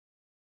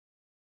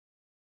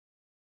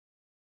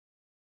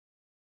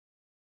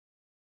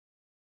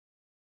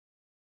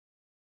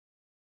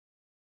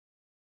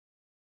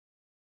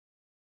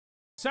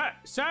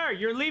Sir,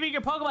 you're leaving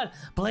your Pokemon.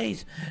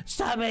 Please,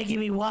 stop making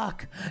me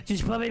walk.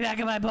 Just put me back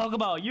in my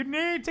Pokeball. You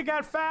need to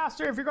get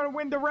faster if you're gonna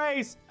win the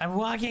race. I'm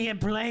walking in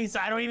place.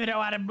 I don't even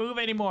know how to move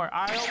anymore.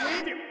 I'll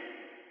leave you.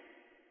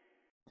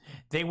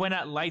 They went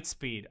at light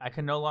speed. I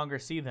can no longer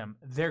see them.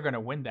 They're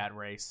gonna win that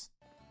race.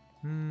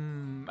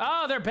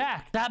 Oh, they're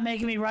back. Stop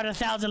making me run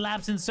 1,000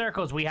 laps in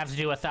circles. We have to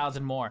do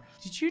 1,000 more.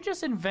 Did you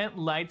just invent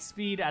light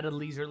speed at a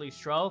leisurely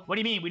stroll? What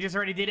do you mean? We just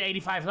already did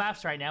 85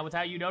 laps right now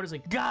without you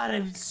noticing. God,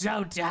 I'm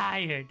so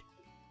tired.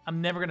 I'm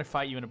never gonna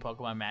fight you in a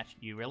Pokemon match.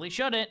 You really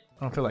shouldn't.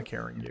 I don't feel like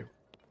carrying you.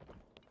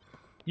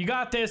 You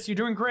got this. You're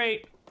doing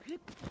great.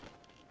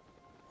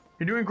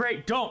 You're doing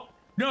great. Don't.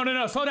 No.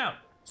 Slow down.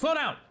 Slow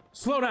down.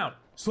 Slow down.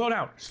 Slow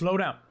down. Slow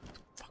down.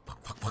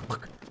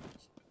 Fuck.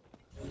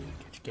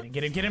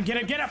 Get him.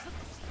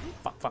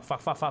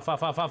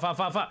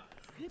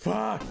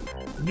 Fuck.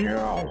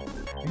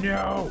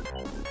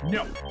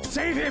 No.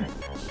 Save him.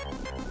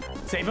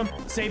 Save.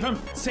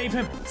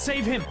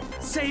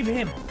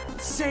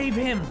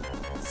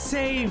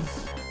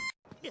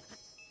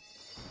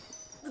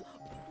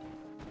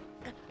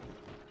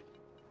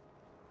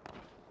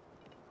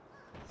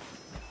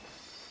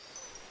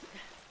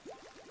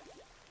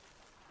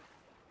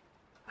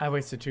 I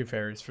wasted 2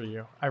 fairies for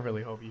you. I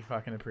really hope you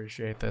fucking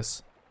appreciate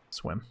this.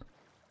 Swim.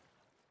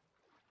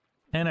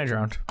 And I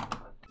drowned.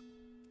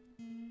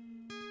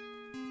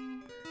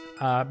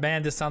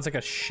 Man, this sounds like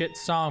a shit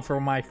song for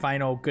my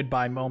final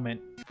goodbye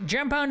moment.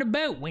 Jump on the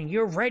boat when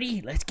you're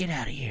ready. Let's get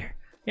out of here.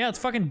 Yeah, let's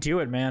fucking do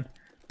it, man.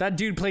 That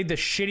dude played the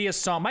shittiest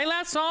song. My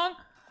last song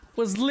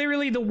was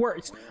literally the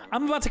worst.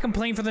 I'm about to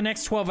complain for the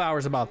next 12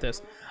 hours about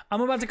this.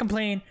 I'm about to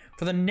complain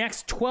for the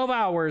next 12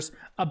 hours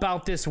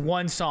about this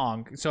one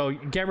song. So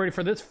get ready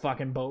for this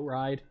fucking boat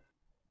ride.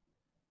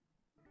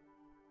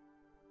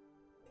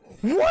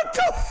 What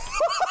the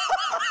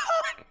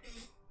fuck?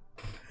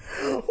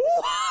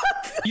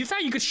 What? You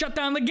thought you could shut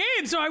down the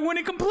game so I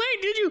wouldn't complain,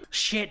 did you?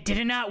 Shit, did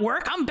it not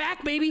work? I'm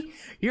back, baby.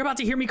 You're about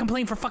to hear me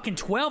complain for fucking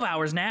 12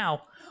 hours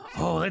now.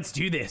 Oh, let's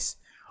do this.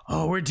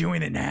 Oh, we're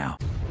doing it now.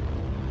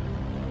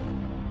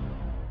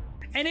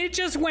 And it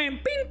just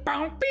went bing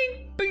bong,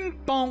 bing, bing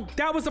bong.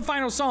 That was the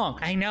final song.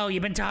 I know,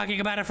 you've been talking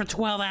about it for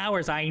 12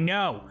 hours. I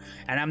know.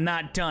 And I'm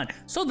not done.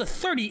 So the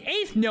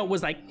 38th note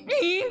was like,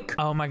 ink.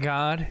 Oh my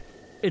God.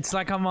 It's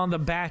like I'm on The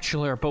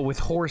Bachelor, but with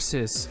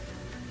horses.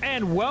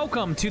 And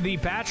welcome to The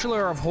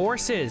Bachelor of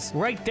Horses.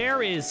 Right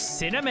there is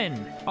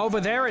Cinnamon. Over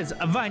there is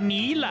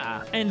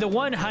Vanilla. And the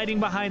one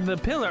hiding behind the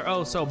pillar,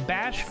 oh so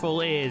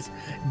bashful, is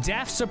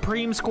Death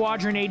Supreme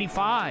Squadron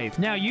 85.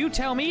 Now you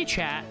tell me,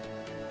 chat.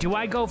 Do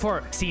I go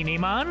for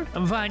Cinnamon,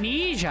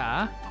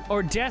 Vanilla,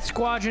 or Death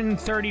Squadron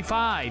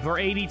 35 or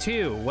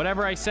 82?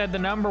 Whatever I said the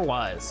number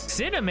was.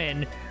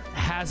 Cinnamon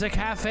has a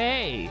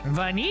cafe.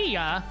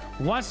 Vanilla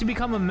wants to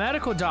become a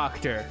medical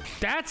doctor.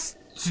 That's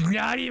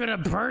not even a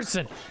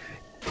person.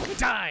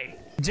 Die.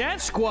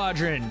 Death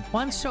Squadron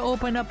wants to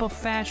open up a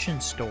fashion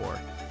store,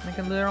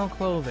 making their own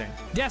clothing.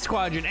 Death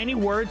Squadron, any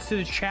words to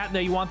the chat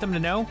that you want them to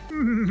know?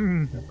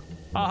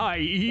 I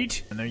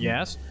eat, and then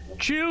yes,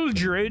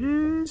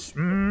 children's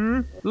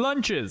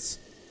lunches.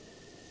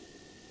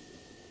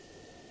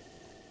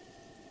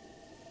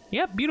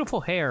 Yep, beautiful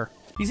hair.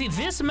 You see,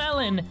 this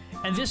melon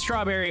and this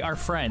strawberry are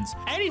friends.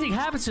 Anything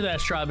happens to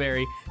that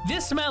strawberry,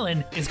 this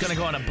melon is gonna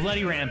go on a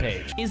bloody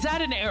rampage. Is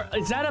that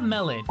a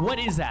melon? What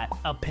is that?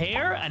 A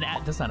pear?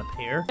 That's not a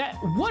pear.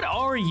 What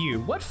are you?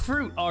 What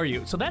fruit are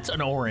you? So that's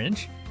an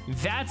orange.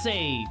 That's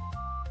a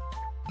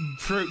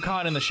fruit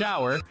caught in the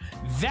shower.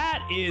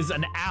 That is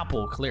an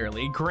apple,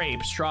 clearly.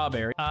 Grape,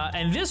 strawberry.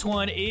 And this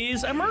one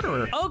is a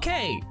murderer.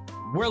 Okay,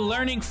 we're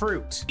learning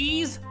fruit.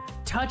 These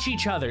touch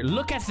each other.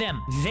 Look at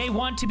them. They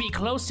want to be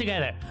close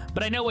together.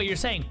 But I know what you're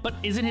saying. But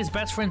isn't his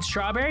best friend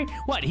strawberry?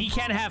 What, he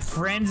can't have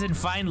friends and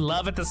find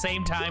love at the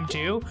same time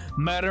too?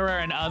 Murderer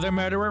and other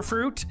murderer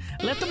fruit?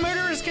 Let the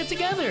murderers get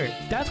together.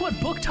 That's what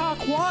Book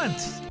Talk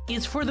wants.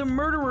 Is for the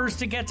murderers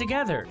to get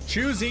together.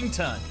 Choosing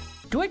ton.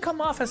 Do I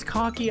come off as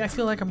cocky? I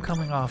feel like I'm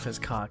coming off as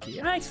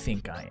cocky. I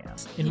think I am.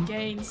 He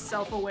gains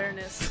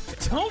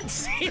self-awareness. Don't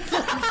say it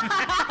like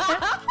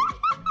that.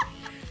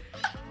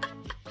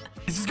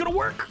 This is gonna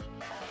work.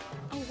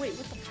 Oh wait,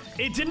 what the fuck?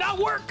 It did not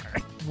work.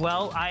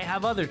 Well, I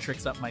have other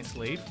tricks up my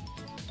sleeve.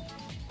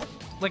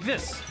 Like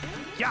this.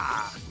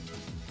 Yeah.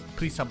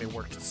 Please tell me it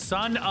worked.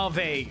 Son of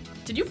a...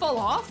 Did you fall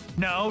off?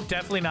 No,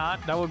 definitely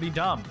not. That would be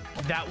dumb.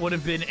 That would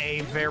have been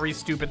a very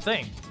stupid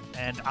thing.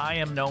 And I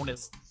am known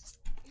as...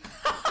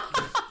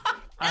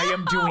 I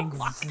am doing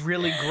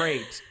really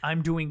great.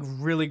 I'm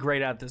doing really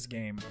great at this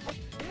game.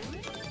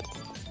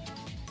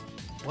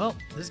 Well,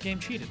 this game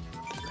cheated.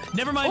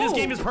 Never mind, this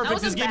game is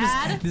perfect. This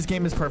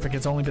game is perfect.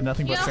 It's only been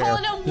nothing but fair.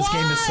 This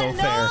game is so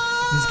fair.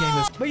 This game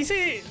is... But you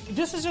see,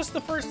 this is just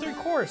the first 3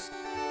 course.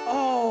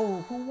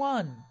 Oh, who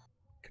won?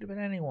 Could have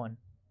been anyone.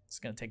 It's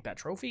gonna take that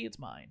trophy. It's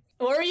mine.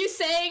 What were you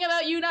saying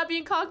about you not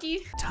being cocky?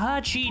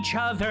 Touch each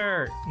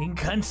other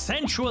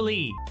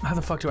consensually. How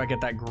the fuck do I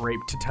get that grape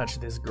to touch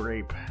this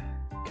grape?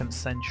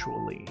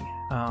 consensually?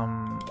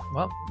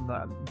 Well,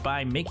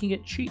 by making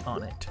it cheat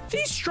on it.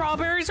 These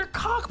strawberries are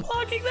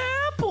cock-blocking the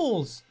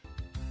apples.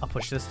 I'll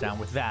push this down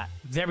with that.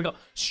 There we go.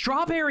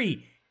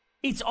 Strawberry.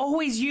 It's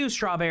always you,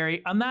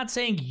 Strawberry. I'm not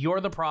saying you're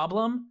the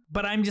problem,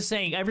 but I'm just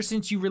saying ever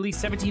since you released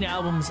 17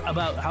 albums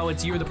about how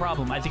it's you're the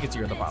problem, I think it's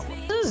you're the problem.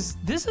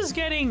 This is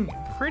getting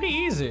pretty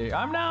easy.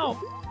 I'm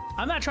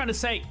not trying to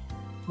say,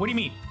 what do you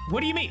mean?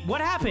 What do you mean?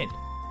 What happened?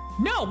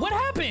 No, what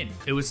happened?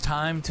 It was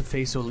time to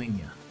face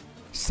Olmewe,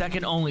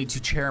 second only to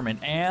Chairman,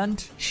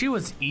 and she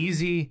was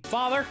easy.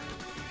 Father,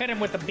 hit him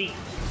with a beat.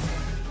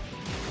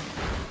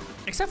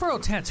 Except for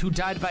Otets, who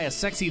died by a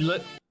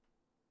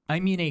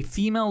a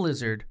female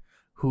lizard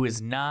who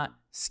is not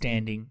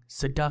standing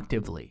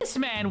seductively. This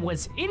man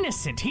was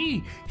innocent.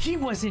 He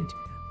wasn't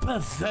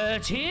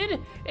perverted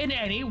in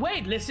any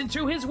way. Listen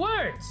to his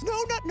words.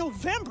 No, not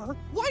November.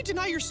 Why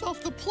deny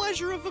yourself the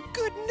pleasure of a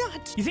good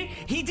nut? You see,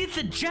 he did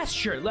the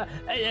gesture.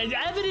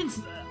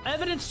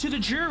 Evidence to the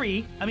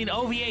jury. I mean,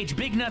 OVH,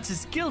 Big Nuts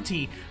is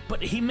guilty,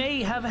 but he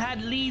may have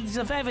had leads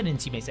of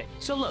evidence, you may say.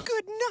 So look.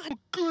 Good nut.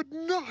 Good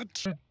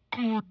nut.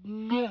 Good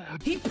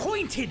nut. He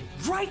pointed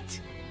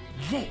right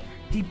there.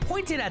 He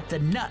pointed at the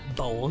nut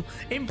bowl,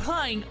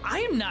 implying I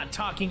am not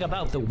talking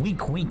about the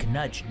wink wink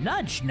nudge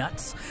nudge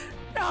nuts.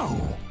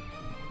 No,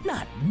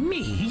 not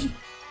me.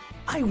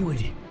 I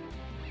would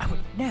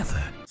never.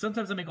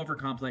 Sometimes I make over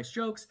complex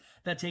jokes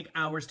that take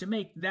hours to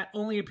make that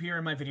only appear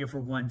in my video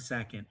for 1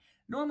 second.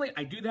 Normally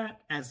I do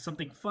that as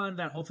something fun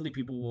that hopefully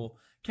people will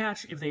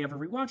catch if they ever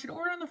rewatch it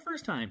or on the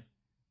first time.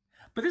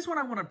 But this is what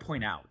I want to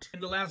point out.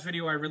 In the last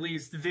video I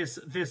released,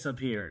 this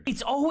appeared.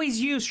 It's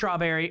always you,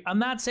 Strawberry. I'm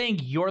not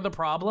saying you're the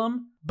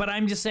problem, but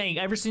I'm just saying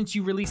ever since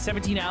you released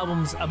 17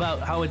 albums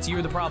about how it's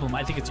you're the problem,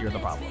 I think it's you're the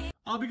problem.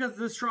 All because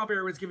this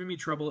Strawberry was giving me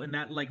trouble in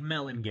that, like,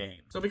 melon game.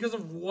 So because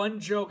of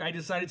one joke, I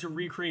decided to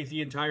recreate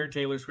the entire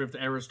Taylor Swift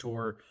Eras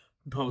Tour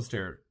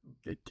poster.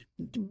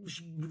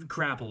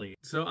 Crappily.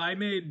 So I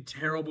made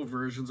terrible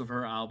versions of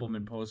her album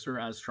and poster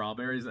as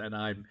strawberries, and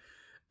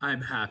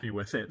I'm happy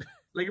with it.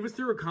 Like, it was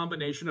through a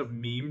combination of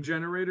meme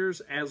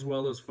generators as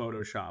well as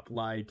Photoshop,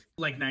 like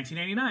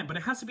 1989, but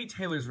it has to be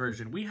Taylor's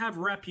version. We have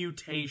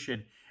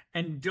Reputation,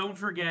 and don't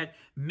forget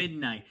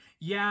Midnight.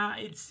 Yeah,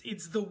 it's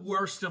the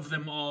worst of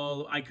them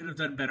all. I could have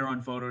done better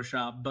on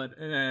Photoshop, but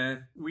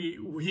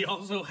we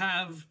also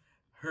have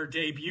her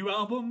debut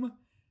album,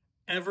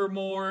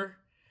 Evermore,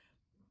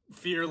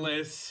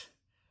 Fearless,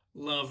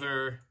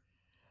 Lover,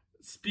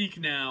 Speak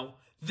Now.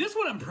 This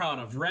one I'm proud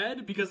of,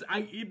 Red, because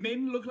it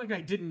made me look like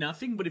I did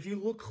nothing, but if you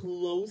look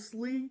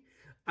closely,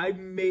 I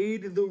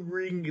made the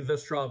ring the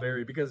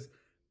strawberry, because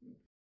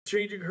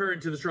changing her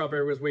into the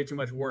strawberry was way too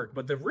much work,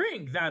 but the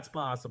ring, that's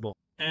possible.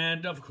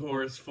 And, of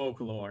course,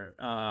 Folklore.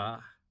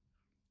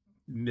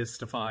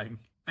 Mystifying.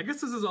 I guess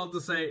this is all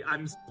to say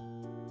I'm...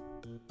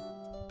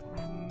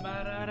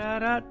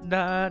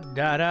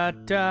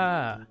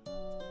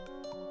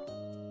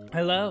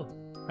 Hello.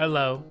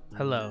 Hello.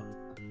 Hello.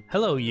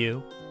 Hello,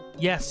 you.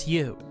 Yes,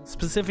 you.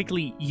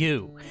 Specifically,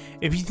 you.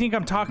 If you think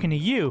I'm talking to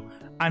you,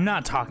 I'm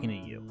not talking to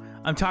you.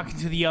 I'm talking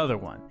to the other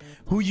one.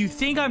 Who you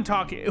think I'm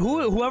talking...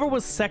 Whoever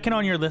was second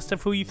on your list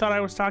of who you thought I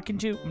was talking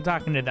to, I'm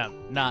talking to them,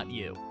 not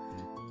you.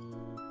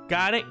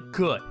 Got it?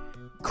 Good.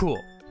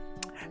 Cool.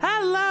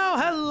 Hello,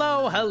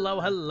 hello, hello,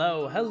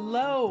 hello,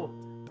 hello,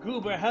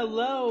 Goober.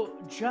 Hello,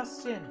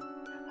 Justin.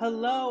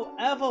 Hello,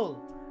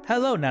 Evel.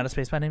 Hello, Not a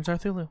Space. My name's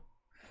Arthulu.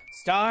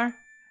 Star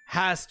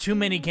has too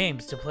many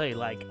games to play,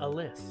 like a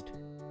list.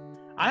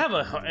 I have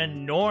an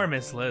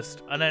enormous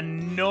list. An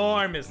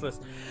enormous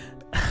list.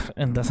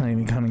 And that's not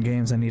even counting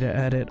games I need to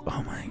edit.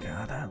 Oh my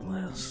god, that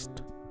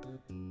list.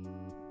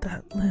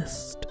 That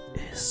list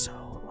is so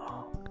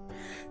long.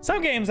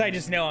 Some games I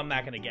just know I'm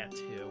not going to get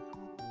to.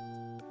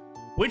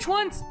 Which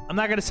ones? I'm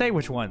not going to say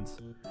which ones.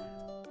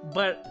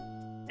 But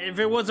if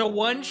it was a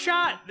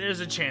one-shot, there's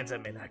a chance I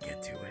may not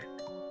get to it.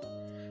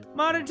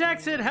 Modern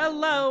Texan,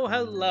 hello,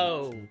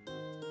 hello.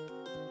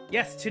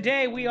 Yes,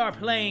 today we are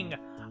playing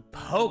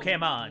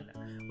Pokemon.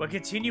 We're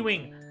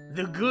continuing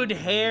the good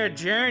hair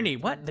journey.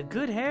 What? The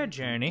good hair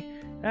journey?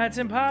 That's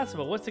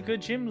impossible. What's the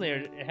good gym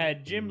leader?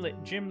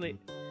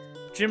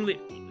 Gymly.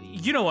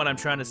 You know what I'm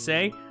trying to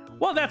say.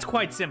 Well, that's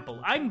quite simple.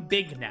 I'm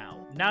big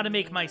now. Now to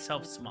make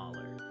myself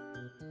smaller.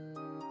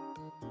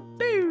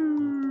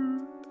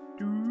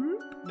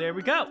 There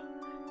we go.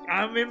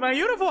 I'm in my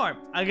uniform.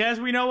 I guess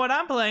we know what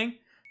I'm playing.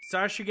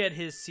 Star should get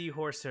his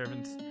seahorse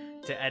servants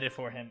to edit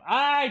for him.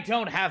 I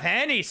don't have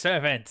any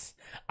servants.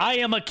 I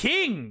am a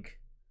king.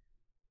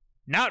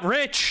 Not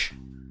rich.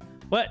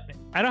 What?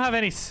 I don't have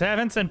any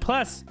servants, and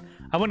plus,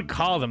 I wouldn't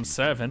call them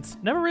servants.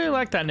 Never really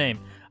liked that name.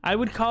 I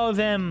would call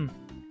them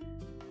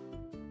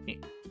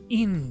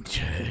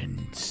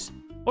interns.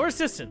 Or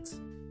assistants.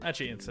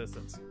 Actually,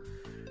 assistants.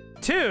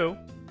 2,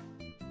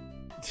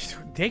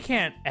 they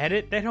can't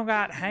edit. They don't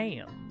got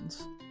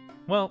hands.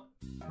 Well,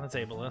 that's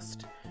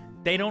ableist.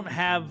 They don't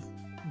have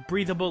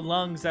breathable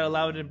lungs that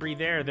allow them to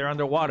breathe air. They're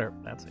underwater.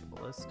 That's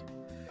ableist.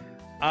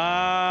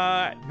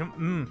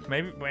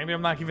 Maybe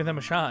I'm not giving them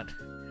a shot.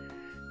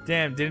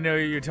 Damn, didn't know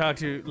you talked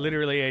to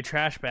literally a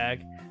trash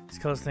bag. It's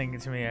the closest thing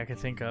to me I could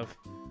think of.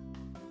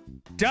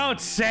 Don't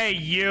say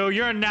you.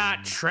 You're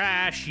not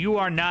trash. You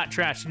are not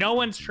trash. No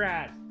one's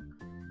trash.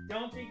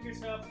 Don't think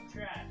yourself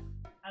trash.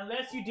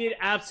 Unless you did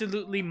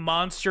absolutely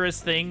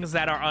monstrous things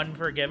that are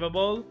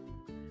unforgivable.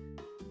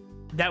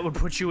 That would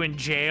put you in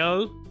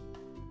jail.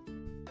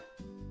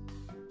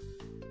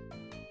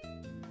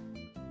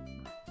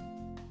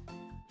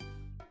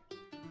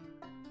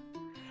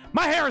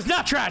 My hair is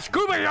not trash.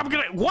 Goober, I'm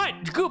gonna...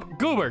 What?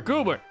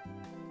 Goober.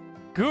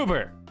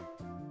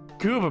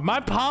 My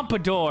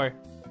pompadour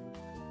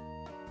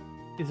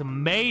is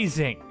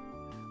amazing.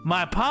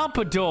 My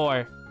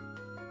pompadour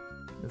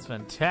is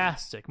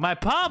fantastic. My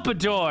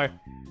pompadour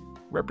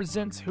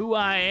represents who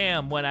I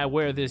am when I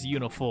wear this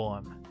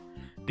uniform.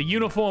 The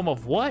uniform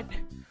of what?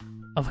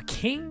 Of a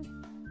king?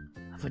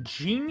 Of a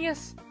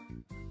genius?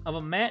 Of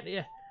a man?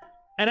 Yeah.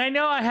 And I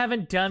know I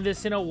haven't done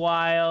this in a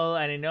while,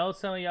 and I know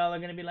some of y'all are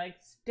gonna be like,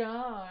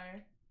 Star.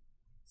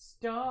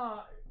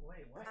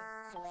 Wait, what?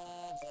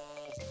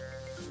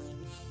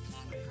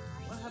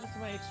 What happened to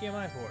my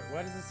HDMI port?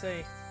 Why does it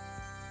say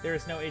there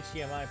is no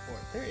HDMI port?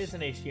 There is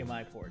an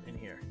HDMI port in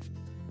here.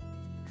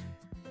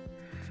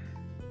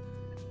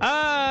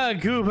 Ah,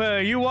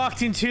 Goober, you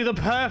walked into the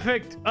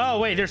perfect... Oh,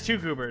 wait, there's two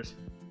Goobers.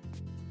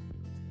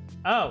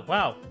 Oh,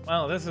 wow.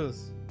 Well, this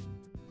is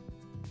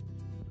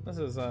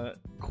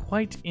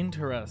quite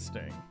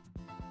interesting.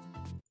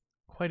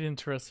 Quite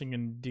interesting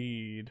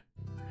indeed.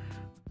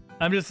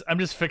 I'm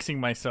just fixing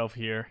myself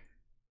here.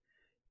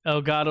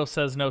 Elgato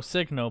says no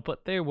signal,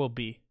 but there will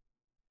be.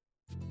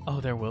 Oh,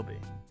 there will be.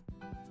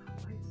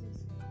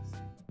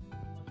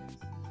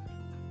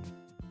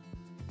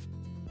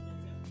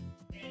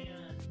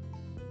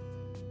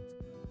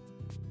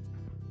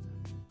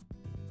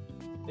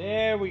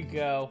 There we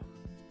go.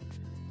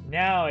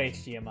 Now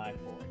HDMI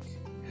port.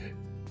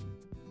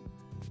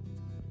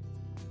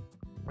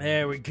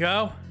 There we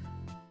go.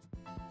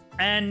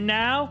 And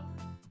now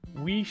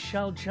we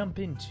shall jump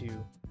into...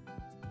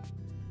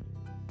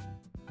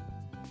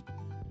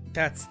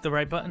 That's the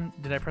right button?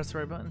 Did I press the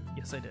right button?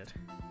 Yes, I did.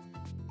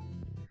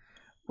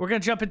 We're gonna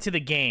jump into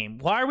the game.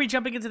 Why are we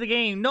jumping into the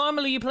game?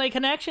 Normally you play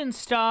Connections,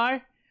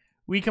 Star.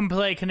 We can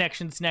play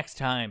Connections next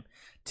time.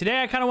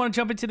 Today I kind of want to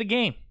jump into the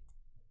game.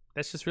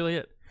 That's just really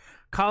it.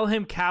 Call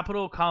him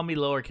capital, call me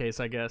lowercase,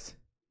 I guess.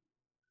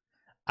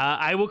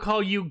 I will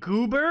call you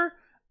Goober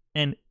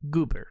and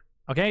Goober.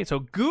 Okay, so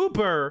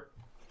Goober.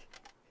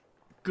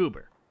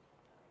 Goober.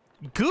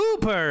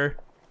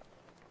 Goober.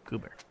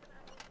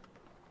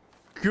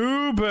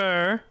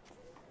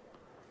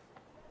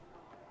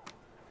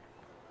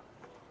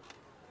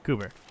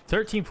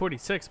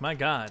 1346, my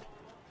god.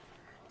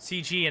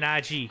 CG and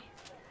IG.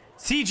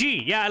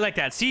 CG, yeah, I like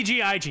that.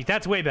 CG, IG,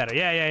 that's way better.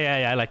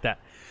 Yeah, I like that.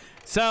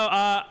 So,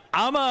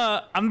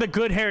 I'm the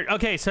good hair.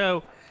 Okay,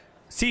 so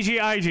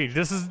CGIG.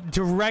 This is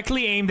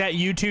directly aimed at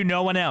you two.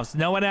 No one else.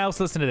 No one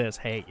else listen to this.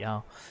 Hey,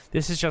 y'all.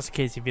 This is just in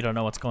case if you don't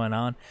know what's going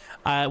on.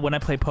 When I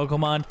play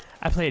Pokemon,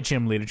 I play a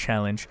gym leader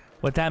challenge.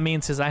 What that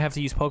means is I have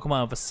to use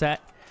Pokemon of a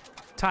set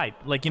type.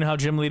 Like, you know how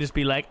gym leaders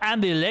be like, I'm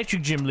the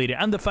electric gym leader.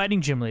 I'm the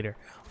fighting gym leader.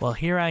 Well,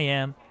 here I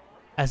am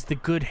as the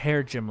good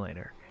hair gym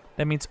leader.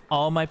 That means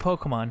all my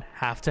Pokemon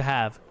have to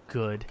have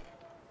good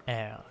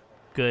hair.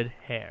 Good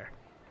hair.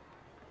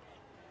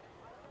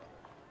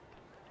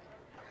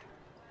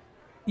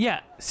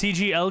 Yeah,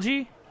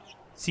 CGLG?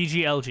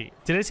 CGLG.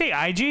 Did I say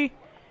IG?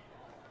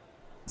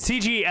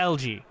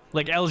 CGLG.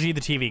 Like LG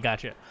the TV,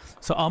 gotcha.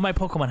 So all my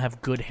Pokemon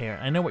have good hair.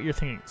 I know what you're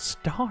thinking.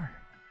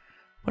 Star?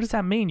 What does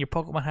that mean? Your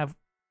Pokemon have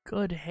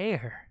good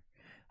hair.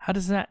 How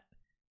does that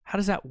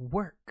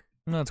work?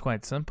 No, it's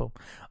quite simple.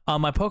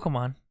 My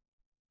Pokemon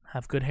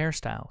have good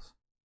hairstyles.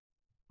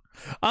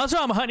 Also,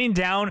 I'm hunting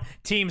down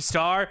Team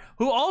Star,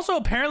 who also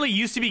apparently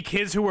used to be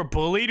kids who were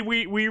bullied,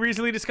 we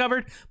recently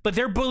discovered, but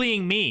they're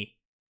bullying me.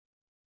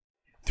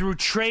 Through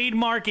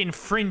trademark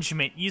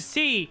infringement. You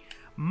see,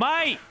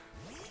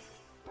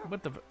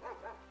 what the...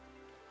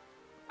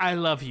 I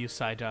love you,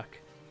 Psyduck.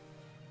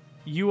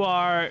 You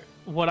are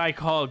what I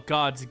call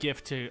God's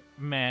gift to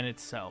man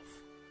itself.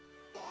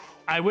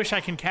 I wish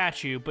I can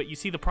catch you, but you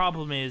see, the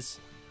problem is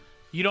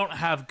you don't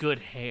have good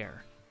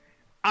hair.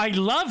 I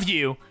love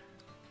you,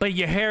 but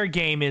your hair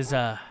game is,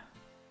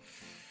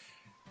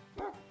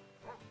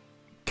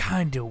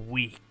 kinda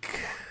weak.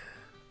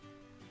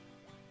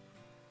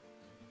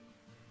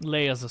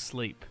 Leia's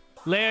asleep.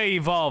 Leia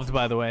evolved,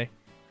 by the way.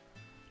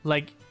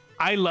 Like,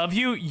 I love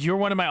you. You're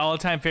one of my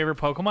all-time favorite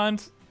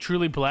Pokemons.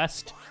 Truly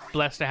blessed.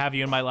 Blessed to have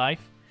you in my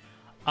life.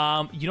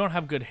 You don't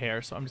have good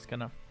hair, so I'm just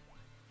gonna...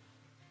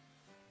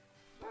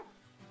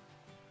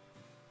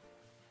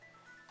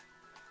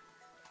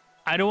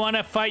 I don't want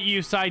to fight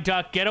you,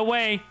 Psyduck. Get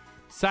away.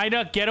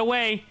 Psyduck, get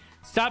away.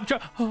 Stop.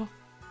 Oh,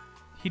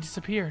 he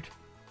disappeared.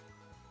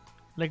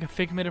 Like a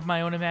figment of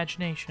my own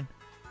imagination.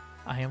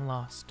 I am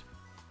lost.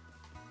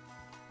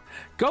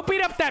 Go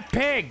beat up that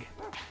pig!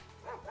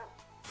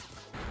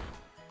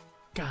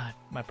 God,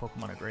 my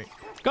Pokemon are great.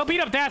 Go beat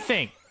up that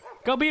thing!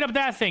 Go beat up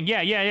that thing!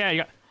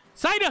 Yeah.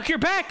 Psyduck, you're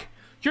back!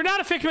 You're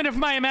not a figment of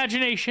my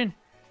imagination.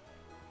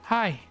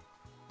 Hi.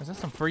 Is that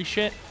some free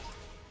shit?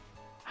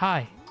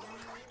 Hi.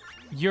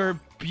 You're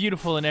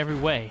beautiful in every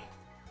way.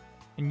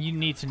 And you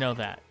need to know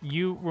that.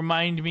 You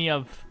remind me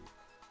of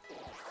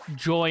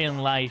joy in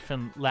life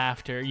and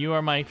laughter. You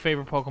are my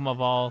favorite Pokemon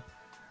of all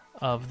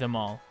of them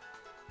all.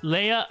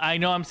 Leia, I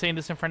know I'm saying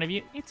this in front of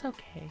you. It's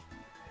okay.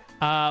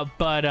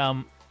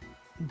 But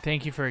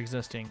thank you for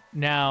existing.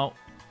 Now,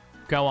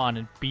 go on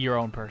and be your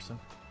own person.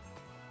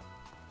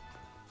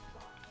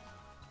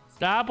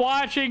 Stop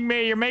watching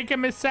me. You're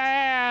making me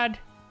sad.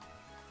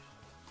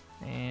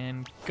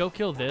 And go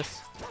kill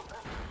this.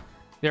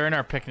 They're in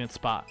our picnic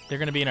spot. They're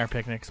going to be in our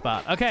picnic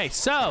spot. Okay,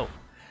 so.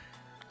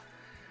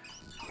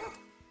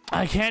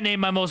 I can't name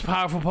my most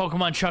powerful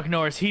Pokemon Chuck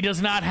Norris. He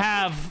does not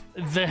have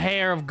the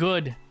hair of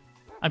good.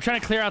 I'm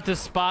trying to clear out this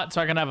spot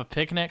so I can have a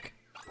picnic.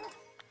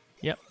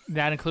 Yep,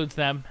 that includes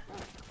them.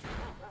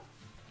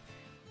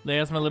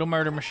 Leia's my little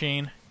murder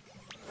machine.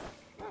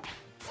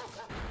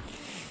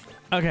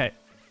 Okay.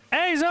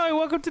 Hey, Zoe,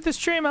 welcome to the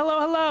stream. Hello,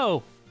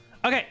 hello.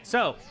 Okay,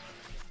 so,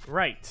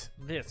 right,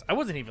 this. I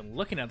wasn't even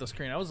looking at the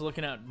screen. I was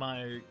looking at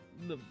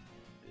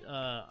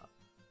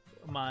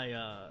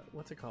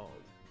what's it called?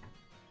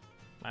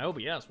 My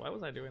OBS. Why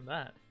was I doing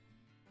that?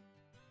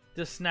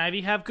 Does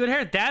Snivy have good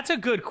hair? That's a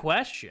good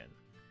question.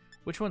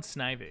 Which one's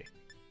Snivy?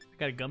 I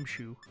got a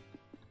gumshoe.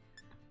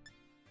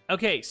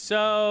 Okay,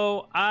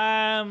 so,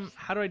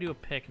 how do I do a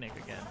picnic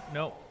again?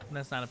 Nope,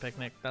 that's not a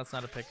picnic. That's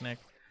not a picnic.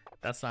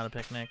 That's not a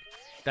picnic.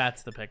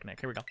 That's the picnic.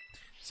 Here we go.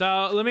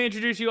 So, let me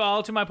introduce you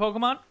all to my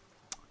Pokemon.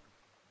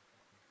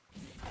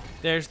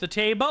 There's the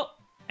table.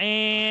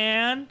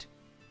 And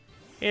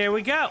here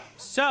we go.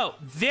 So,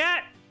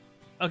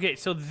 okay,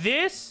 so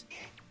this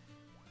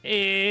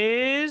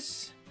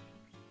is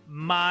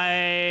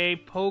my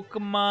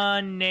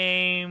Pokemon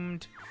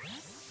named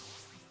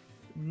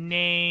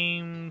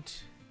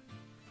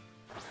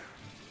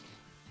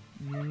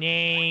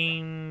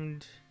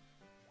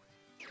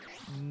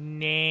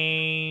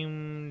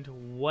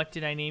what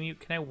did I name you?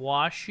 Can I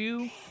wash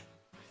you?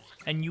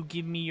 And you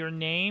give me your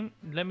name?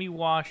 Let me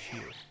wash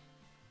you.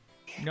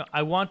 No,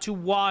 I want to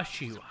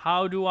wash you.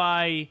 How do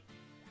I...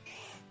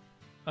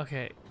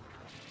 Okay.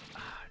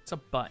 It's a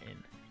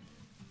button.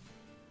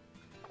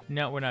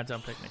 No, we're not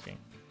done picnicking.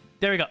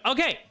 There we go.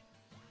 Okay.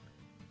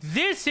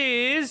 This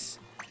is...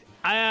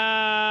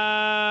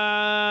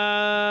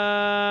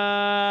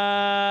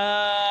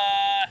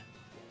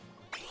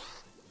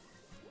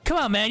 Come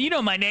on, man. You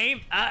know my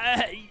name.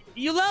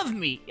 You love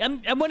me.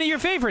 I'm one of your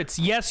favorites.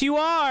 Yes, you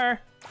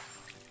are.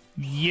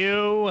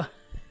 You.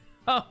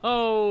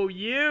 Oh,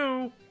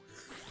 you.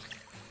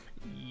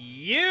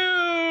 You.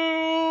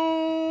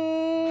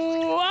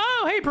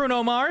 Oh, hey,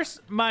 Bruno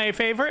Mars. My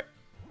favorite.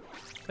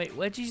 Wait,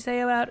 what did you say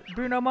about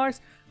Bruno Mars?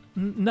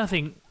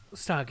 Nothing.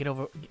 Stop, get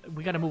over.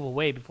 We gotta move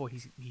away before he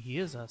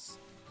hears us.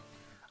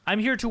 I'm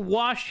here to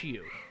wash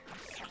you.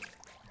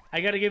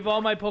 I gotta give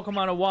all my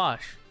Pokemon a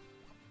wash.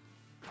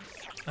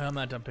 I'm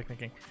not done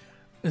picnicking.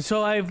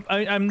 So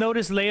I've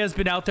noticed Leia's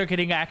been out there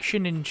getting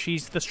action and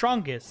she's the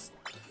strongest.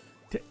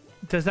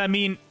 Does that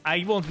mean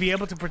I won't be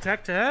able to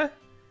protect her?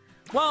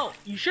 Well,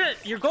 you should.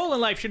 Your goal in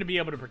life shouldn't be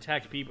able to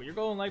protect people. Your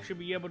goal in life should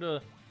be able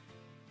to...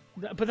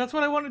 But that's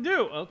what I want to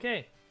do.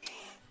 Okay.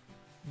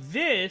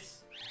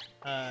 This...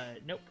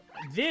 nope.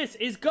 This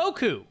is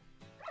Goku.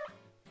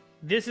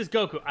 This is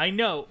Goku. I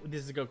know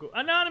this is Goku.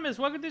 Anonymous,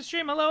 welcome to the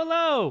stream. Hello,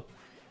 hello.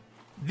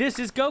 This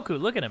is Goku.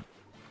 Look at him.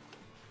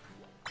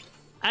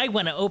 I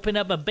want to open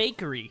up a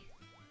bakery.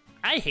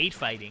 I hate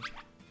fighting.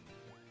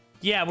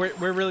 Yeah,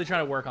 we're really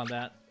trying to work on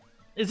that.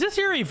 Is this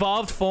your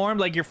evolved form?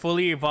 Like your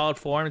fully evolved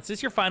form? Is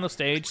this your final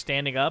stage,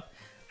 standing up?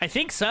 I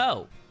think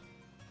so.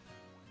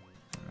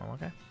 Oh,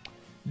 okay.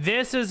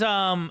 This is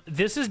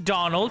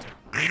Donald.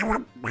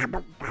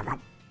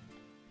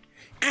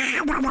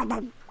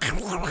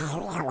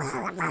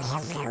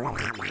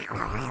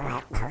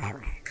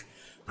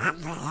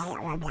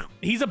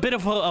 He's a bit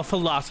of a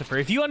philosopher.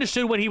 If you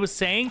understood what he was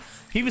saying,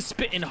 he was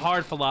spitting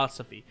hard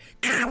philosophy.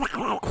 That's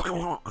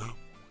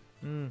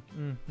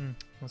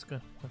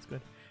good. That's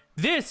good.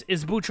 This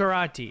is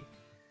Bucciarati.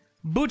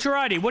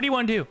 Bucciarati, what do you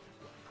want to do?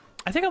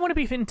 I think I want to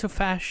be into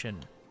fashion.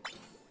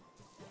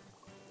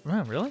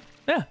 Oh, really?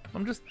 Yeah,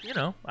 I'm just, you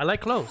know, I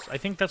like clothes. I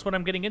think that's what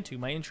I'm getting into.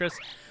 My interests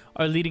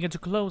are leading into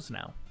clothes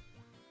now.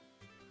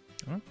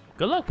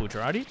 Good luck,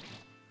 Bucciarati.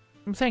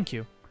 Thank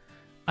you.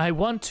 I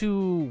want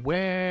to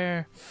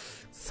wear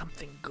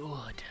something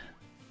good.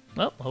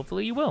 Well,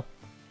 hopefully you will.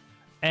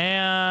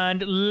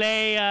 And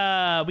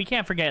Leia. We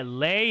can't forget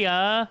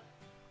Leia.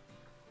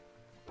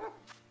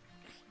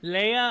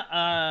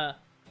 Leia,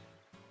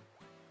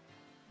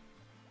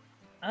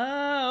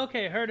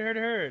 okay.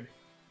 Heard.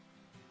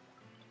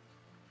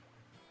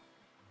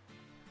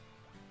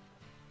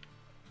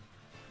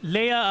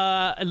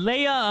 Leia,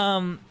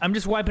 I'm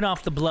just wiping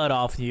off the blood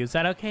off you. Is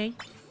that okay?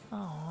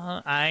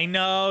 Oh, I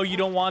know you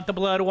don't want the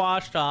blood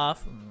washed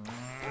off.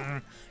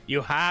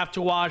 You have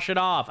to wash it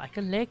off. I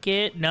can lick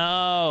it.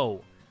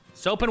 No.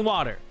 Soap and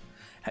water.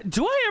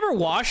 Do I ever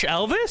wash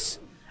Elvis?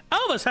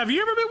 Elvis, have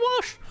you ever been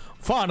washed?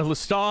 Finally,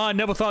 Star,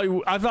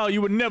 I thought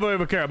you would never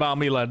ever care about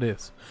me like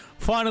this.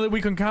 Finally,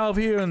 we can come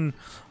here and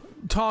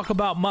talk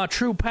about my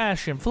true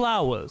passion,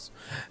 flowers.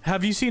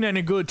 Have you seen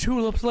any good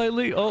tulips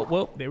lately? Oh,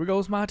 well, there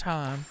goes my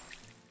time.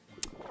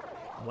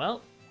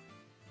 Well,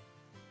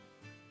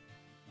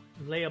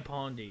 lay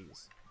upon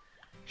these.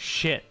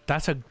 Shit,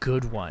 that's a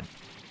good one.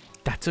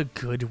 That's a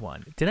good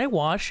one. Did I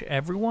wash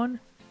everyone?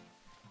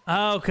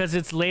 Oh, because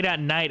it's late at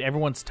night.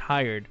 Everyone's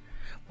tired.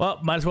 Well,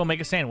 might as well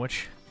make a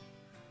sandwich.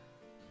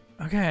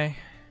 Okay.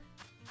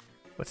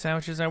 What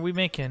sandwiches are we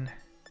making?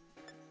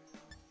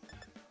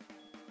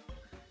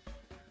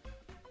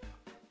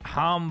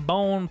 Ham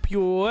bone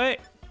puree.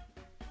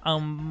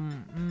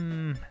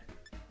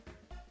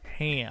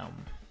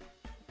 Ham.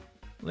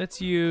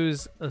 Let's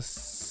use a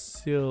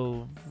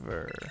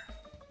silver.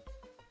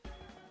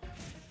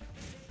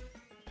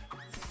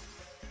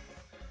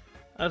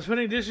 I was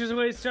putting dishes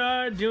away,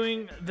 Star,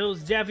 doing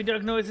those Daffy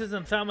Duck noises,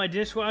 and thought my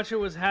dishwasher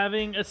was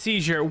having a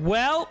seizure.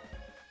 Well,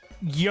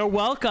 you're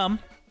welcome.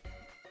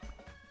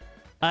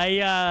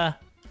 I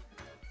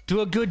do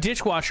a good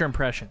dishwasher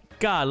impression.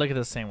 God, look at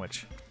this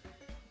sandwich.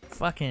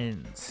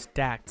 Fucking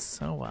stacked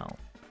so well.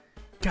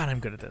 God, I'm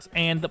good at this.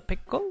 And the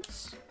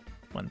pickles.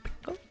 One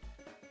pickle.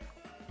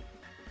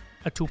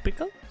 Two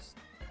pickles.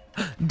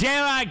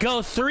 Dare I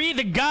go 3?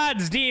 The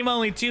gods deem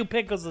only 2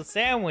 pickles a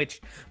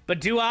sandwich.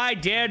 But do I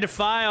dare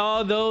defy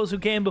all those who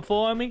came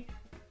before me?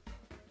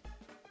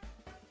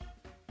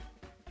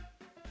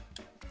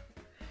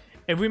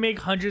 If we make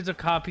hundreds of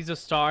copies of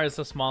Star as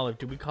a small live,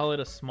 do we call it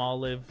a small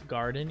live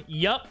garden?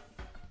 Yup.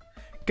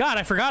 God,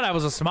 I forgot I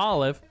was a small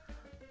live.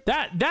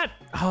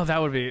 Oh,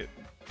 that would be...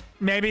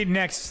 Maybe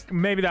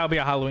that'll be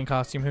a Halloween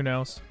costume. Who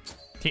knows?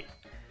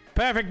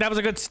 Perfect. That was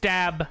a good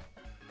stab.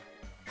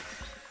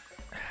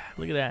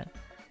 Look at that.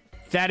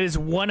 That is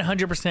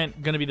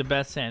 100% going to be the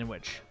best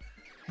sandwich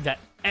that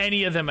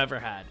any of them ever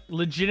had.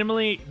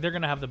 Legitimately, they're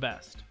going to have the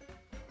best.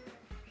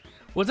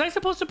 Was I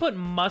supposed to put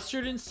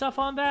mustard and stuff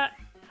on that?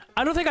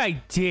 I don't think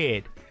I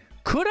did.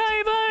 Could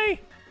I have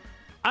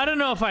I don't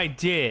know if I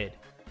did.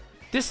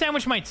 This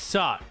sandwich might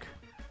suck.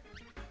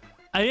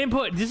 I didn't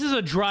put... This is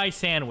a dry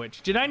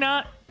sandwich. Did I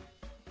not?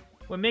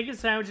 When making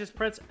sandwiches,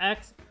 press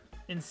X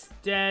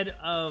instead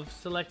of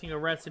selecting a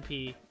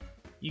recipe.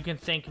 You can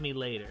thank me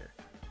later.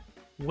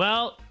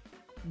 Well,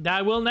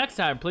 I will next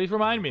time. Please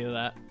remind me of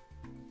that.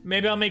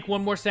 Maybe I'll make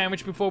one more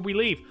sandwich before we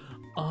leave.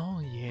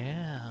 Oh,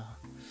 yeah.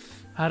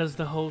 How does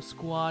the whole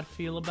squad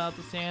feel about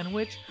the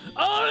sandwich?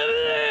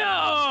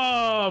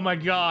 Oh my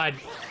God.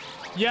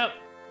 Yep.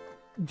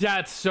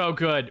 That's so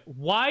good.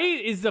 Why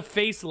is the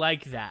face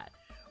like that?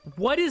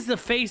 What does the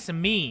face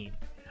mean?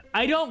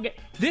 I don't get...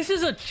 This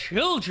is a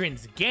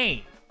children's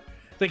game.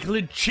 Like,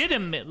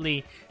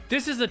 legitimately,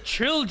 this is a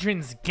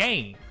children's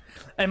game.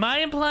 Am I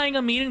implying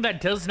a meaning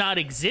that does not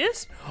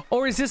exist?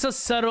 Or is this a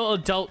subtle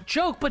adult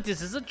joke, but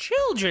this is a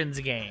children's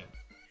game?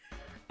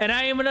 And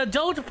I am an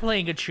adult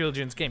playing a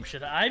children's game.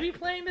 Should I be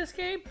playing this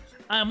game?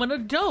 I'm an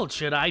adult.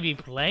 Should I be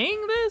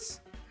playing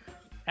this?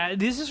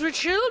 This is for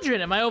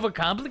children. Am I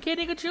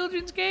overcomplicating a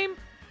children's game?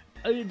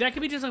 That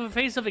could be just a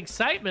face of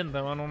excitement,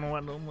 though. I don't know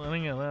what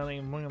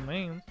that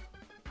means.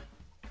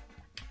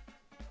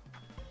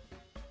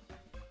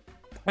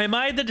 Am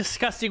I the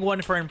disgusting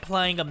one for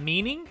implying a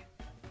meaning?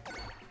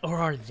 Or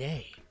are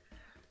they?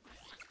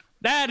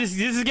 This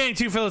is getting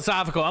too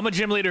philosophical. I'm a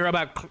gym leader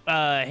about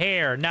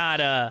hair,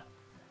 not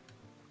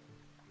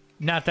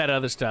that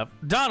other stuff.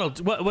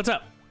 Donald, what's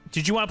up?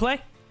 Did you want to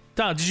play?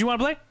 Donald, did you want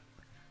to play?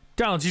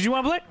 Donald, did you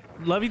want to play?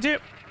 Love you too.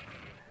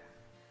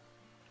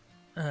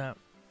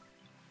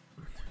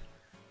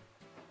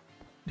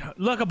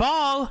 Look, a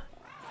ball.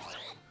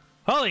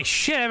 Holy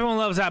shit, everyone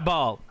loves that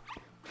ball.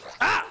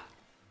 Ah!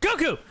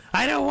 Goku!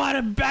 I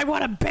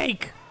want to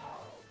bake.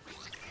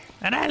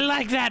 And I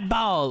like that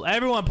ball.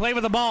 Everyone play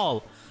with a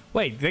ball.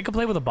 Wait, they can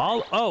play with a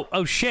ball?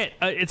 Oh shit.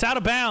 It's out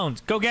of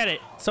bounds. Go get it.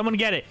 Someone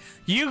get it.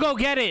 You go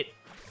get it.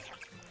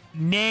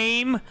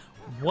 Name.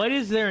 What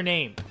is their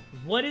name?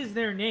 What is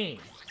their name?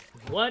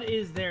 What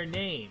is their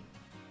name?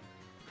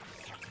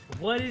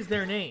 What is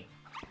their name?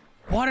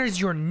 What is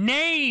your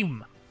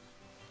name?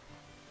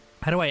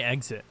 How do I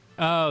exit?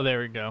 Oh, there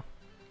we go.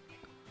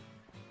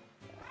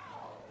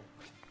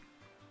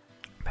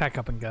 Pack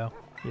up and go.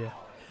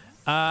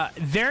 Yeah.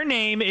 Their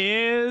name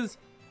is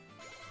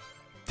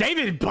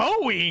David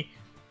Bowie.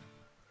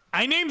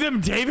 I named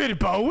them David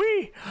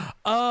Bowie?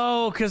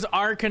 Oh, because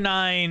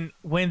Arcanine,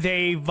 when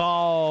they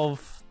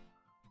evolve,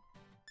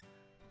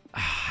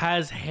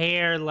 has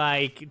hair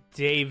like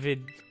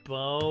David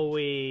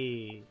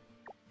Bowie.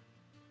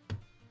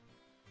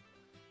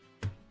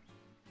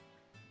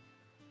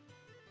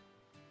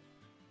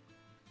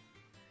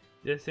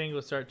 This thing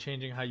will start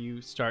changing how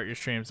you start your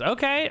streams.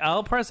 Okay,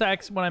 I'll press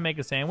X when I make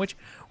a sandwich.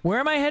 Where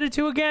am I headed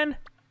to again?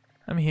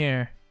 I'm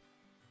here.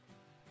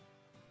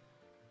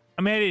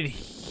 I'm headed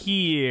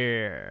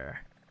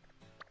here.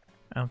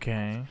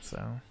 Okay,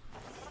 so.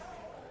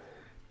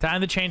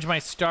 Time to change my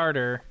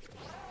starter.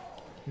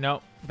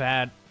 Nope,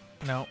 bad.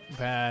 Nope,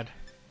 bad.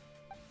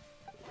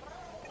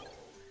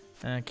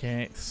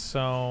 Okay,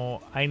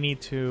 so I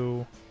need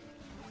to...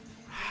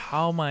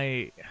 How am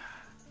I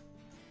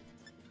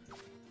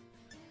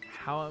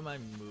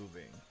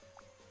moving?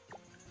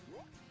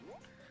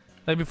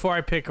 Like before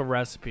I pick a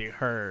recipe,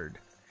 herd.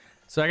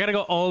 So I gotta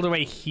go all the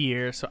way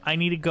here. So I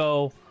need to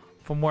go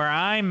from where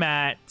I'm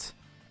at.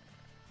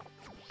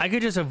 I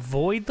could just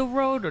avoid the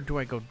road, or do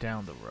I go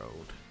down the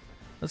road?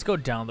 Let's go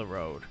down the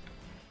road.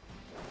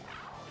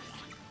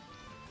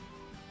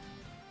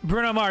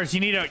 Bruno Mars,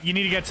 you need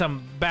to get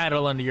some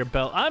battle under your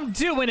belt. I'm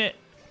doing it.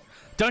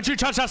 Don't you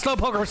touch that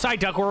slowpoke side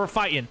duck where we're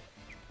fighting.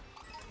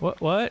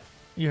 What?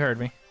 You heard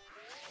me.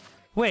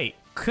 Wait,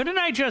 couldn't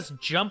I just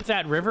jump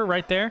that river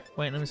right there?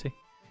 Wait, let me see.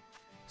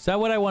 Is that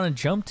what I want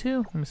to jump to?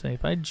 Let me see.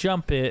 If I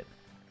jump it,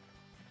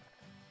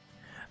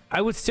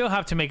 I would still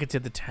have to make it to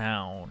the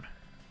town.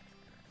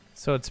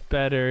 So it's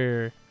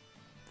better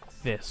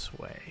this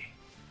way.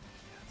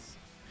 Yes.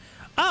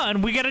 Oh,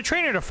 and we got a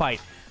trainer to fight.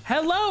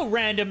 Hello,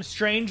 random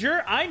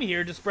stranger. I'm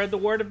here to spread the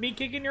word of me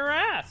kicking your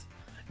ass.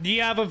 Do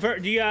you have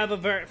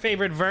a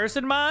favorite verse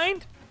in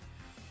mind?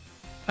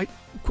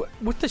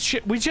 What the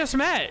shit? We just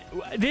met.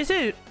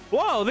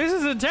 Whoa, this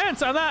is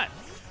intense. I'm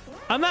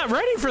not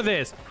ready for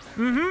this.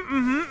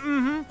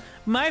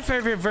 My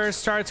favorite verse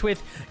starts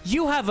with,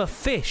 "You have a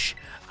fish,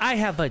 I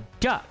have a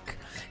duck.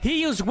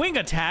 He used wing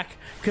attack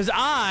because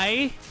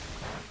I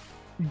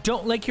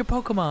don't like your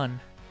Pokemon."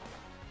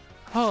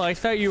 Oh, I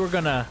thought you were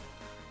gonna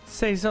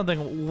say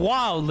something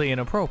wildly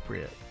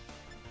inappropriate.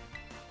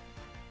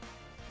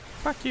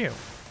 Fuck you.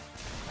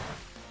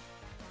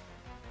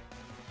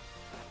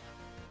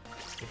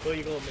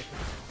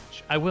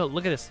 I will.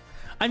 Look at this.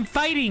 I'm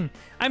fighting.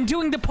 I'm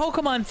doing the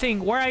Pokemon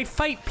thing where I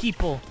fight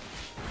people.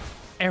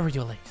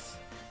 Aerial Ace.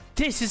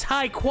 This is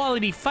high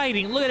quality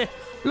fighting. Look at it.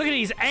 Look at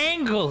these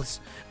angles.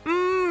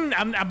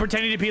 I'm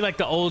pretending to be like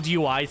the old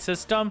UI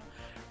system.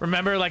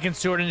 Remember, like in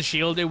Sword and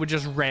Shield, it would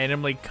just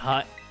randomly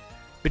cut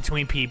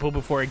between people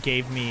before it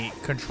gave me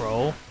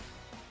control.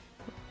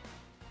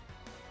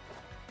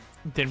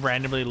 Then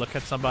randomly look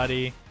at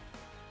somebody.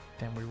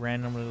 Then we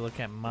randomly look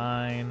at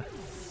mine.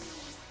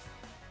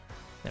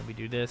 Then we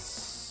do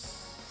this.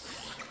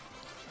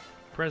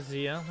 Press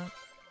Z.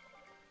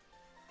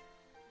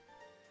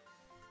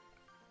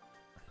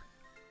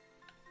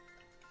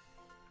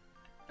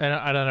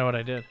 I don't know what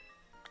I did.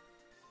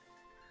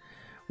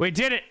 We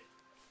did it.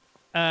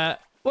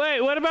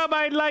 Wait, what about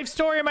my life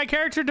story and my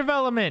character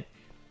development?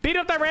 Beat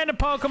up that random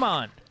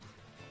Pokemon.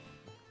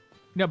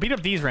 No, beat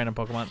up these random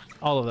Pokemon.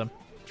 All of them.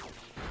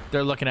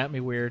 They're looking at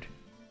me weird.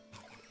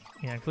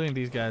 Yeah, including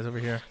these guys over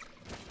here.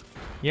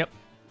 Yep.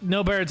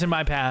 No birds in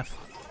my path.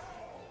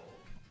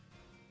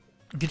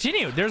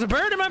 Continue. There's a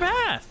bird in my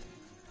path.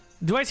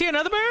 Do I see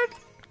another bird?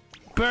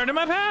 Bird in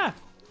my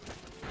path.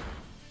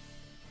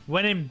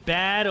 When in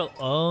battle.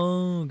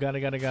 Oh, got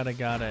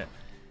it.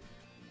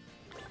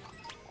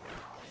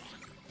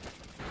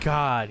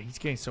 God, he's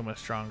getting so much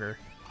stronger.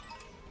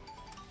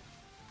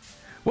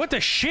 What the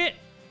shit?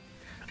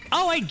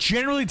 Oh, I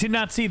generally did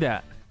not see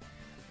that.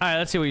 All right,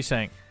 let's see what you're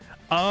saying.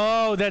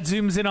 Oh, that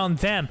zooms in on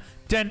them.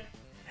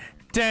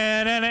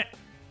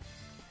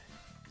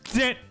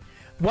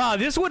 Wow,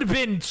 this would have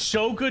been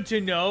so good to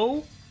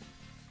know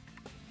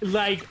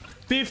like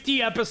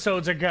 50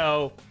 episodes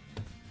ago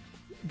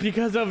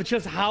because of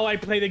just how I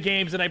play the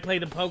games and I play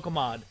the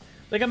Pokemon.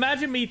 Like,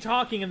 imagine me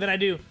talking and then I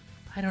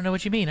don't know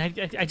what you mean.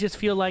 I just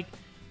feel like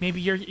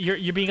maybe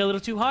you're being a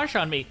little too harsh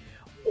on me.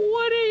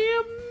 What do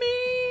you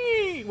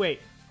mean?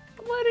 Wait,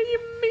 what do you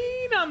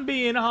mean I'm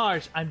being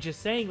harsh? I'm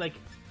just saying, like,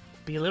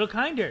 be a little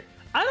kinder.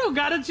 I don't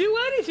gotta do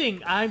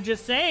anything. I'm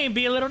just saying,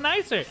 be a little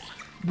nicer.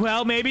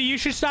 Well, maybe you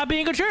should stop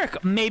being a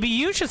jerk. Maybe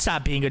you should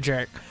stop being a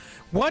jerk.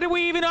 What are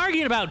we even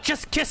arguing about?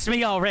 Just kiss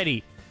me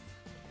already.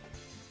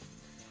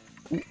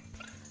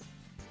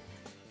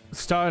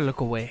 Star,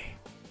 look away.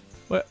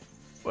 What?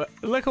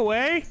 Look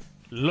away?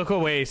 Look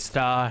away,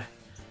 Star.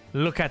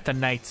 Look at the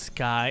night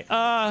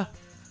sky.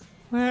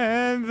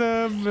 When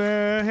the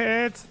bird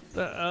hits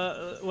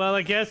the, well,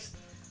 I guess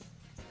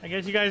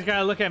you guys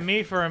gotta look at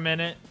me for a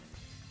minute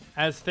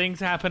as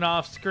things happen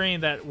off screen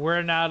that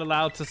we're not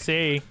allowed to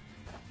see.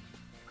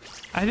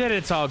 I bet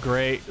it's all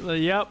great.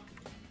 Yep.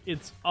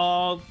 It's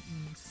all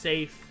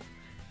safe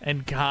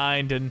and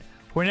kind, and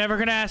we're never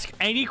gonna ask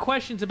any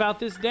questions about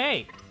this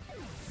day.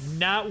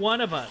 Not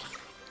one of us.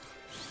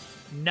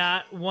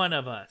 Not one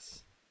of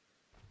us.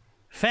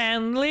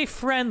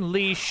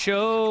 Family-friendly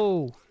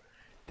show.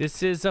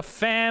 This is a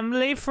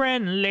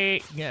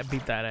family-friendly... Yeah,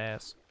 beat that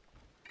ass.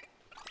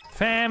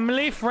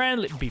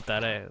 Family-friendly... Beat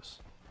that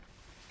ass.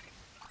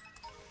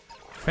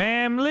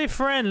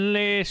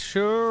 Family-friendly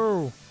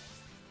show.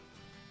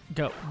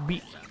 Go.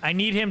 I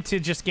need him to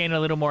just gain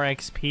a little more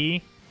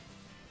XP.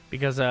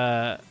 Because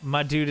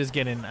my dude is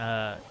getting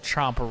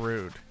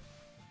chomperooed.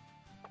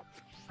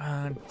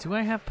 Do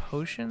I have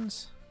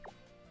potions?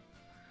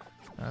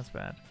 No, that's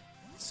bad.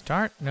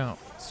 Start? No.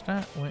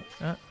 Start. Wait.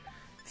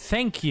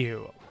 Thank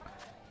you.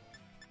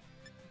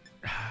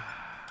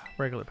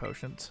 Regular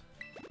potions.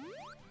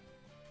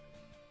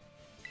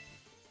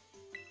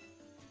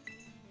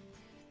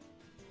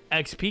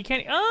 XP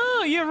candy.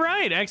 Oh, you're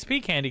right.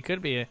 XP candy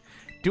could be a...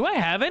 Do I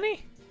have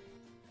any?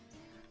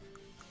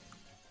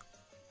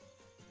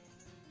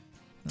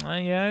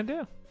 Yeah, I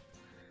do.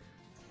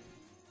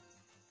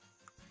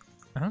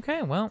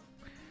 Okay, well.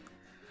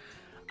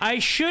 I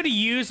should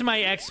use my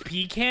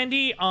XP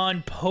candy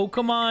on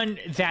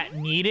Pokemon that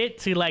need it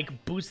to,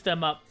 like, boost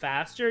them up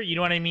faster. You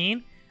know what I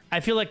mean? I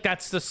feel like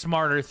that's the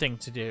smarter thing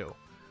to do.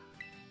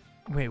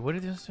 Wait, what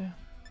did this do?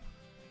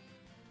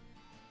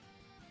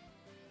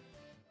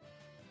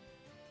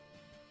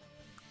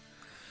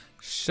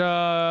 So...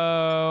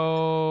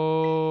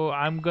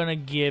 I'm gonna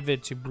give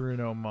it to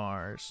Bruno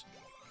Mars.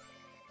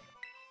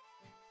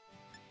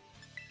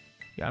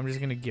 Yeah, I'm just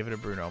gonna give it to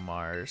Bruno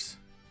Mars.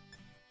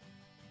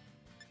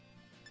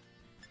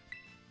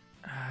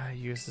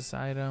 Use this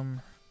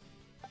item.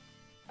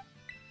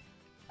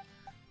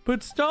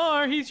 But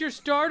Star, he's your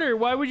starter.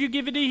 Why would you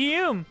give it to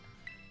him?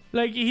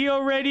 Like, he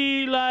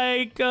already,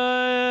 like,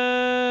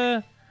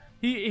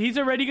 he's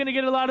already gonna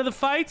get a lot of the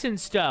fights and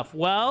stuff.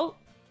 Well,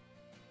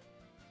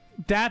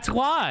 that's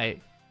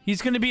why.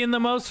 He's gonna be in the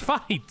most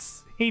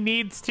fights. He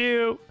needs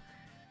to,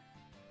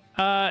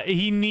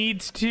 he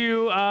needs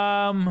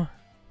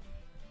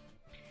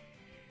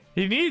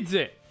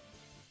it.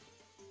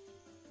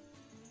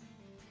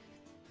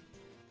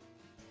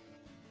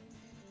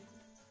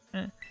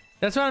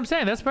 That's what I'm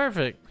saying. That's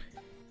perfect.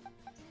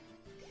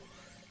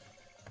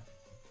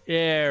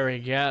 There we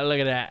go. Look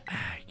at that.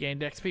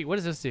 Gained XP. What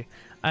does this do?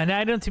 An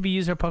item to be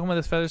used for Pokemon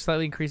that's feather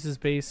slightly increases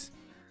base.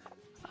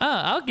 Oh,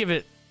 I'll give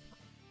it.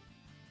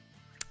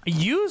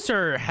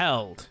 User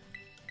held.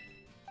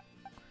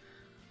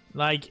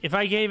 Like, if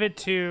I gave it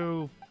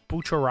to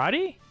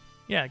Bucciarati?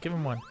 Yeah, give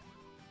him one.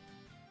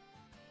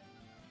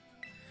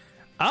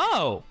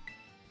 Oh!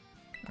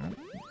 There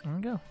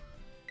we go.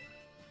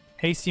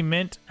 Hasty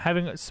Mint.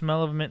 Having a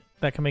smell of mint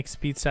that can make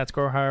speed stats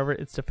grow, however,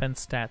 its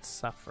defense stats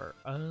suffer.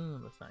 Oh,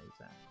 let's not use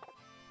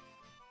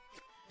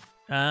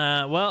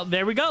that. Well,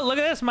 there we go. Look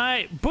at this.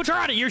 My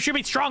Bucciarati, you should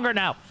be stronger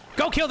now.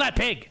 Go kill that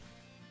pig.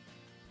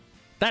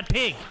 That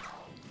pig.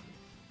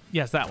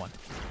 Yes, that one.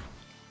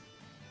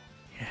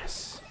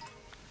 Yes.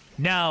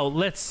 Now,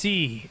 let's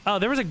see. Oh,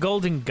 there was a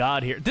golden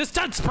god here. This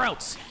Dud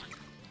Sprouts.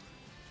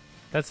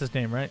 That's his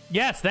name, right?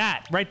 Yes,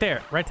 that. Right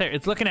there. Right there.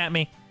 It's looking at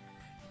me.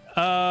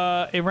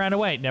 It ran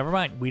away. Never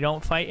mind. We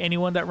don't fight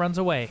anyone that runs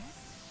away.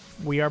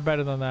 We are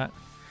better than that.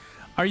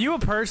 Are you a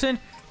person?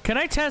 Can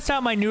I test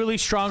out my newly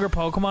stronger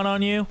Pokemon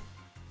on you?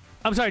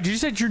 I'm sorry, did you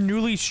say your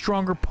newly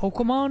stronger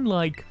Pokemon?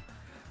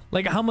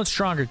 Like how much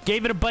stronger?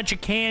 Gave it a bunch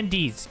of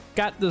candies.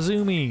 Got the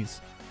zoomies.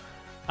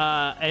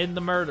 And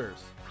the murders.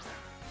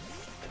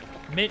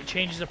 Mint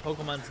changes a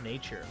Pokemon's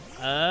nature.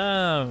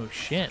 Oh,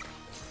 shit.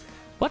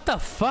 What the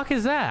fuck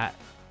is that?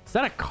 Is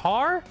that a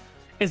car?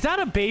 Is that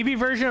a baby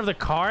version of the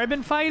car I've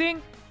been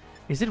fighting?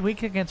 Is it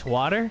weak against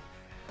water?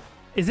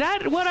 Is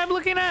that what I'm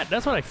looking at?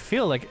 That's what I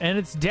feel like. And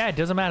it's dead.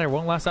 Doesn't matter.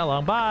 Won't last that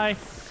long. Bye.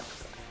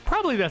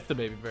 Probably that's the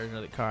baby version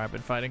of the car I've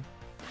been fighting.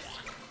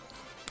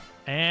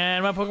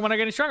 And my Pokemon are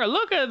getting stronger.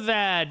 Look at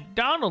that.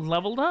 Donald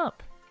leveled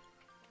up.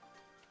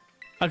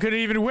 I couldn't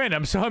even win.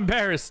 I'm so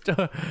embarrassed.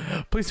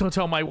 Please don't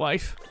tell my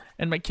wife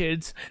and my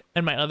kids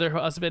and my other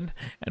husband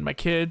and my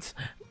kids.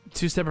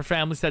 2 separate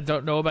families that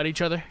don't know about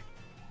each other.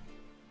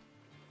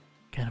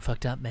 Kind of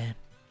fucked up, man.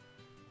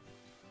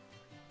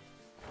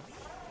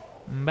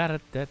 No,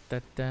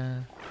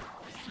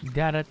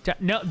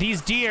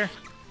 these deer.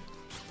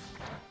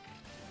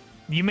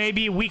 You may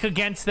be weak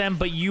against them,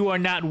 but you are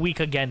not weak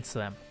against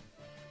them.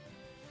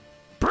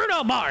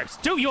 Bruno Mars,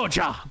 do your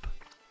job.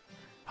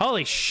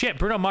 Holy shit,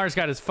 Bruno Mars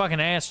got his fucking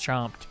ass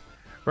chomped.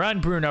 Run,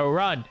 Bruno,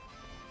 run.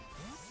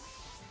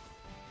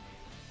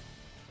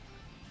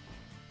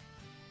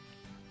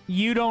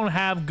 You don't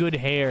have good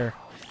hair.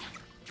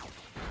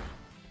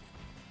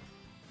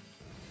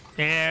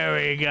 There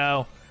we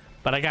go.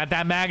 But I got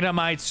that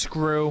Magnemite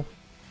screw.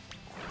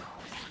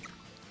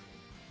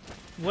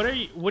 What are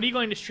you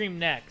going to stream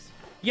next?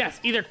 Yes,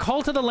 either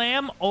Cult of the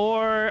Lamb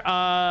or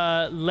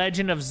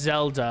Legend of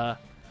Zelda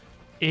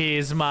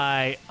is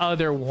my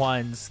other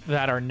ones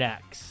that are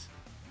next.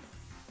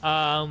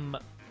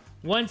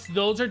 Once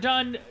those are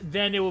done,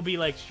 then it will be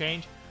like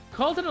Strange.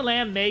 Cult of the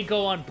Lamb may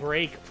go on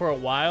break for a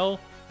while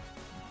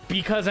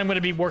because I'm going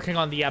to be working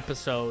on the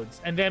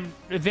episodes, and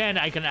then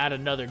I can add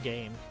another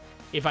game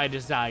if I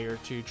desire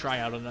to try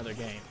out another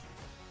game.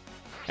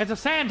 It's a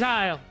sand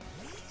tile,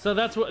 so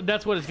that's what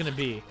it's going to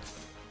be.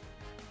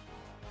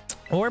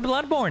 Or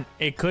Bloodborne.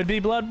 It could be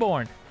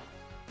Bloodborne.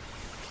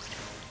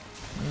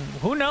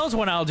 Who knows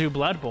when I'll do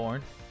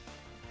Bloodborne?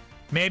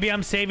 Maybe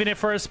I'm saving it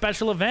for a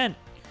special event.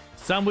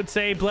 Some would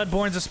say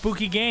Bloodborne's a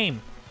spooky game.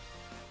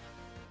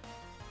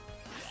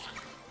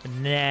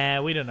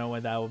 Nah, we don't know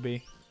when that will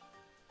be.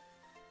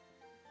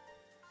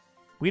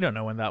 We don't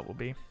know when that will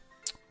be.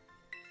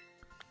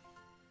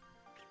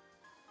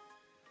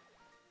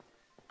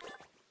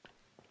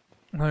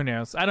 Who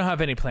knows? I don't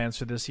have any plans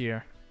for this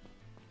year.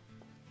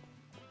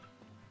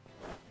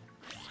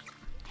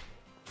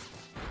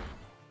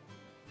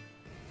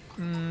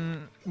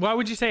 Why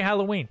would you say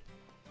Halloween?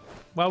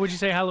 Why would you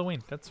say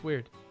Halloween? That's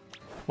weird.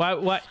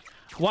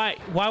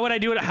 Why would I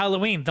do it at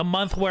Halloween? The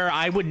month where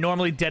I would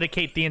normally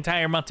dedicate the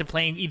entire month to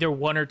playing either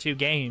 1 or 2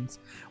 games.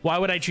 Why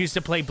would I choose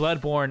to play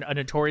Bloodborne, a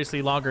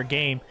notoriously longer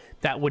game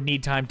that would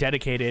need time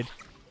dedicated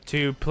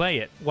to play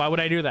it? Why would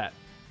I do that?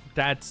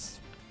 That's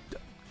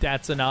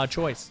an odd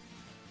choice.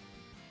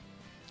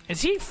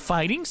 Is he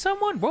fighting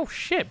someone? Whoa,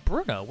 shit,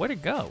 Bruno, where'd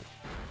it go?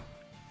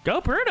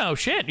 Go, Bruno,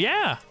 shit,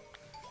 yeah.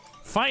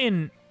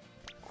 Fighting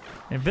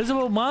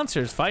invisible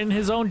monsters, fighting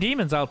his own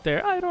demons out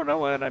there. I don't know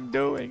what I'm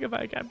doing if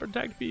I can't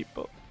protect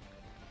people.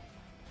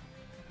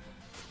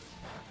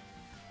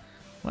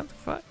 What the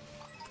fuck?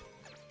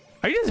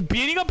 Are you just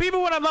beating up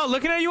people when I'm not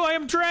looking at you? I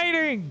am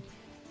training.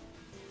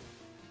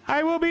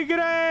 I will be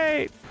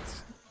great.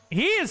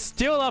 He is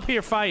still up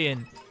here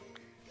fighting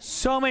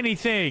so many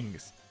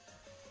things.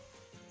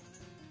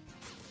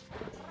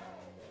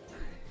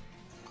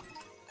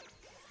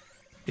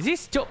 Is he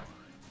still...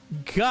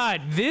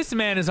 God, this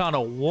man is on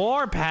a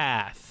war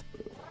path.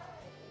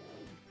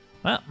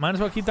 Well, might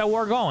as well keep that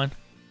war going.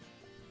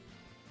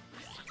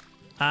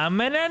 I'm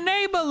an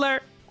enabler.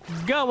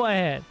 Go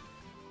ahead.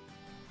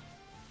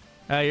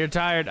 You're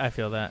tired? I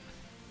feel that.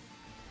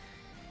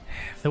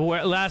 The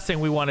last thing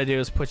we want to do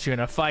is put you in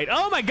a fight.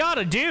 Oh my god,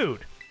 a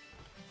dude!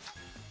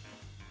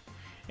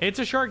 It's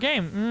a short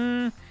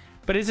game.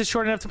 But is it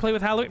short enough to play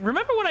with Halloween?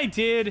 Remember when I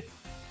did...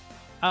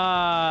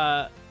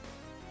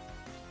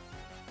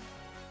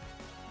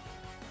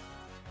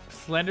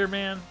 Slender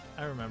Man?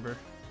 I remember.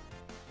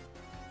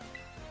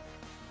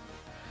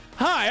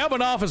 Hi, I'm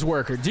an office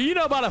worker. Do you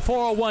know about a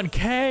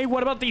 401k?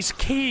 What about these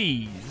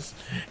keys?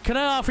 Can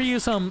I offer you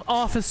some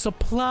office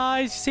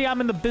supplies? You see,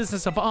 I'm in the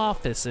business of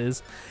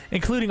offices,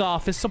 including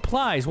office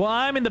supplies. Well,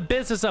 I'm in the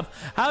business of...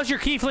 How's your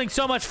Keyfling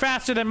so much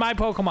faster than my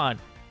Pokemon?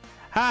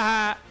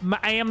 Haha, my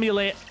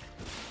amulet.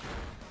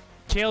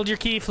 Killed your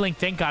Keyfling.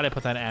 Thank God I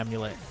put that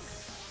amulet.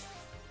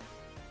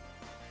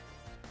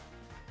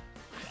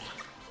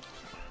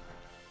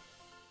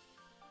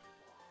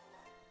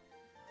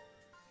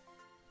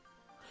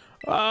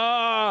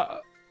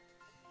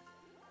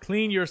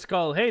 Clean your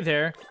skull. Hey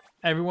there.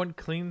 Everyone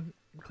clean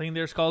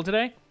their skull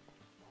today?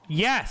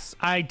 Yes,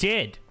 I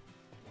did.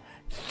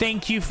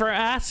 Thank you for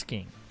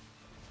asking.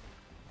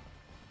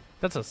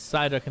 That's a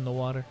Psyduck in the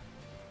water.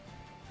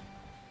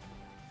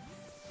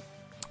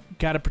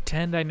 Gotta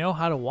pretend I know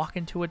how to walk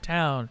into a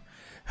town.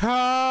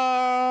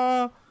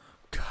 Ah,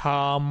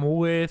 come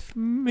with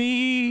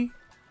me,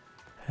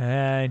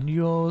 and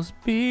you'll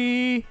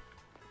be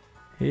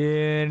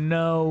in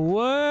a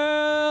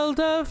world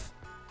of...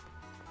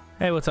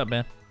 Hey, what's up,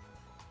 man?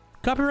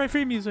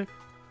 Copyright-free music.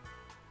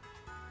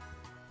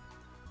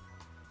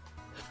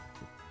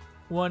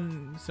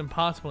 One is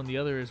impossible and the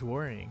other is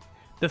worrying.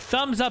 The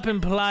thumbs up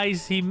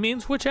implies he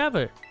means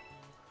whichever.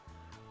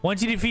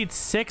 Once you defeat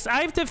 6,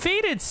 I've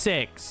defeated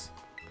 6.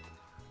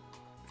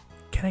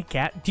 Can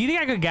I do you think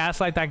I could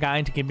gaslight that guy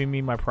into giving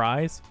me my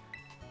prize?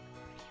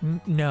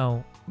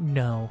 No.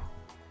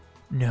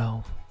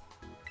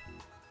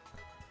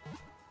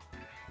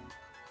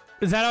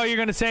 Is that all you're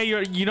gonna say?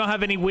 You don't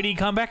have any witty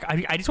comeback?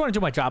 I just want to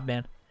do my job,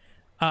 man.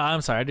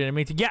 I'm sorry, I didn't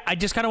mean to. Yeah, I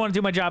just kind of want to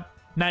do my job.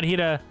 Not here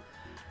to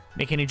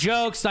make any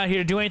jokes. Not here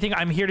to do anything.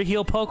 I'm here to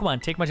heal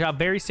Pokemon. Take my job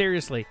very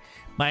seriously.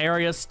 My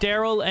area is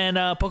sterile, and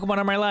Pokemon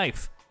are my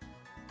life.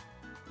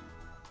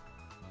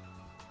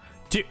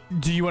 Do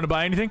you want to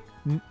buy anything?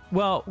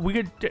 Well, we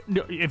could.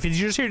 If you're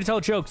just here to tell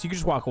jokes, you can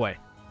just walk away.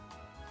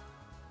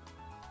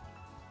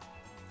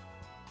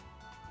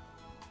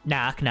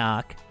 Knock,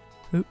 knock.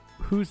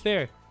 Who's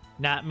there?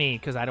 Not me,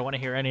 because I don't want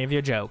to hear any of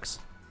your jokes.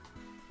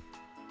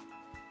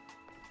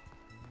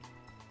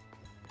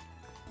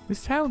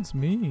 This town's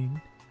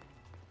mean.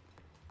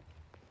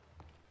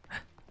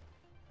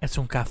 Es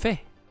un café.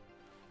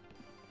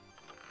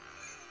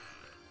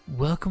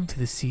 Welcome to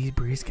the Sea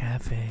Breeze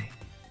Cafe.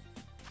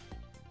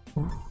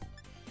 Ooh,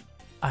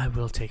 I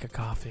will take a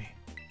coffee.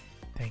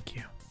 Thank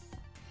you.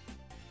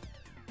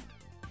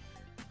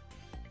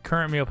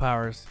 Current meal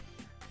powers.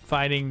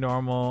 Fighting,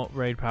 normal,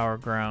 raid power,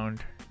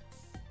 ground.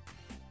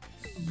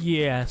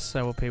 Yes,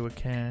 I will pay with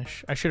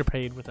cash. I should have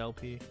paid with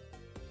LP.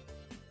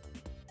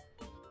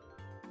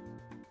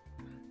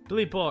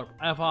 Delete bulk.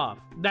 F off.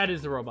 That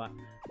is the robot.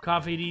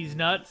 Coffee these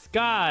nuts.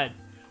 God.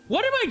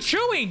 What am I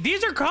chewing?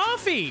 These are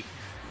coffee.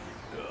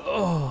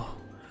 Oh.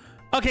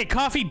 Okay,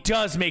 coffee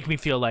does make me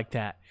feel like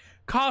that.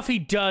 Coffee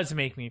does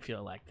make me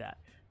feel like that.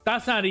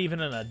 That's not even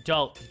an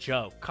adult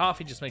joke.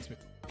 Coffee just makes me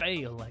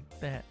feel like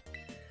that.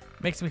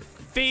 Makes me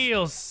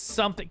feel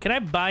something. Can I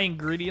buy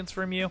ingredients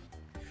from you?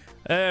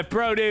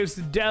 Produce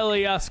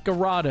Deli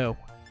Oscarado.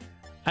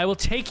 I will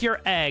take your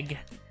egg.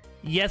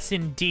 Yes,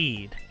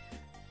 indeed.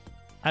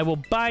 I will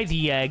buy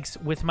the eggs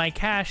with my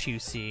cash, you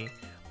see.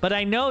 But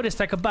I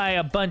noticed I could buy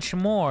a bunch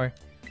more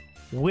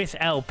with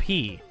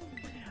LP.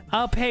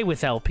 I'll pay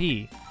with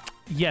LP.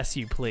 Yes,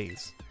 you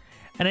please.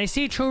 And I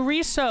see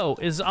chorizo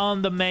is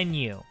on the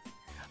menu.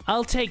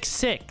 I'll take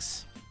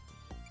 6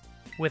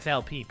 with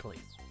LP, please.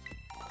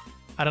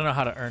 I don't know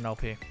how to earn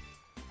LP.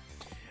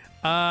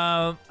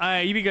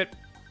 You be good.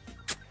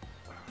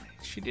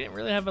 She didn't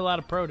really have a lot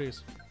of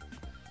produce.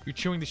 You're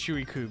chewing the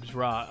chewy cubes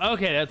raw.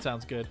 Okay, that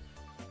sounds good.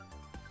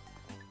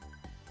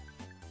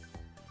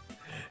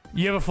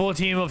 You have a full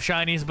team of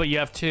shinies, but you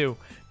have 2.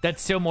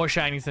 That's still more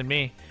shinies than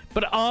me.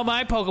 But all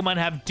my Pokemon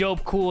have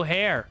dope, cool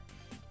hair.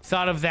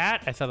 Thought of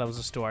that? I thought that was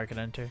a store I could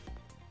enter.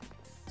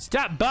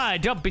 Stop by.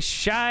 Don't be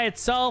shy.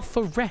 It's all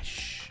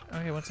fresh.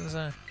 Okay, what's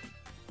inside?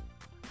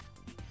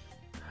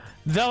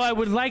 Though I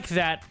would like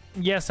that.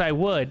 Yes, I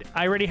would.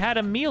 I already had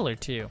a meal or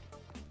 2.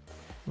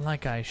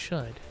 Like I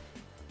should.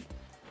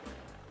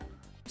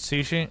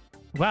 Sushi.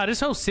 Wow, this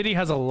whole city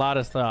has a lot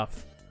of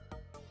stuff.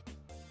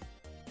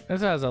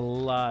 This has a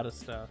lot of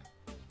stuff.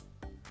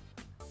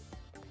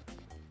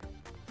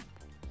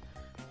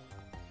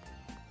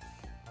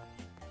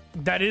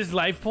 That is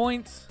life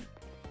points?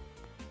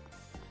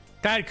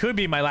 That could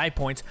be my life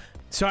points.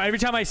 So every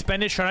time I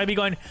spend it, should I be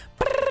going...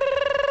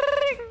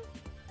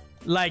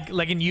 Like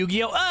in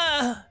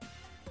Yu-Gi-Oh!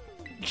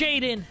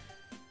 Jaden!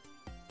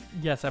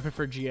 Yes, I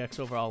prefer GX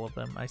over all of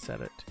them. I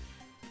said it.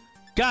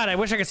 God, I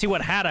wish I could see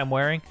what hat I'm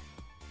wearing.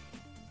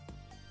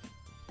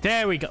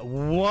 There we go.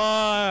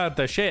 What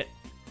the shit?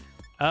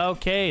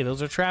 Okay,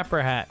 those are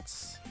trapper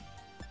hats.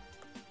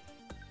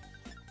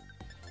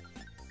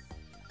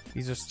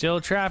 These are still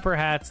trapper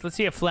hats. Let's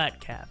see a flat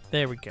cap.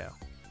 There we go.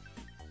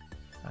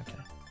 Okay.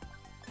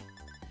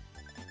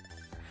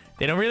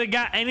 They don't really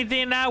got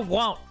anything I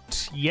want.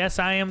 Yes,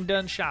 I am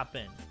done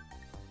shopping.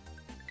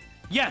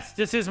 Yes,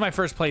 this is my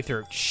first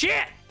playthrough.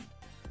 Shit!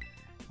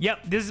 Yep,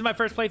 this is my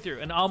first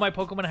playthrough, and all my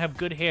Pokemon have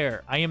good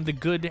hair. I am the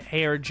good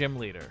hair gym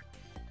leader.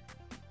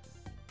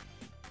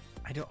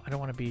 I don't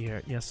want to be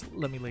here. Yes,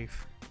 let me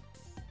leave.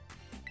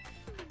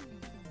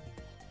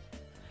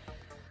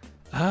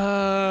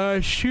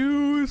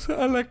 Shoes.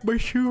 I like my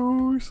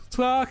shoes.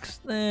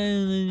 Socks.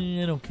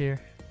 I don't care.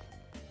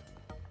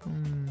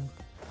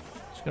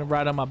 Just gonna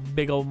ride on my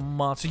big old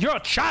monster. You're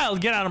a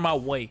child. Get out of my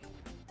way.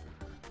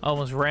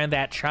 Almost ran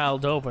that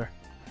child over,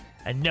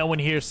 and no one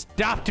here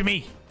stopped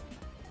me.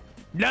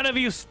 None of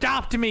you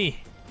stopped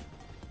me.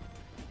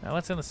 Now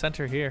what's in the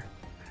center here?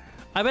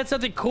 I bet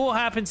something cool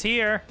happens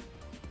here.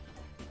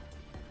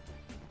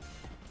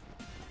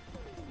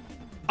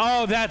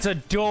 Oh, that's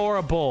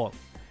adorable.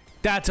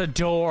 That's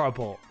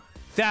adorable.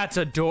 That's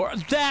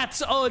adorable.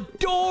 That's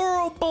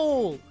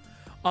adorable.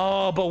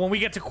 Oh, but when we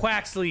get to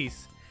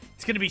Quaxley's,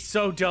 it's going to be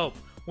so dope.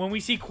 When we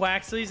see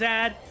Quaxley's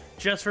ad,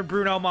 just for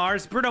Bruno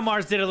Mars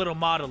did a little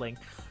modeling.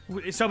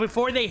 So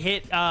before they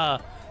hit the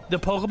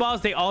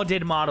Pokeballs, they all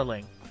did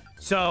modeling.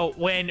 So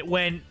when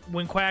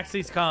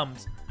Quaxley's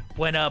comes,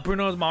 when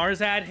Bruno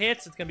Mars ad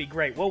hits, it's going to be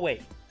great. We'll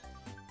wait.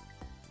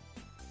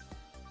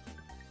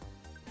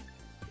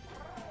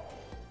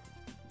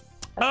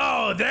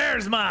 Oh,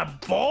 there's my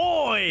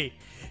boy.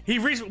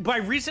 By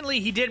recently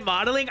he did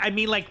modeling, I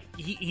mean like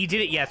he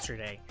did it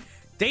yesterday.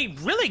 They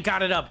really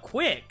got it up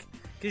quick.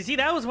 Cause see,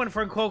 that was when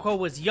Frank Coco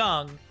was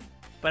young,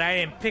 but I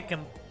didn't pick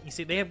him. You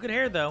see, they have good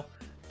hair though.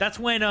 That's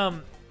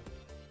when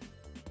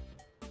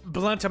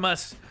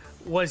Bluntamus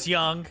was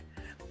young.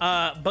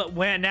 But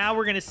now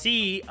we're gonna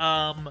see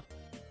my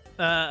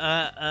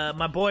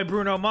boy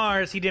Bruno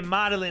Mars. He did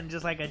modeling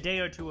just like a day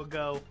or 2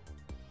 ago,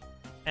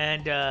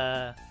 and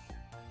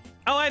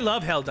oh, I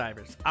love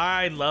Helldivers.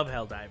 I love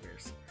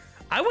Helldivers.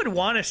 I would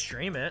want to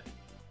stream it.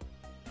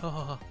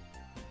 Oh.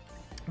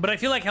 But I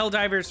feel like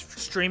Helldivers,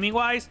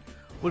 streaming-wise,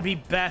 would be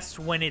best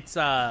when it's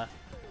a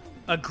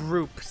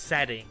group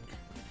setting.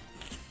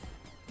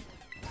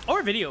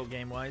 Or video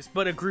game-wise,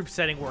 but a group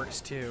setting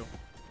works too.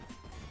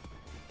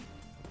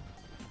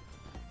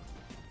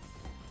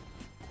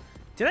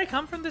 Did I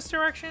come from this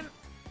direction?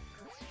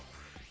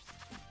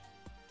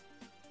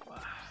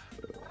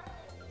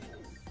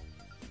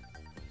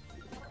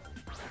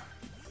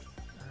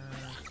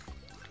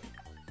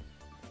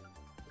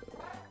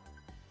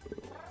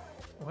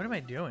 What am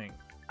I doing?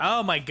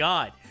 Oh my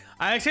god.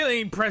 I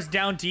accidentally pressed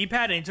down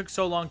D-pad and it took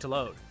so long to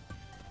load.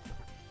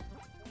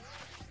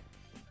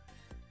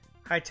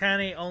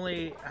 Haitani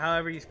only,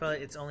 however you spell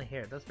it, it's only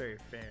hair. That's very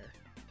fair.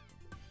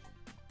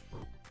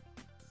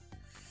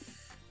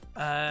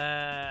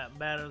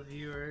 Battle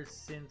viewer,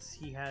 since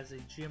he has a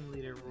gym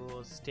leader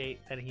rule, state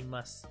that he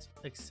must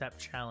accept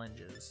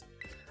challenges.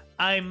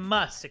 I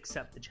must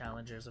accept the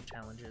challenges of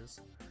challenges.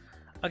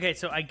 Okay,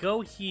 so I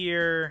go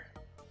here.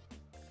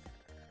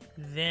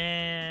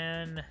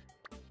 Then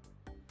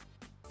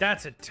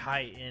that's a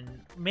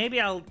Titan. Maybe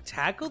I'll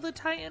tackle the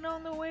Titan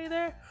on the way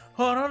there.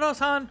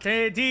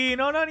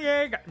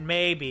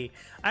 Maybe.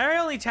 I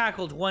only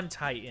tackled one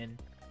Titan.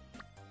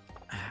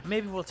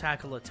 Maybe we'll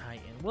tackle a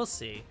Titan. We'll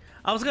see.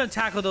 I was gonna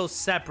tackle those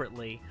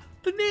separately,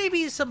 but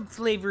maybe some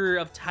flavor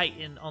of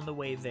Titan on the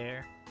way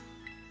there.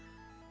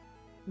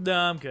 No,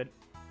 I'm good.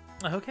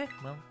 Okay,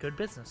 well, good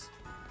business.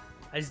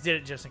 I just did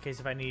it just in case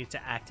if I needed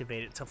to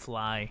activate it to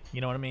fly. You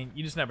know what I mean?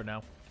 You just never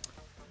know.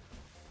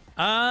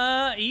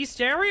 East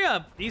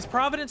area. East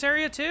Providence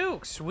area too.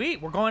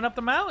 Sweet. We're going up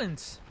the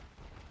mountains.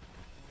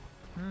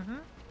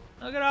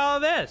 Look at all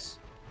of this.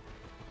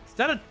 Is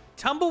that a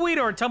tumbleweed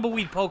or a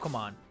tumbleweed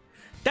Pokemon?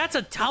 That's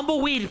a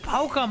tumbleweed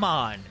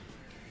Pokemon.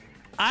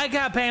 I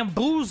got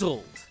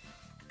bamboozled.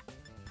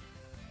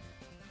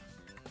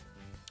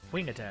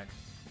 Wing attack.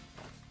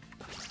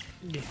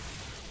 Yeah.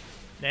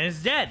 And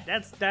it's dead.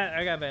 That's that.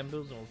 I got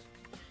bamboozled.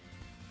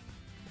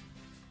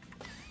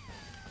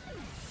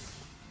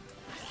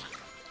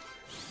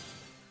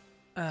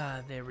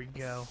 There we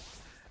go.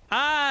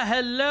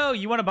 Hello.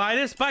 You want to buy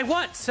this? Buy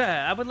what,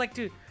 sir? I would like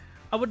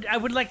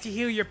to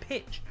hear your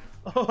pitch.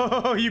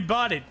 Oh, you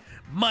bought it.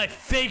 My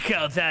fake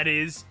out, that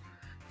is.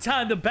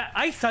 Time to back.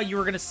 I thought you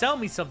were gonna sell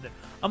me something.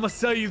 I'm gonna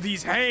sell you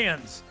these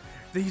hands,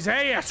 these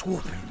ass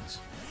whoopings,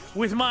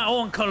 with my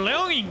own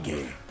cologne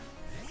game.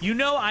 You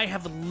know, I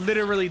have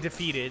literally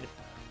defeated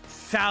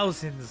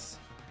thousands,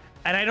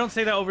 and I don't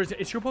say that over.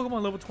 Is your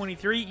Pokemon level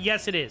 23?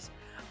 Yes, it is.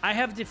 I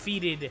have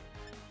defeated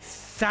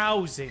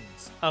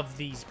thousands of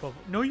these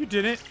Pokemon. No, you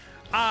didn't.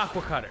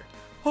 Aqua Cutter.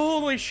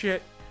 Holy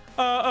shit.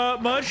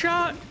 Mud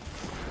Shot?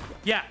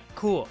 Yeah,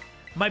 cool.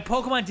 My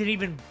Pokemon didn't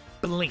even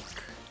blink.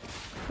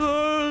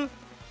 Yeah.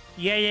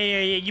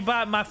 You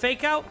bought my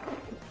fake out?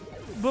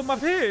 But my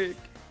pig. Is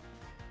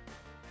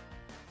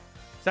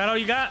that all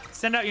you got?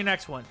 Send out your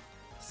next one.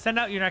 Send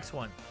out your next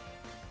one.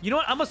 You know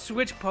what? I'm gonna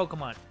switch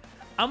Pokemon.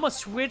 I'm gonna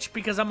switch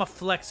because I'm gonna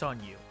flex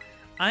on you.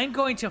 I'm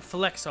going to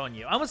flex on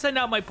you. I'm gonna send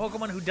out my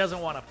Pokemon who doesn't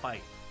want to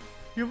fight.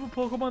 You have a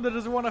Pokemon that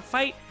doesn't want to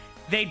fight?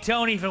 They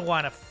don't even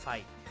want to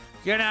fight.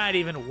 You're not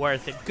even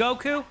worth it.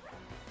 Goku?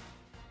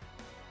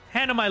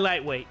 Handle my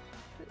lightweight.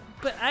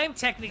 But I'm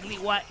technically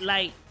what,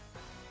 light?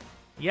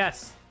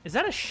 Yes. Is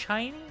that a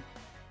shiny?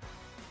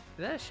 Is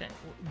that a shiny?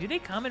 Do they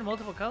come in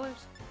multiple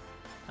colors?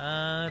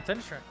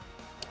 Thundershock.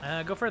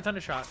 Go for a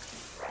Thundershock.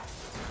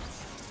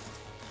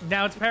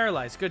 Now it's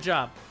paralyzed. Good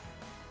job.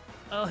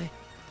 Oh,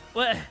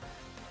 what?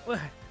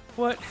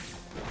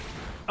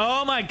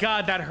 Oh my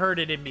god, that hurt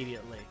it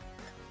immediately.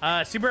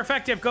 Super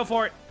effective. Go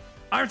for it.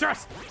 Arm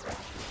thrust.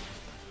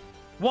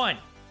 1,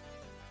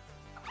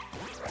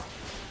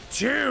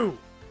 2.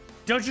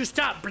 Don't you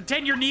stop.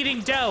 Pretend you're kneading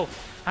dough.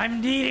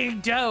 I'm kneading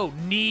dough.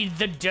 Knead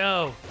the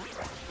dough.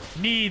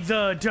 Knead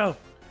the dough.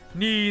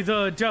 Knead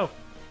the dough.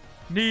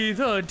 Knead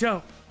the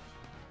dough.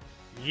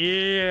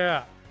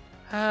 Yeah.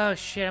 Oh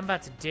shit, I'm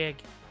about to dig.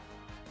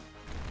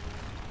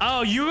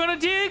 Oh, you gonna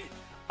dig?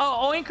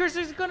 Oh, Oinkers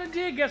is gonna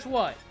dig. Guess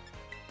what?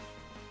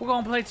 We're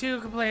gonna play two.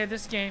 We can play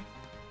this game.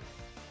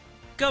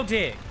 Go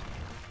dig.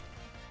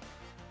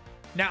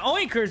 Now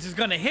Oinkers is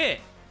gonna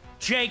hit.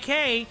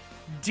 JK,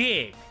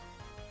 dig.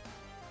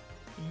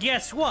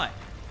 Guess what?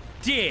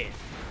 Dig.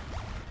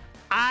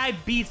 I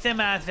beat them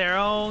at their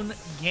own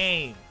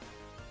game.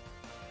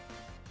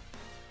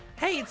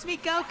 Hey, it's me,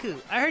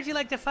 Goku. I heard you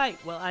like to fight.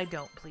 Well, I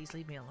don't. Please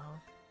leave me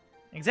alone.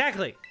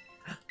 Exactly.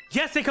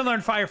 Yes, they can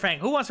learn Fire Fang.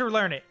 Who wants to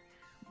learn it?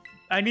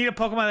 I need a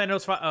Pokemon that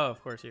knows fire. Oh,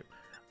 of course you.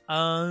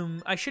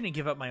 I shouldn't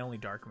give up my only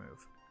dark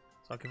move.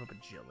 So I'll give up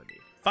agility.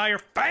 Fire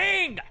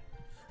Fang!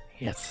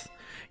 Yes.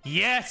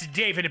 Yes,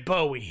 David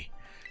Bowie.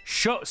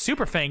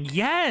 Super Fang.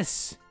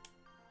 Yes.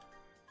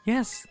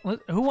 Yes.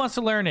 Who wants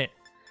to learn it?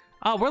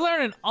 Oh, we're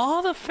learning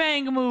all the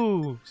Fang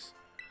moves.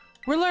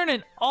 We're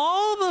learning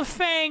all the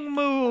Fang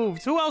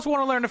moves. Who else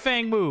want to learn a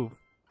Fang move?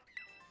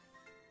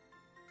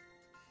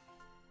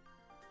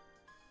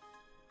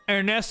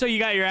 Ernesto, you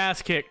got your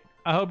ass kicked.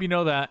 I hope you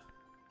know that.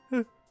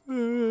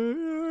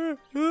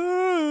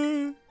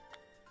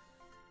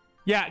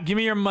 Yeah, give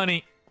me your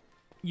money.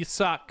 You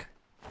suck.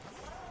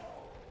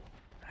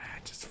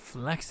 Just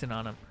flexing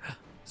on him.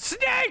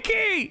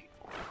 Snaky!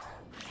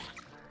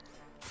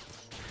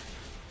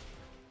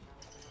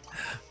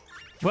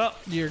 Well,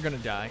 you're gonna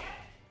die.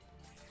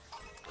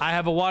 I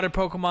have a water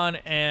Pokemon,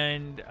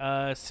 and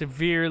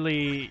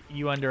severely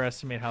you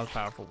underestimate how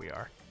powerful we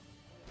are.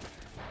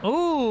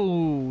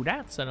 Ooh,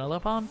 that's an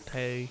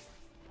Elefante.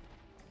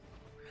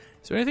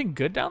 Is there anything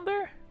good down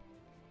there?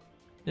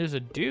 There's a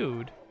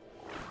dude.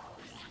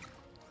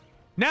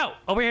 No,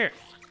 over here.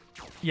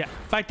 Yeah,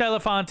 fight the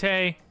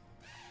Elefante.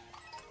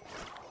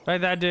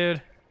 Fight that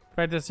dude.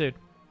 Fight this dude.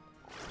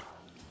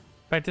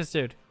 Fight this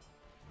dude.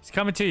 He's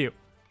coming to you.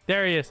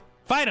 There he is.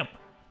 Fight him.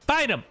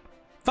 Fight him.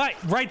 Fight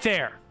right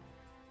there.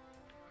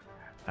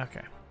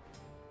 Okay.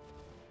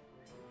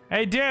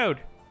 Hey, dude.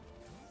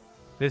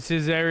 This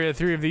is Area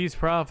 3 of the East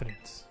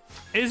Providence.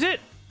 Is it?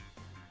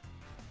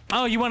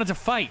 Oh, you wanted to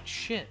fight.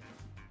 Shit.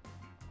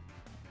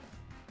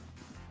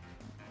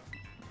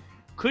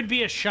 Could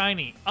be a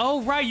shiny.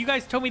 Oh, right. You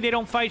guys told me they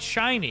don't fight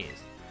shinies.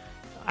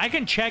 I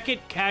can check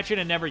it, catch it,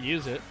 and never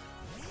use it.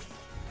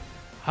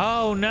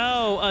 Oh,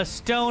 no. A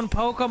stone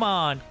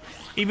Pokemon.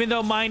 Even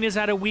though mine is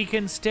at a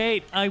weakened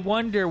state, I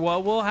wonder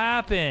what will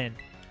happen.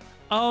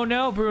 Oh,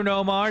 no,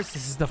 Bruno Mars.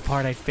 This is the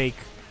part I fake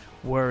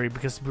worry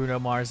because Bruno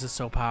Mars is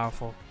so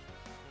powerful.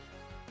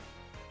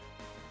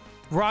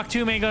 Rock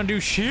Tomb ain't gonna do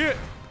shit.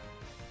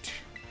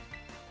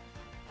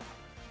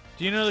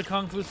 Do you know the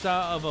Kung Fu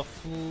style of a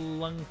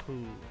flung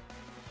poo?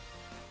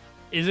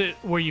 Is it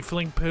where you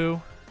fling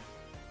poo?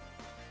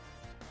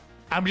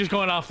 I'm just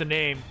going off the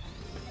name.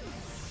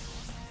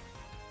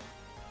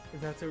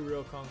 If that's a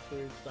real Kung Fu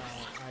style,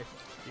 I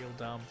feel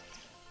dumb.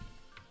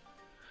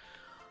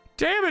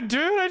 Damn it,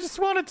 dude. I just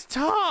wanted to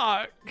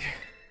talk.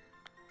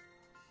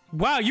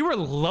 Wow, you were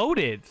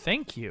loaded.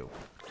 Thank you.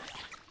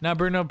 Now,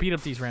 Bruno, beat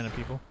up these random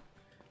people.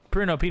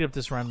 Bruno, beat up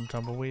this random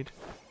tumbleweed.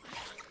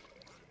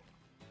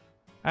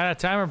 I had a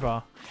timer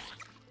ball.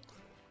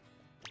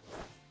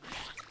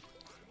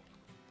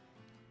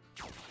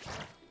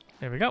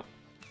 There we go.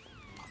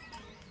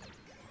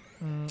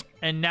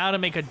 And now to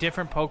make a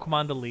different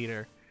Pokemon the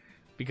leader.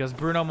 Because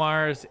Bruno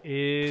Mars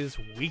is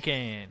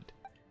weakened.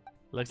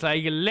 Looks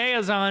like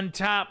Leia's on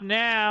top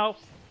now.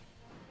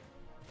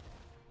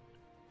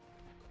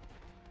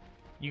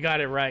 You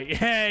got it right.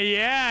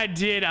 Yeah, I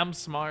did. I'm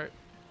smart.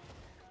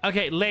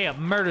 Okay, Leia,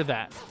 murder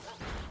that.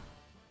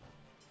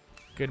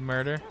 Good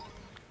murder.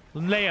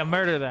 Leia,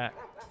 murder that.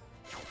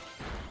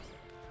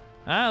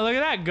 Ah, look at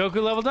that.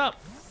 Goku leveled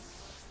up.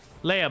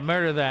 Leia,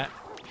 murder that.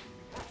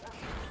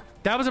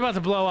 That was about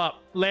to blow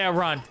up. Leia,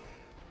 run.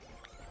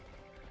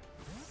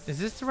 Is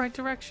this the right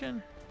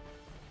direction?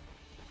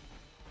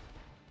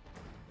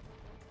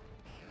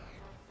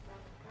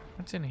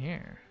 What's in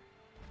here?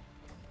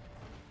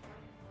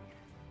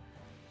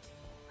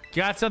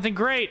 Got something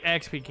great.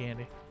 XP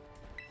candy.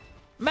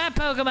 My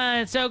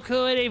Pokemon is so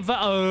cool.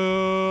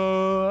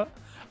 Oh,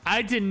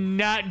 I did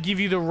not give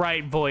you the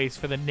right voice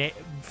for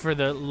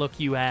the look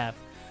you have.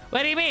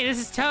 What do you mean? This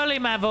is totally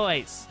my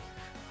voice.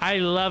 I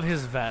love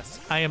his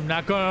vest. I am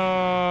not going.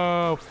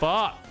 Oh,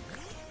 fuck.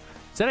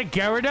 Is that a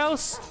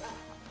Gyarados?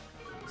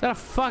 Is that a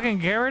fucking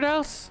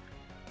Gyarados?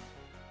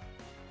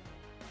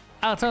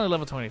 Oh, it's only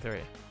level 23.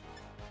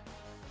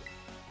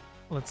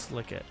 Let's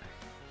lick it.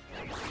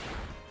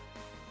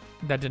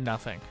 That did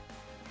nothing.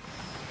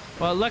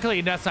 Well, luckily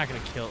that's not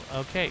gonna kill.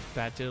 Okay,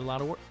 that did a lot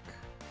of work.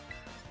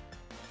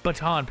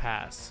 Baton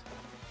pass.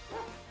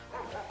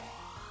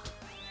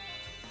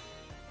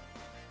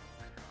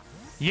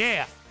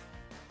 Yeah.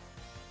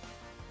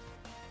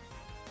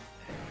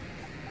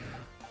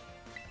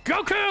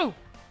 Goku!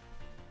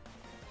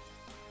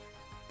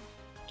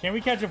 Can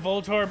we catch a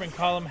Voltorb and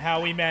call him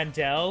Howie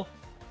Mandel?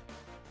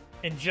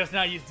 And just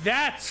not use...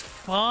 That's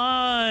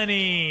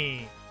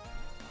funny!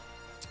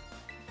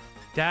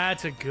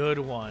 That's a good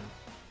one.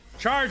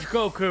 Charge,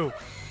 Goku!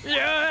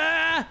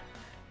 Yeah!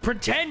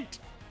 Pretend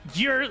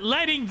you're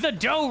letting the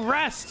dough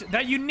rest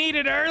that you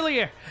needed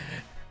earlier.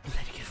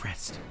 Letting it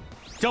rest.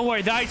 Don't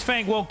worry, the Ice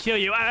Fang won't kill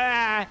you.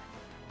 Ah!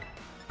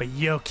 But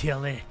you'll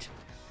kill it.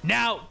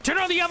 Now, turn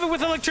on the oven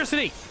with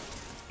electricity!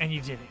 And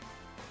you did it.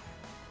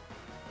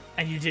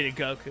 And you did it,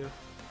 Goku.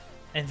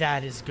 And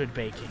that is good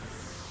baking.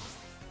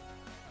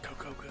 Go,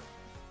 Goku.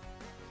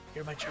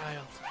 You're my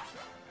child.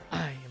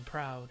 I am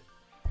proud.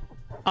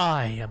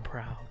 I am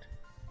proud.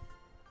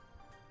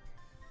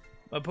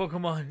 My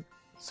Pokemon,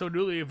 so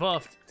newly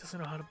evolved, doesn't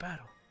know how to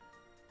battle.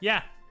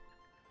 Yeah.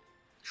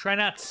 Try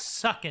not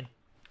sucking.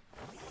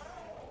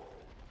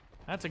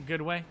 That's a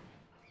good way.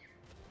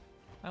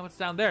 Now what's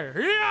down there?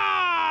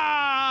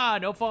 Yeah!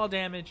 No fall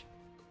damage.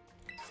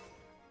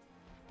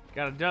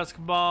 Got a Dusk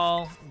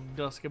Ball.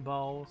 Dusky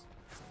Balls.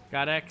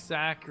 Got X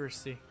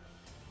accuracy.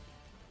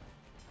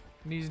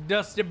 These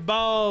dusty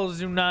balls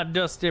do not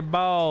dusty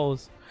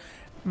balls.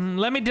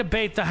 Let me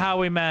debate the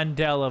Howie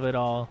Mandel of it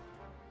all.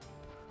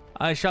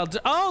 I shall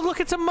oh, look,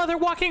 it's a mother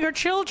walking her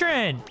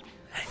children.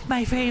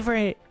 My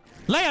favorite.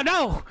 Leia,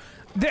 no!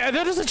 They're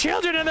just the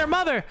children and their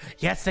mother.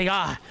 Yes, they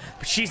are.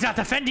 But she's not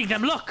defending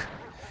them, look.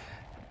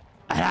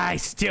 And I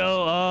still...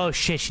 Oh,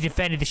 shit, she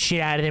defended the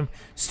shit out of them.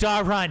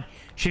 Star Run.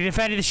 She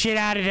defended the shit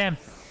out of them.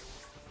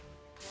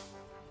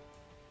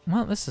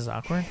 Well, this is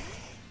awkward.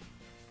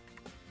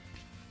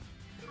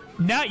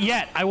 Not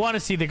yet. I want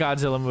to see the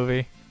Godzilla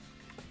movie.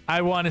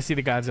 I want to see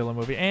the Godzilla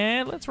movie.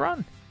 And let's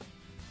run.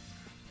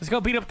 Let's go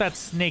beat up that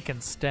snake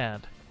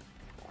instead.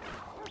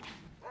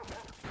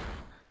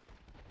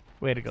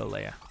 Way to go,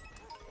 Leia.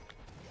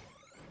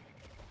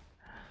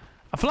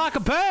 A flock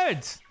of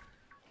birds!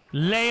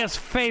 Leia's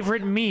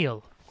favorite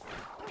meal.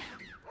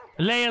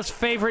 Leia's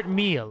favorite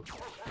meal.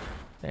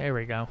 There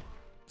we go.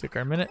 Took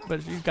her a minute,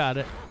 but you got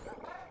it.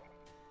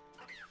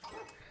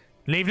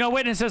 Leave no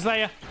witnesses,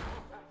 Leia.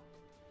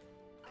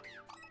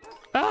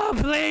 Oh,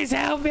 please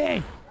help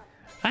me.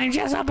 I'm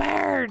just a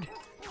bird.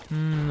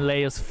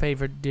 Leia's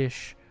favorite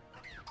dish.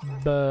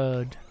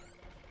 Bird.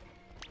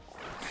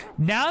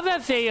 Now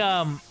that they,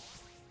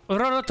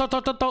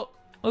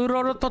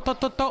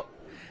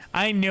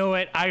 I knew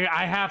it.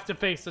 I have to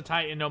face the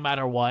Titan no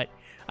matter what.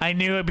 I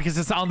knew it because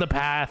it's on the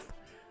path.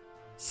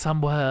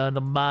 Somewhere in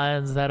the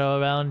mines that are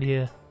around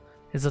here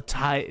is a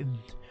Titan.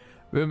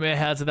 Rumor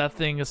has it that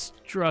thing is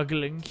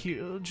struggling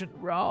huge and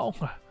wrong.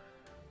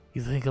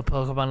 You think a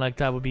Pokemon like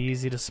that would be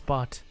easy to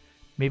spot?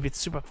 Maybe it's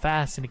super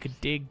fast and it could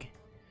dig.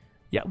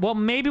 Yeah, well,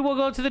 maybe we'll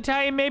go to the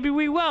Titan, maybe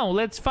we won't.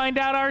 Let's find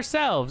out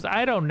ourselves.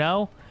 I don't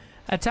know.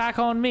 Attack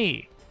on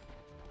me.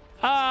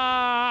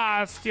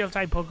 Ah,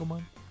 Steel-type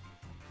Pokemon.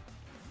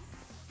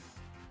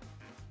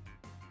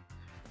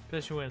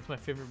 Especially when it's my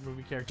favorite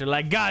movie character,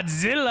 like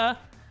Godzilla.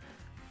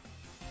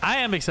 I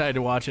am excited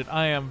to watch it.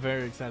 I am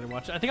very excited to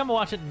watch it. I think I'm gonna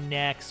watch it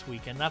next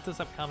weekend. Not this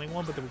upcoming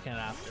one, but the weekend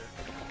after.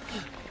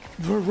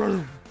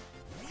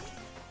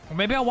 Or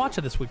maybe I'll watch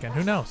it this weekend.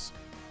 Who knows?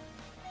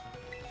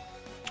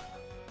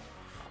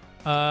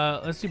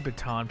 Let's do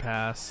Baton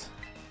Pass.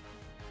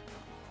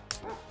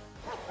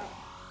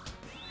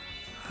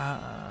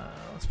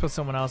 Let's put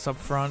someone else up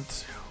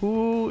front.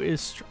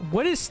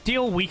 What is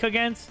Steel weak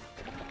against?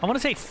 I want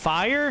to say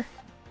fire.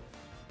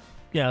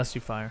 Yeah, let's do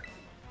fire.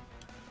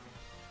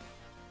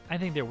 I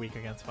think they're weak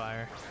against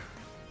fire.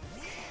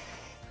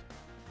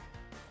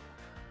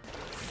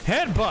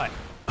 Headbutt.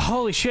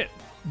 Holy shit.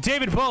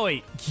 David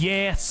Bowie.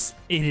 Yes,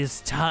 it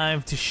is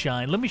time to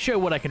shine. Let me show you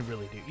what I can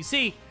really do. You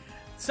see,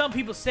 some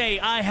people say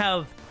I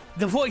have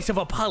the voice of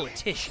a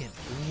politician.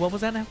 What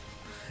was that now?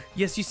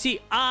 Yes, you see,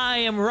 I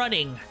am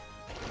running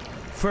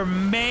for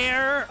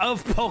mayor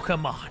of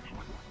Pokemon.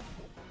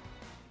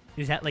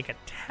 Is that like a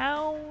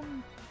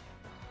town?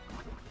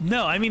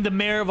 No, I mean the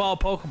mayor of all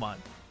Pokemon.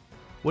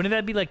 Wouldn't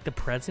that be like the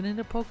president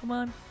of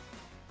Pokemon?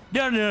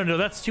 No.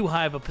 That's too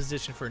high of a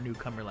position for a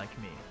newcomer like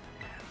me.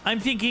 I'm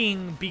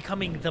thinking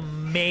becoming the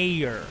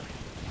mayor.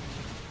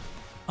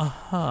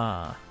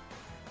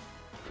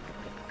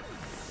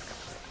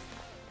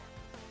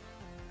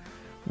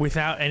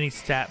 Without any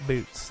stat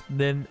boots.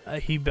 Then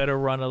he better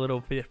run a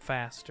little bit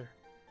faster.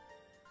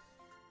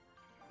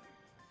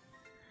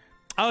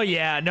 Oh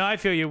yeah, no, I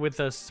feel you with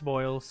the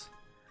spoils.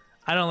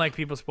 I don't like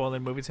people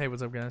spoiling movies. Hey,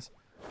 what's up, guys?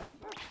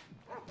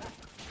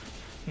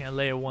 Yeah,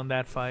 Leia won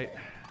that fight.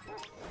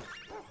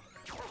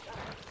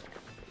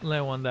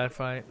 Leia won that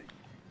fight.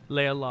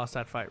 Leia lost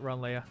that fight.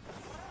 Run, Leia.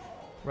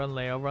 Run,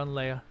 Leia. Run,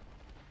 Leia.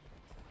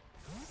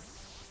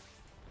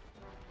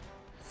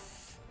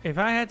 If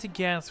I had to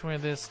guess where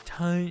this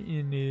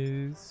Titan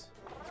is...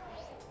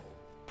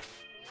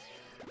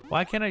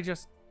 Why can't I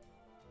just...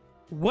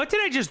 What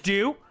did I just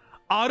do?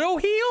 Auto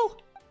heal?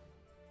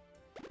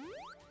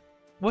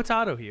 What's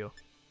auto heal?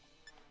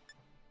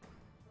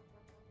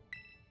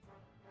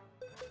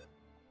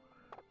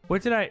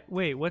 What did I...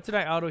 Wait, what did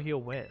I auto heal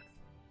with?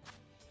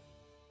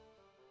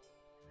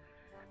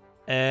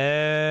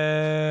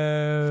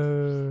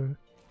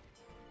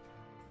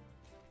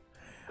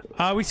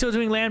 Are we still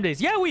doing Lamb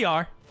Days? Yeah, we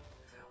are.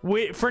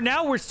 For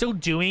now, we're still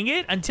doing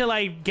it until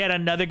I get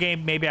another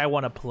game maybe I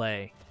want to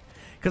play.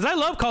 Because I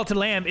love Cult of the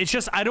Lamb. It's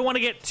just I don't want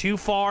to get too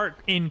far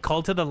in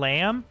Cult of the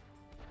Lamb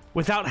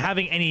without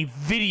having any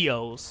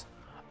videos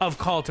of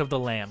Cult of the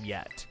Lamb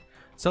yet.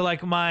 So,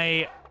 like,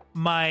 my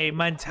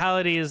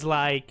mentality is,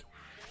 like,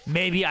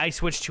 maybe I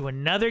switch to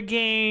another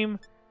game.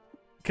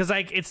 Because,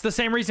 like, it's the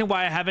same reason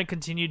why I haven't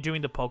continued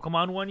doing the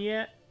Pokemon one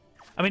yet.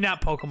 I mean,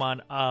 not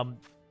Pokemon,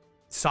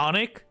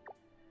 Sonic.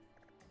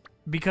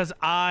 Because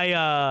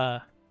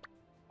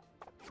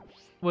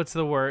what's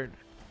the word?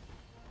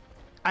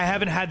 I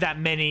haven't had that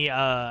many,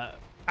 I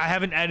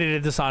haven't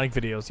edited the Sonic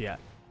videos yet.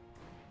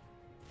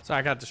 So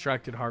I got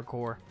distracted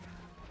hardcore.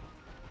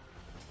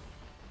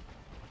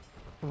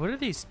 What are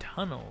these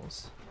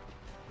tunnels?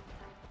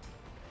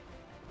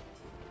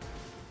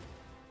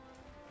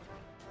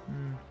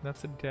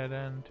 That's a dead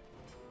end.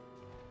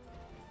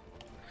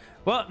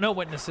 Well, no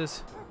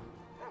witnesses.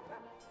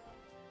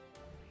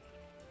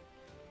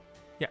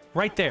 Yeah,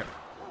 right there.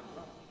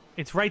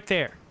 It's right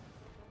there.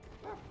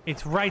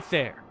 It's right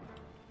there.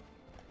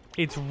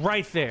 It's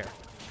right there.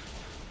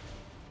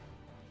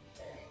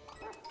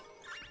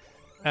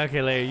 Okay,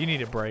 Leia, you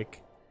need a break.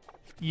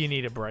 You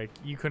need a break.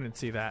 You couldn't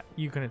see that.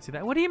 You couldn't see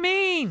that. What do you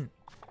mean?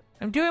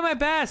 I'm doing my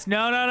best.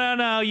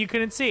 No. You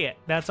couldn't see it.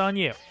 That's on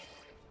you.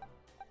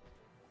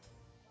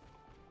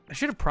 I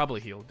should have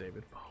probably healed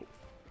David.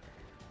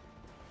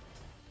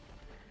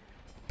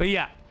 But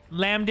yeah,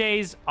 Lamb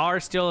Days are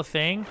still a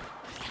thing.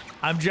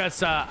 I'm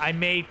just, I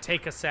may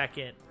take a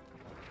second.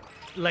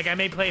 Like, I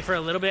may play for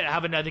a little bit,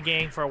 have another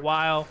game for a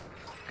while.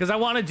 Because I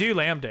want to do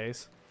Lamb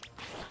Days.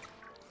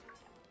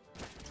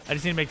 I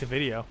just need to make the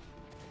video.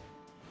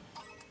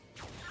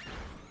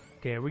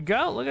 There we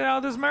go. Look at all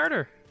this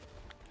murder.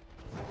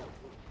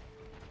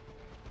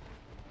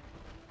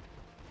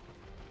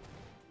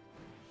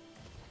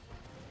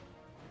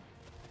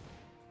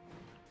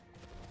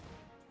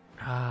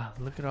 Ah,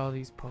 look at all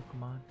these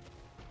Pokemon.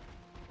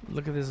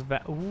 Look at this.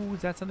 Ooh,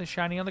 is that something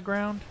shiny on the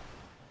ground?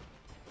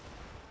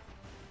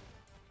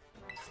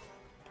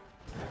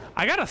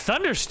 I got a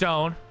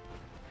Thunderstone.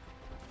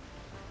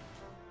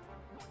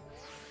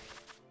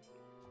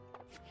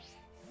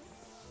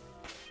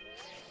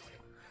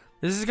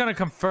 This is gonna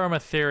confirm a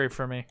theory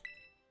for me.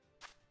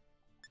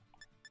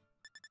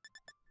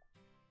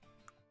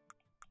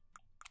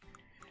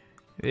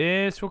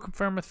 This will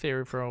confirm a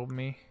theory for old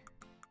me.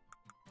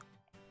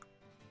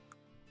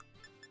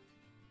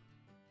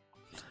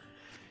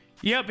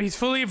 Yep, he's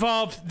fully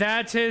evolved.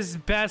 That's his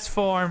best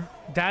form.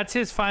 That's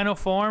his final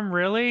form,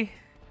 really?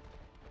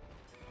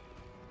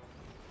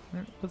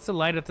 What's the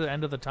light at the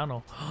end of the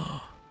tunnel?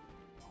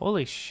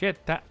 Holy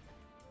shit, that...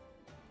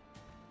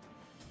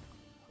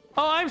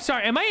 Oh, I'm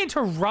sorry. Am I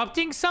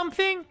interrupting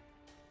something?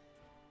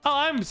 Oh,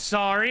 I'm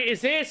sorry. Is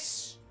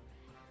this...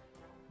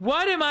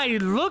 What am I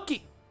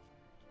looking...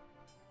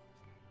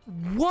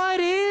 What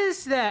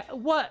is that?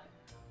 What?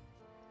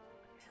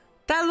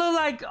 That look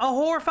like a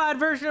horrified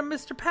version of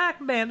Mr.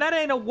 Pac-Man. That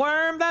ain't a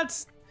worm.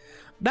 That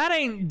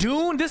ain't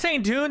Dune. This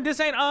ain't Dune. This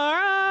ain't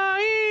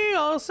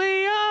R-I-E-O-C-A.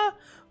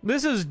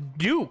 This is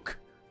Duke.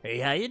 Hey,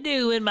 how you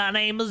doing? My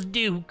name is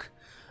Duke.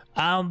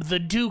 I'm the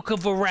Duke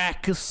of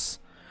Arrakis.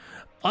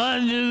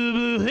 I'm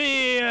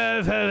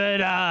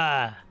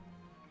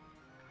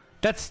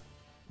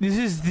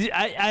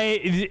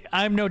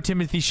no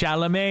Timothy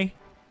Chalamet,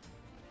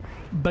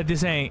 but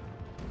this ain't.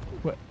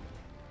 What?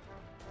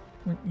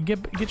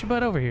 Get your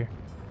butt over here.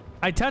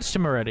 I touched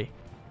him already.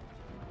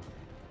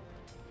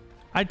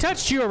 I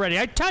touched you already.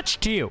 I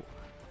touched you.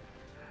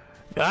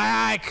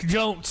 I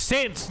don't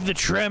sense the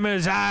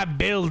tremors. I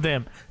build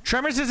them.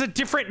 Tremors is a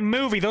different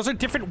movie. Those are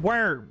different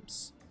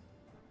worms.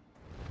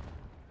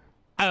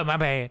 Oh, my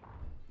bad.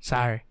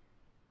 Sorry.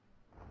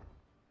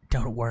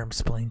 Don't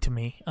worm-splain to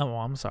me. Oh,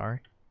 I'm sorry.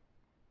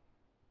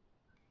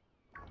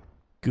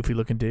 Goofy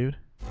looking dude.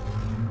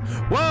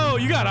 Whoa,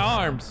 you got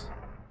arms.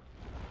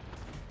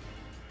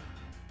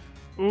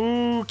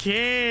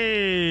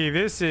 Okay,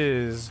 this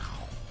is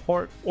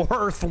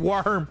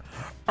Earthworm.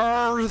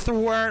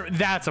 Earthworm.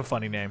 That's a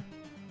funny name.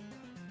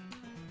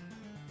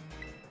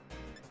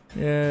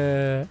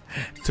 Yeah.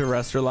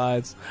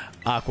 Terrestrialites.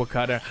 Aqua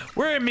Cutter.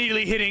 We're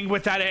immediately hitting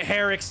with that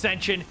hair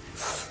extension.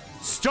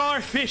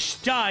 Starfish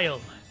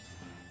style.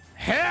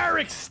 Hair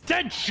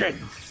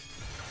extensions.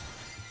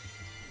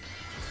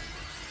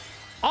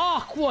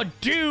 Aqua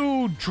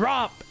do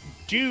drop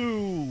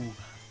do.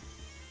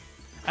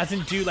 As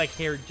in do like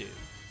hairdo.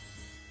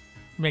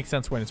 Makes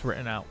sense when it's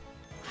written out.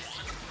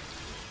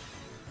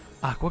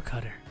 Aqua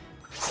Cutter.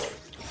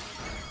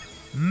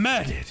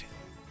 Murdered.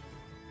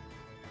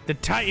 The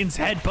Titan's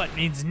headbutt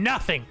means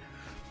nothing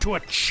to a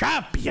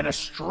champion as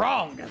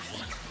strong as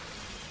one.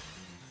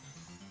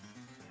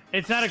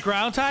 It's not a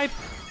ground type?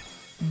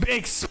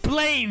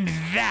 Explain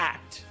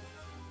that.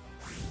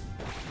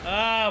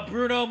 Ah,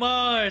 Bruno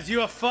Mars,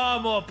 you are far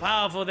more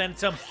powerful than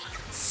some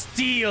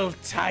Steel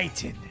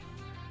Titan.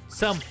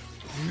 Some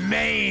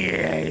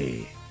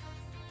melee.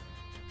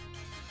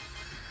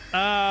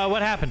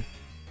 What happened?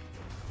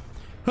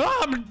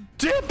 I'm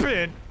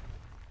dipping.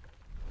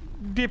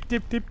 Dip,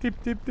 dip, dip,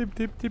 dip, dip, dip,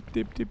 dip, dip,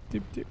 dip, dip, dip,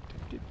 dip,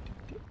 dip,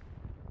 dip.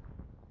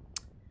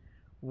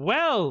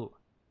 Well.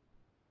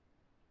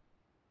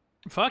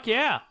 Fuck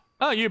yeah.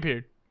 Oh, you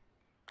appeared.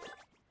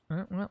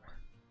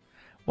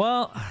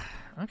 Well,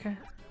 okay.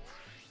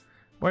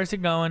 Where's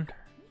it going?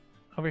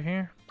 Over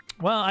here?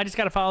 Well, I just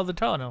gotta follow the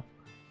tunnel.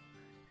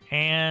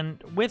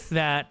 And with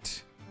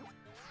that,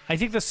 I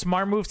think the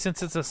smart move,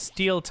 since it's a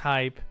steel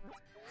type,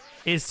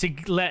 is to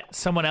let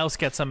someone else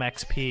get some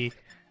XP.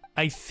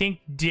 I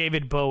think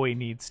David Bowie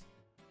needs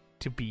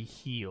to be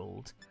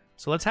healed.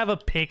 So let's have a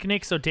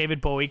picnic so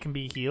David Bowie can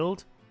be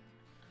healed.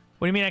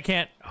 What do you mean I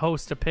can't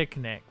host a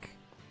picnic?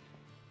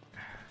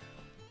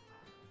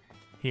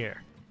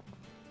 Here.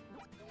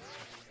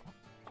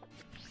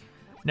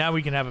 Now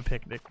we can have a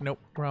picnic. Nope,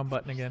 wrong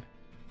button again.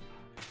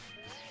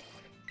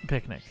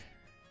 Picnic.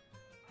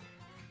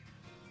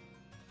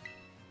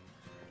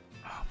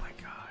 Oh my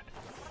god.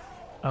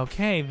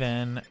 Okay,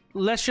 then.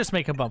 Let's just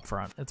make a bump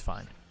front. It's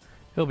fine.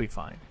 He'll be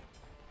fine.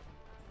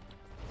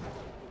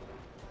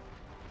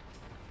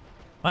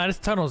 Wow, this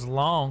tunnel's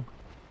long.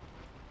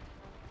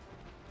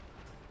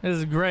 This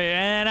is great.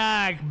 And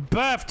I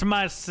buffed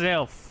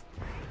myself.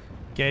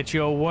 Get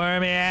your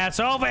wormy ass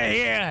over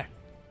here.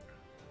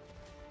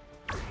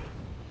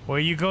 Where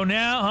you go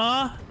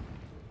now,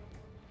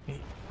 huh?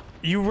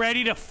 You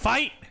ready to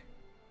fight?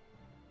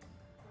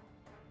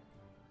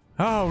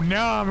 Oh,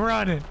 no, I'm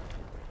running.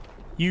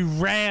 You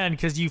ran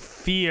because you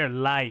fear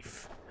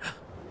life.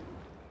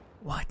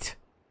 What?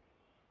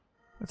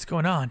 What's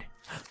going on?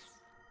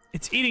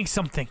 It's eating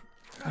something.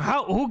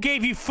 Who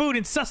gave you food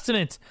and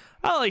sustenance?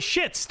 Holy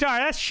shit, Star,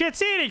 that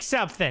shit's eating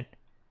something.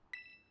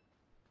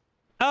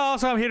 Oh,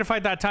 also, I'm here to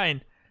fight that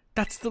Titan.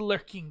 That's the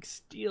lurking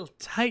Steel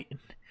Titan.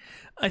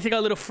 I think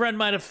our little friend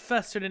might have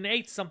festered and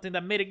ate something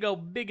that made it go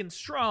big and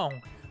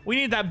strong. We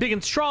need that big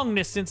and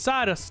strongness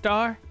inside us,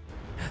 Star.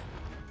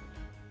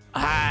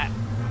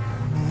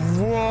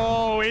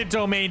 Whoa, it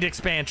domained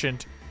expansion.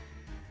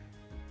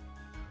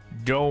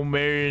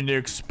 Domain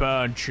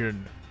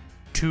expansion.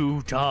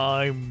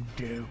 2-time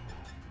do.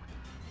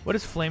 What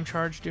does flame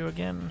charge do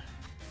again?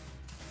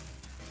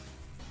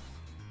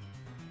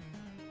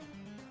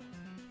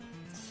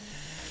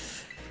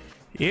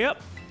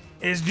 Yep,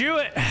 let's do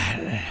it.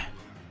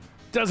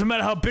 Doesn't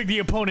matter how big the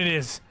opponent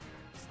is.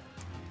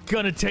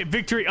 Gonna take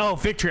victory. Oh,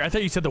 victory. I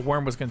thought you said the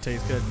worm was gonna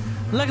taste good.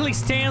 Luckily,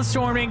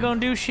 Sandstorm ain't gonna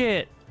do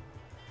shit.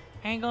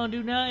 Ain't gonna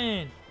do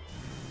nothing.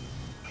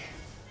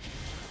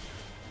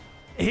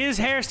 His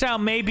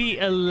hairstyle may be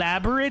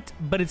elaborate,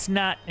 but it's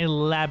not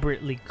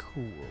elaborately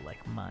cool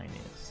like mine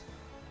is.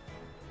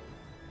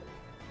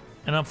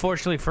 And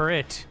unfortunately for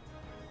it,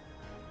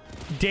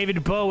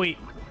 David Bowie.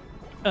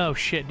 Oh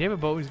shit, David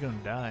Bowie's gonna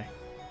die.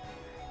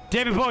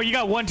 David Bowie, you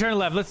got one turn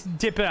left. Let's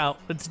dip it out.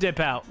 Let's dip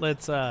out.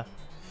 Let's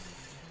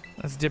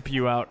dip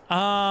you out.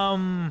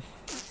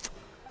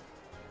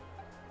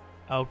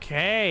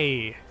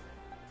 Okay.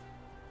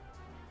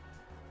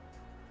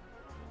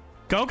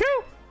 Goku?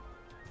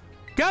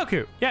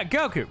 Goku. Yeah,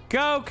 Goku.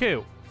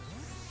 Goku.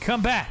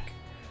 Come back.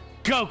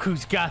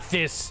 Goku's got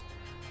this.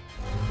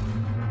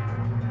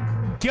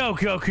 Go,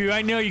 Goku.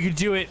 I know you can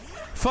do it.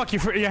 Fuck you,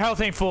 your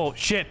health ain't full.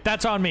 Shit,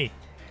 that's on me.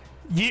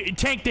 You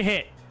tank the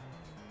hit.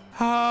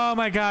 Oh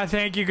my god,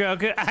 thank you,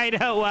 Goku. I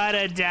don't want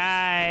to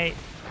die.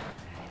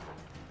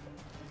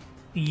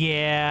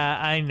 Yeah,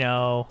 I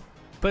know.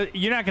 But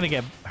you're not gonna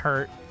get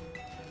hurt.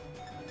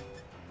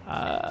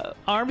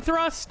 Arm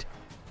thrust?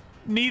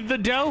 Need the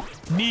dough?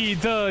 Need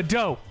the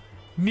dough.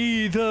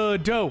 Need the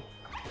dough.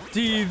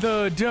 Need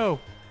the dough.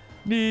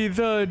 Need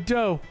the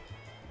dough.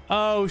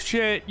 Oh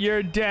shit,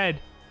 you're dead.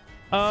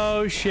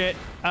 Oh shit.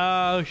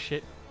 Oh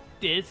shit.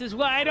 This is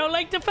why I don't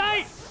like to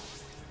fight.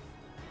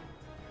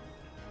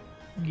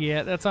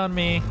 Yeah, that's on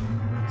me.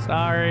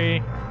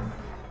 Sorry.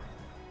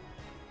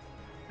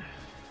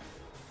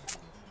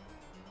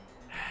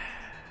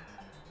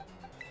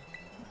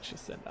 Let's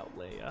just send out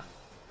Leia.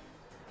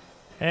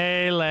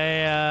 Hey,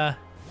 Leia.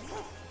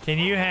 Can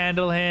you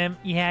handle him?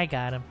 Yeah, I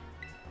got him.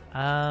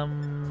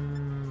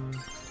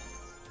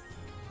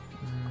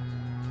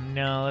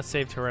 No, let's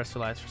save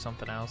Terrestrialize for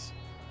something else.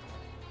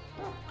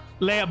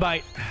 Leia,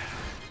 bite.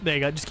 There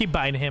you go. Just keep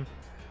biting him.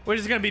 We're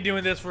just gonna be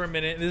doing this for a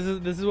minute.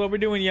 This is what we're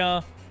doing,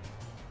 y'all.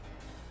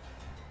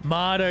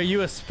 Mod, are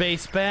you a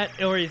space bat,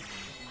 or is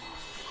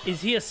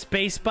he a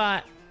space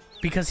bot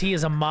because he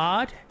is a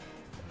mod,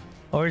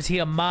 or is he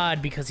a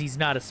mod because he's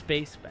not a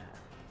space bat?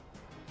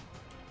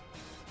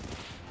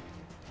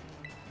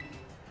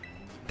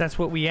 That's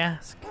what we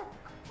ask.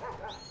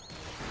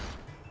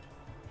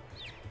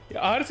 Yeah,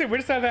 honestly, we're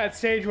just at that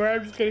stage where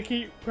I'm just gonna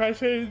keep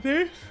pressing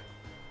this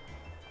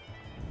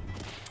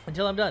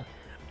until I'm done.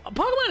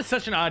 Pokemon is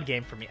such an odd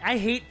game for me. I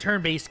hate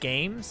turn-based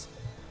games,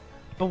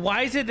 but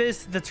why is it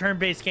the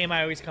turn-based game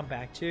I always come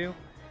back to?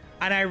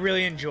 And I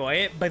really enjoy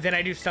it, but then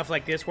I do stuff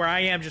like this where I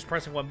am just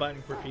pressing one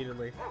button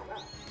repeatedly.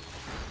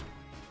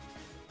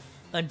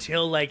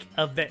 Until, like,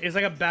 it's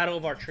like a battle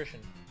of attrition.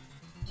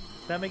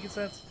 Does that make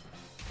sense?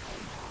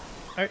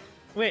 Alright,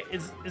 wait,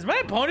 is my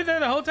opponent there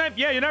the whole time?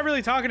 Yeah, you're not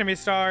really talking to me,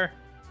 Star.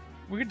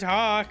 We can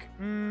talk.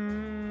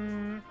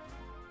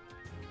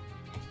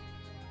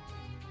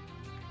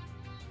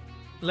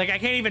 Like, I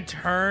can't even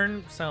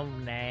turn, so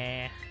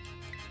nah.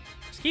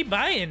 Just keep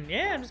buying.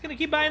 Yeah, I'm just gonna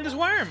keep buying this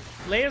worm.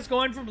 Leia's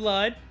going for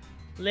blood.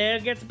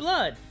 Leia gets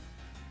blood.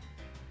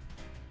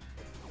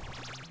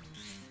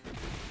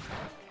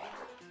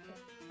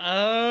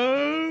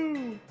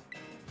 Oh.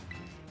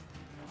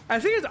 I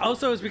think it's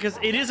also because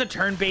it is a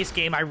turn-based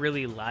game I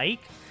really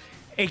like.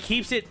 It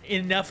keeps it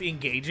enough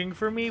engaging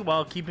for me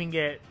while keeping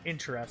it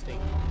interesting.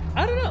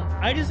 I don't know.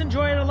 I just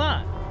enjoy it a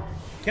lot.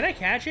 Can I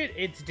catch it?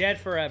 It's dead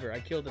forever. I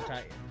killed the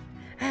Titan.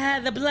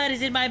 Ah, the blood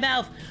is in my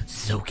mouth.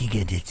 Soaking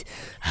in it.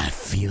 I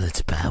feel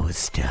its power,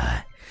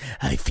 Star.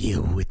 I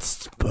feel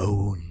its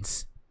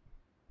bones.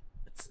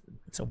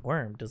 It's a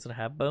worm. Does it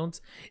have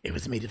bones? It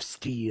was made of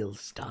steel,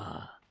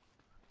 Star.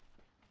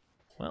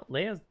 Well,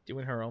 Leia's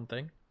doing her own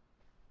thing.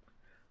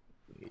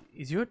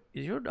 Is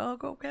your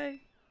dog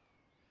okay?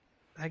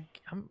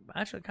 I'm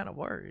actually kind of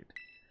worried.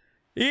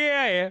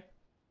 Yeah,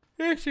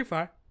 she's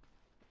fine.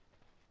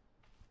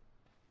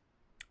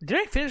 Did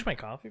I finish my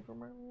coffee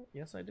from earlier?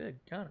 Yes, I did.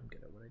 God, I'm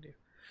good at what I do.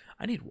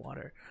 I need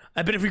water.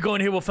 I bet if we go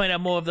in here, we'll find out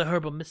more of the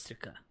Herbal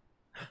Mystica.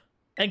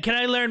 And can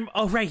I learn?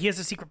 Oh, right, he has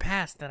a secret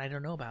past that I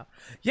don't know about.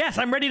 Yes,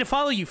 I'm ready to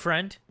follow you,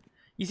 friend.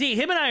 You see,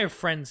 him and I are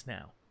friends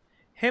now.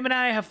 Him and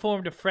I have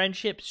formed a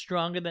friendship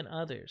stronger than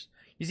others.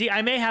 You see,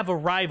 I may have a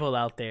rival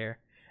out there,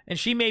 and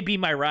she may be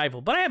my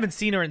rival, but I haven't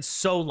seen her in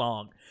so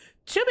long.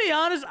 To be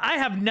honest, I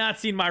have not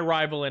seen my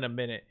rival in a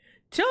minute.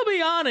 To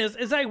be honest,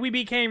 it's like we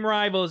became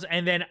rivals,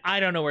 and then I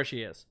don't know where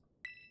she is.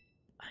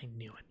 I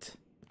knew it.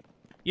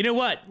 You know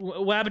what?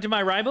 What happened to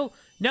my rival?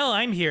 No,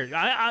 I'm here.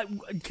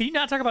 Can you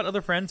not talk about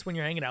other friends when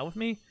you're hanging out with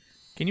me?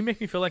 Can you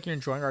make me feel like you're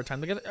enjoying our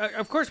time together?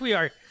 Of course we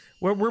are.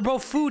 We're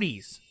both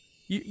foodies.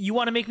 You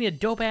want to make me a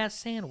dope-ass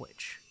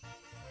sandwich.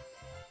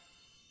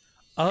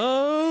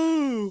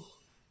 Oh.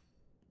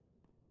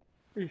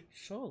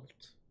 It's salt.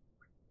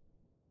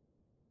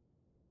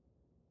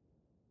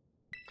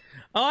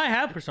 Oh, I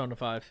have Persona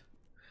 5.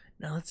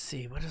 Now let's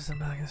see. What is the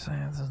bag of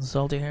science?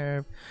 Salty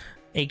herb,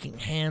 aching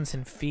hands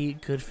and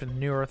feet, good for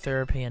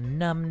neurotherapy and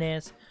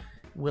numbness.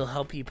 Will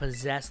help you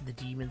possess the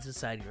demons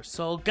inside your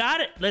soul.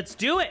 Got it. Let's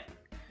do it.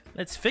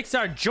 Let's fix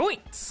our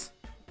joints.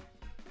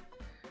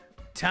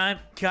 Time.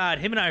 God,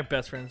 him and I are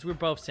best friends. We're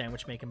both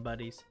sandwich making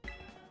buddies.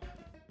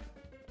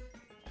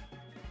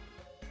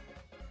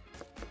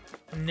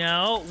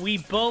 No, we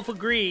both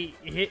agree.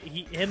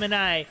 Him and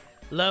I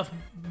love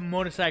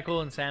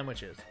motorcycle and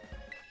sandwiches.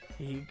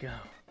 Here you go.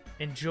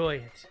 Enjoy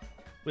it.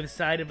 With a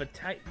side of a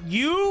tight...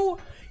 You?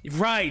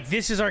 Right,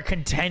 this is our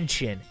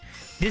contention.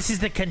 This is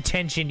the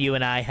contention you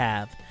and I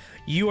have.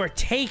 You are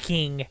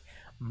taking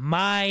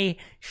my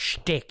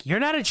shtick. You're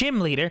not a gym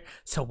leader,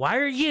 so why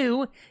are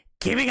you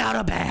giving out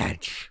a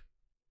badge?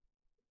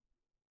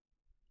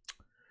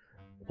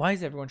 Why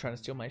is everyone trying to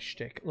steal my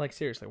shtick? Like,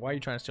 seriously, why are you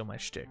trying to steal my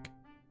shtick?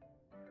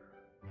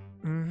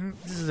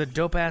 This is a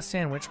dope-ass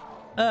sandwich.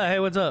 Hey,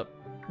 what's up?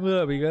 What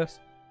up, you guys?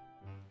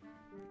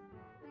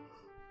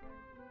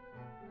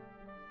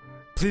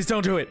 Please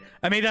don't do it.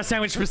 I made that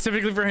sandwich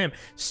specifically for him.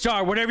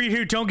 Star, whatever you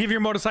do, don't give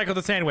your motorcycle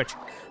the sandwich.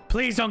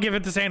 Please don't give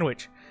it the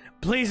sandwich.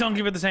 Please don't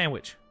give it the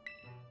sandwich.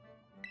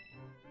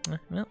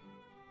 Well.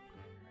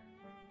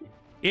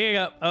 Here you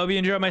go. I hope you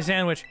enjoyed my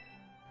sandwich.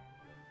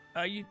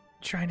 Are you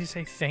trying to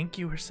say thank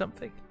you or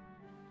something?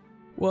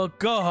 Well,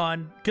 go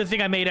on. Good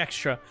thing I made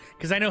extra.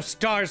 Because I know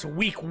Star's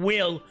weak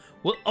will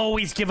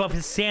always give up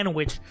his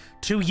sandwich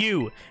to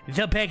you,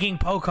 the begging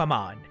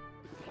Pokemon.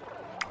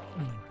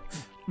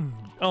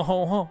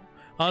 Oh,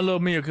 I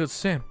love me a good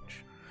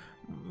sandwich.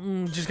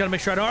 Just gotta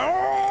make sure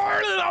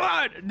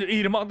I don't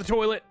eat him on the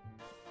toilet.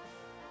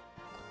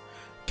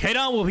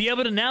 Kadon will be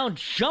able to now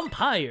jump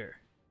higher.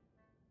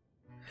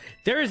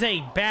 There is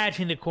a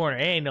badge in the corner.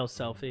 Ain't no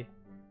selfie.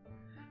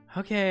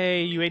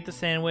 Okay, you ate the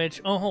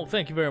sandwich. Oh,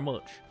 thank you very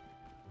much.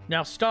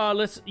 Now, Star,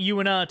 you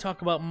and I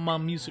talk about my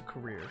music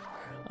career.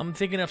 I'm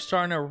thinking of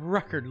starting a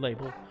record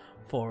label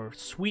for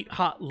Sweet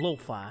Hot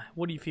Lo-Fi.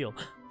 What do you feel?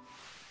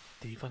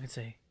 Did you fucking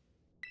say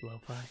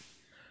Lo-Fi?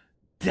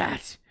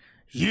 That!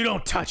 You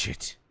don't touch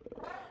it!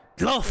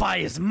 Lo-Fi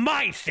is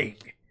my thing!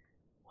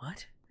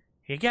 What?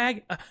 You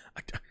gag? I'm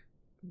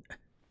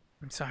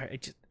sorry, I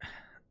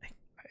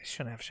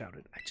shouldn't have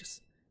shouted.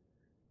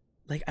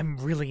 I'm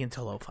really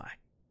into Lo-Fi.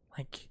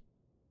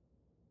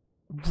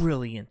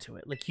 Really into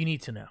it. You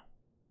need to know.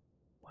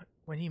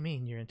 What do you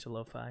mean you're into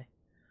Lo-Fi?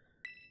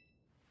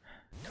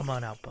 Come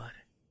on out, bud.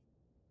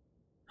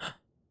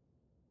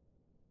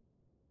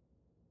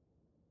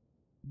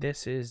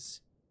 This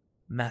is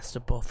Master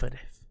Buffett,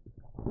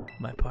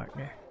 my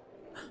partner.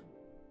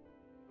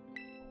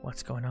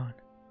 What's going on?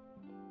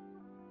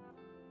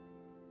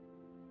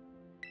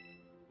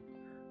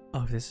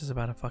 Oh, this is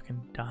about a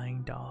fucking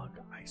dying dog.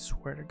 I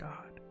swear to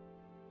God.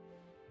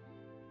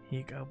 Here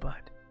you go,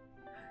 bud.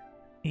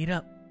 Eat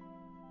up.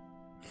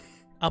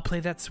 I'll play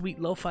that sweet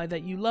lo-fi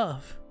that you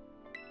love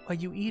while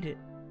you eat it.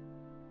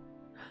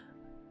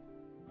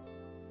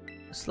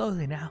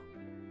 Slowly now.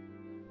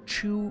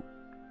 Chew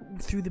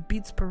through the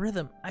beats per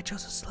rhythm. I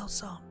chose a slow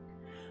song.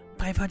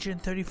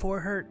 534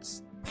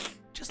 hertz.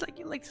 Just like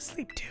you like to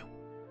sleep to.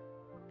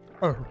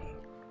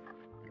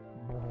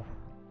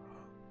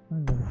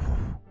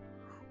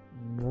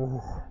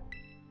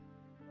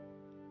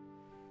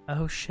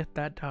 Oh shit,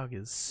 that dog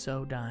is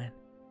so dying.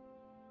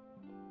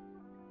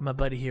 My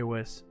buddy here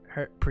was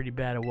hurt pretty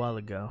bad a while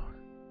ago.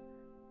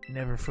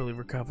 Never fully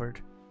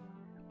recovered.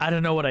 I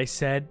don't know what I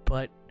said,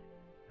 but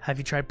have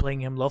you tried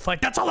playing him lo-fi?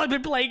 That's all I've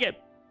been playing it!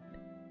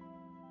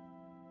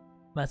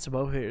 Master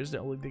Bo here is the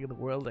only thing in the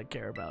world I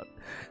care about.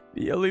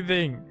 The only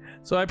thing.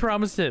 So I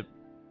promised him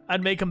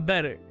I'd make him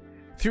better.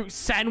 Through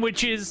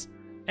sandwiches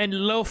and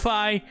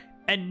lo-fi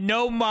and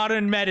no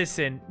modern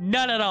medicine.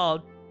 None at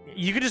all.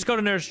 You could just go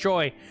to Nurse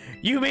Joy.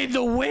 You made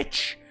the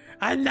witch!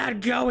 I'm not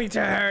going to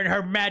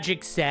her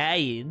magic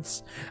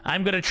science.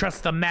 I'm gonna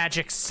trust the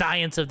magic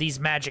science of these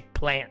magic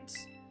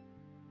plants.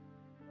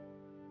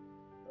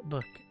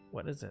 Book.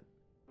 What is it?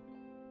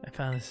 I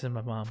found this in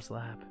my mom's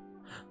lab.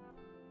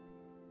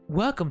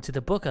 Welcome to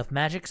the book of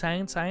magic,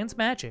 science,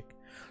 magic.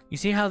 You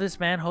see how this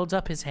man holds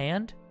up his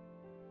hand?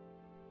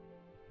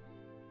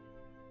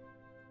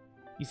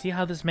 You see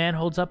how this man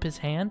holds up his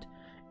hand?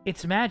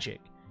 It's magic.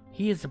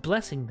 He is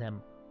blessing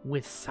them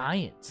with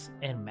science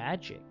and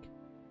magic.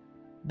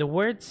 The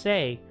words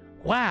say,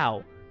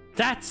 wow,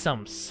 that's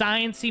some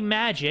sciencey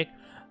magic.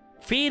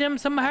 Feed him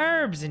some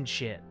herbs and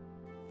shit.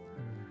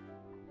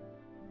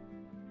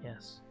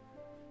 Yes.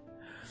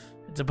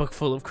 It's a book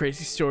full of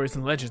crazy stories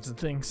and legends and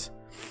things.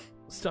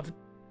 Stuff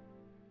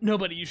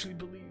nobody usually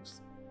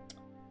believes.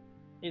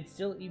 It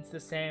still eats the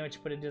sandwich,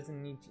 but it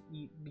doesn't need to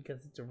eat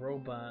because it's a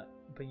robot.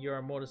 But you're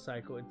a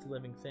motorcycle, it's a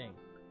living thing.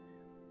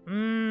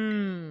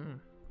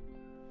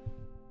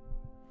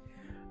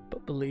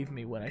 But believe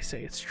me when I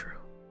say it's true.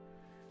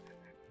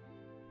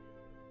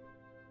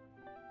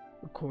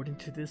 According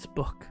to this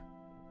book,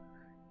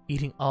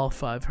 eating all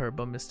 5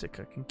 Herba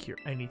Mystica can cure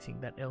anything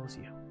that ails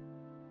you.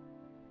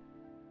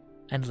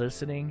 And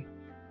listening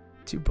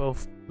to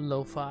both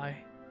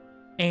lo-fi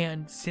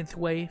and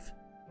synthwave,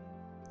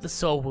 the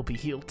soul will be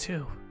healed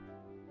too.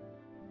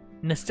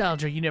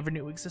 Nostalgia you never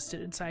knew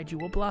existed inside you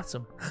will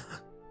blossom.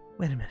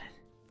 Wait a minute.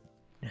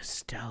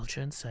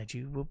 Nostalgia inside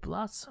you will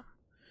blossom.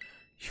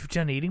 You've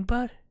done eating,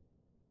 bud?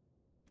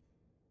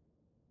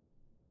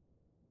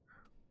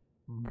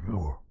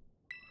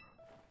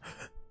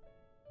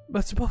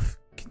 Master Buff,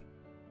 can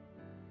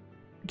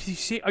you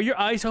see? Are your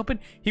eyes open?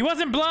 He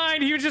wasn't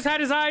blind. He just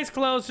had his eyes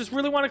closed. Just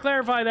really want to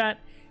clarify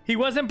that. He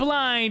wasn't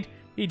blind.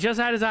 He just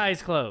had his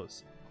eyes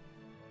closed.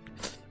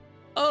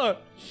 Oh,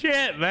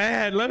 shit,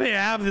 man. Let me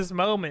have this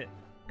moment.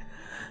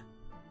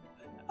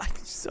 I'm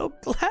so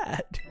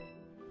glad.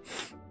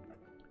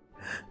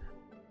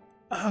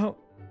 Oh.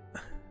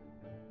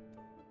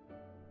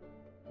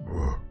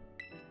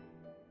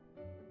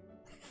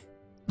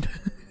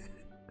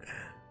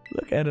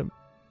 Look at him.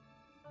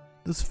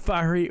 Those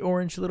fiery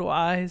orange little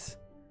eyes.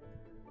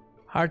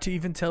 Hard to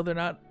even tell they're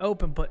not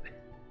open, but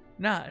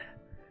I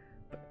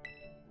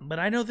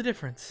know the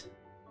difference.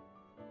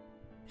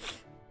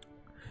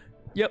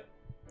 Yep.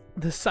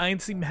 The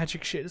sciencey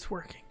magic shit is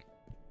working.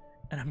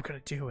 And I'm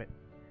gonna do it.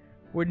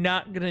 We're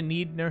not gonna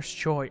need Nurse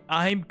Joy.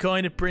 I'm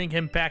going to bring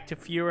him back to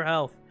fewer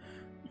health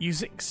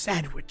using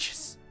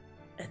sandwiches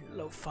and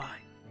lo-fi.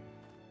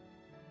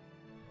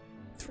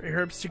 3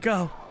 herbs to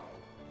go.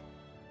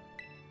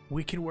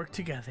 We can work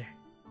together.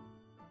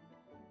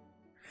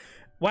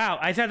 Wow,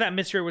 I thought that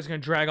mystery was gonna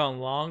drag on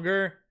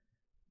longer.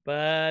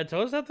 But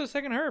so is that the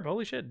second herb.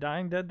 Holy shit,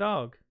 dying dead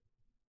dog.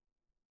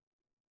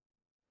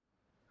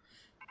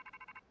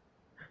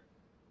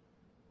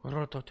 What's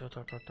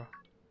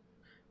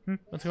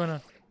going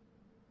on?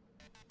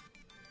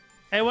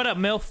 Hey, what up,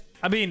 MILF?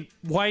 I mean,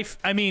 wife.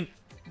 I mean,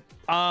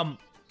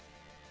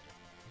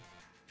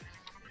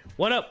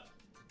 what up?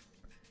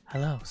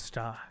 Hello,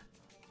 Star.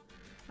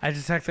 I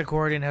detect the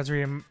Guardian has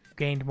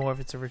regained more of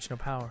its original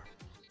power.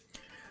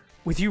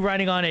 With you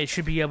riding on it, it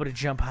should be able to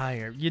jump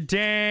higher. You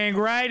dang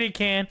right it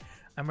can.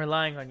 I'm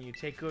relying on you.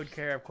 Take good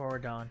care of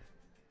Corridon.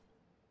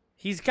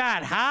 He's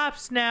got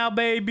hops now,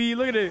 baby.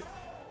 Look at it.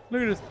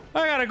 Look at this.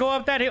 I gotta go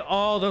up that hill.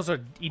 Oh, those are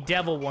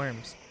devil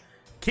worms.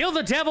 Kill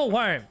the devil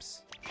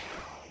worms.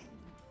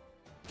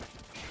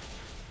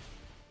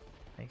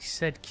 I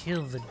said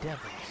kill the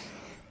devils.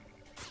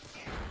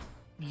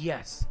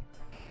 Yes.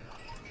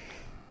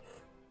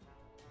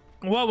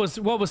 What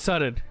was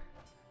Sutton?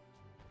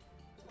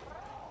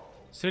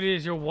 Sooty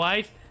is your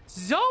wife?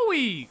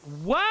 Zoe!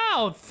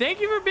 Wow! Thank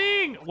you for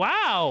being...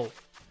 Wow!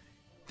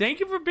 Thank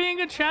you for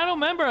being a channel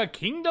member, a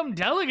kingdom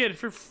delegate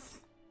for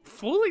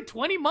fully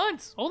 20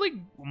 months.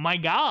 Holy... my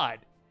god.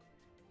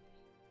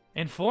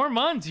 In 4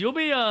 months, you'll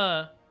be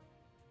a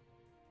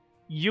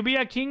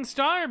King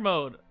Star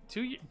mode.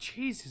 2 years...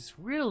 Jesus,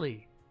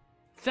 really?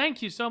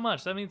 Thank you so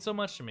much. That means so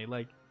much to me.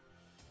 Like,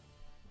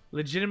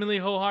 legitimately,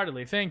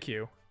 wholeheartedly. Thank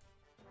you.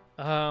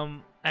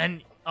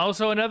 And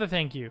also another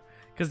thank you.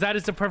 Because that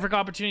is the perfect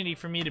opportunity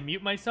for me to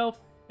mute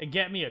myself and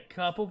get me a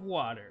cup of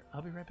water.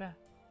 I'll be right back.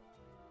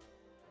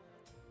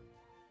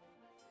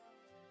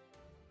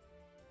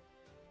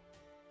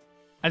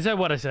 I said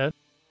what I said.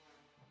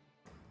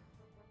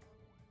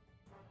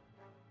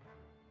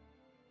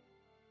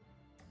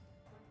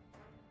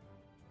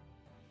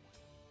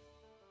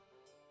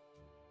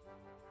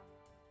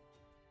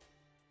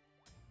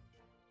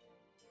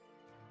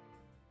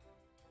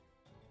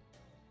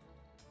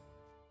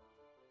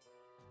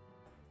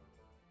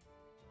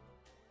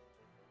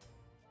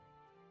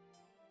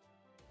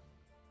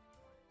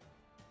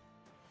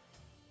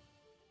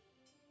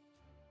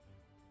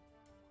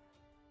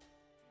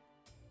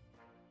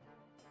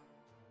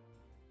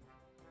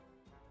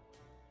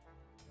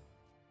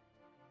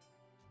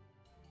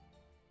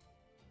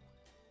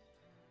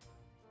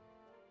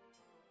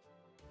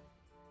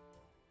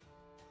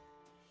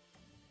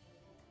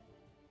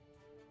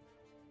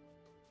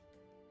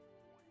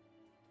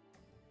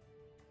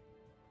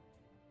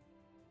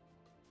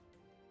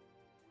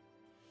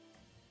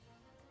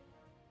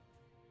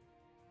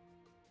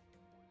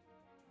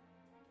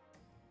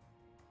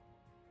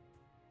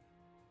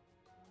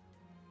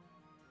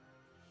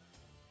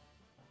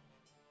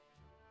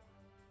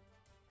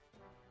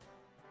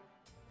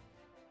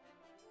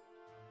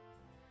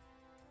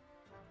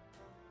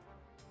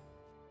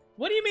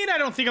 What do you mean I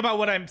don't think about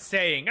what I'm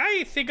saying?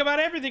 I think about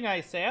everything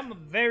I say. I'm a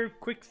very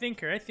quick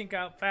thinker. I think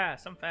out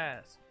fast. I'm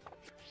fast.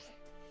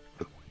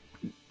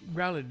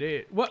 Rally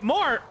did. What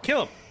more?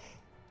 Kill them.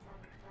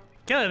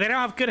 Kill them. They don't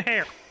have good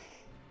hair.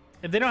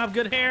 If they don't have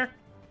good hair.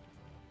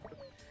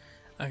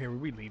 Okay,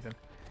 we leaving.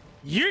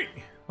 You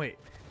wait.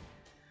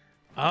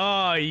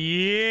 Oh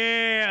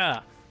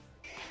yeah.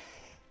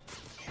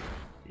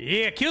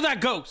 Yeah, kill that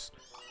ghost.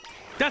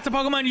 That's the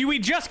Pokemon we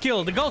just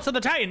killed. The Ghost of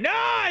the Titan. No,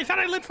 I thought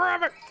I lived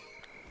forever.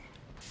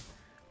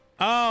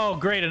 Oh,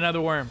 great, another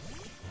worm.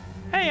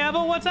 Hey,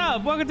 Abel, what's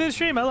up? Welcome to the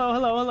stream. Hello,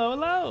 hello, hello,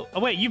 hello. Oh,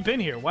 wait, you've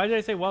been here. Why did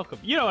I say welcome?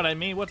 You know what I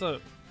mean. What's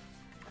up?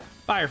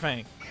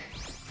 Firefang.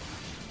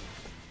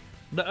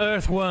 The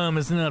earthworm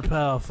is not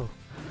powerful.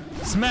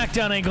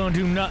 Smackdown ain't gonna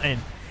do nothing.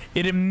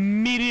 It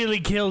immediately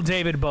killed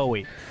David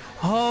Bowie.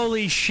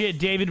 Holy shit,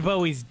 David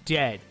Bowie's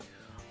dead.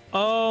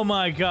 Oh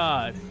my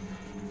god.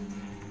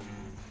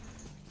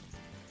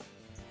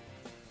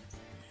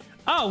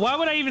 Oh, why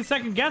would I even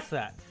second guess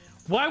that?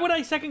 Why would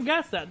I second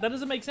guess that? That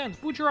doesn't make sense.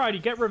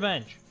 Bucciarati, get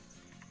revenge.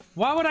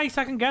 Why would I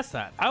second guess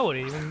that? I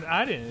didn't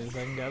even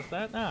second guess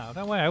that. No,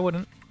 that way I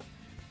wouldn't.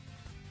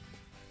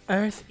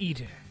 Earth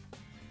Eater.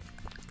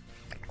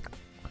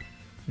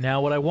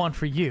 Now what I want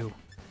for you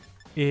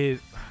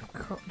is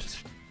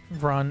just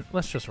run.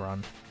 Let's just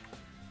run.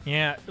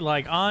 Yeah,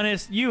 like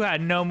honest, you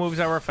had no moves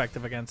that were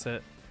effective against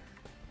it.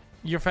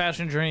 Your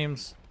fashion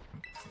dreams.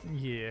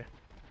 Yeah.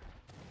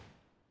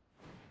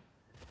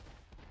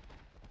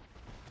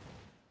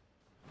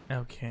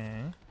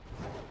 Okay.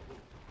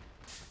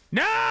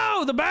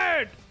 No, the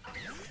bird.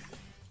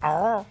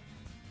 Oh,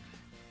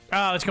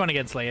 it's going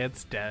against Leia.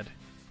 It's dead.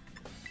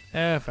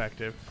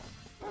 Effective.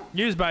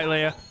 Use bite,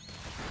 Leia.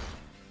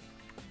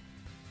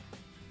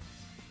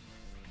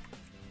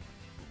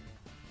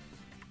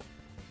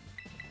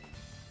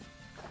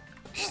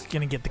 She's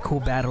gonna get the cool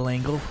battle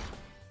angle.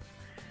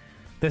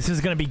 This is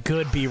gonna be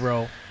good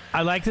B-roll.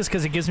 I like this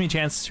because it gives me a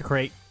chance to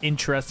create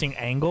interesting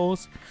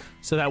angles,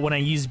 so that when I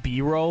use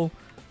B-roll,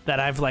 that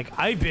I've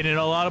been in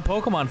a lot of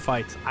Pokemon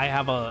fights. I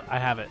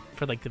have it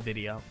for like the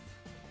video.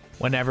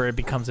 Whenever it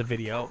becomes a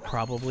video,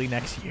 probably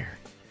next year.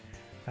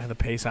 At the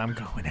pace I'm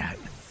going at.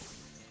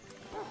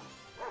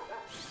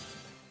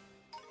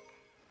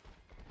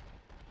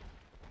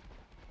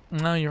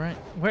 No, you're right.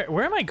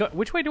 Where am I go?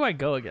 Which way do I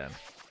go again?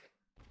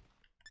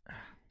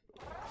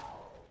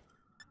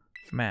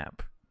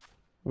 Map.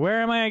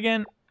 Where am I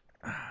again?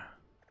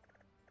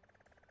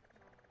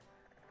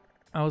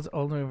 I was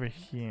all over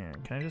here.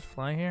 Can I just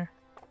fly here?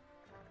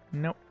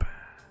 Nope.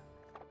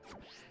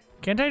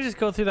 Can't I just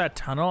go through that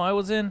tunnel I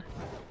was in?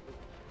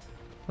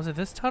 Was it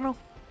this tunnel?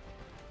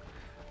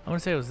 I want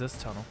to say it was this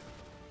tunnel.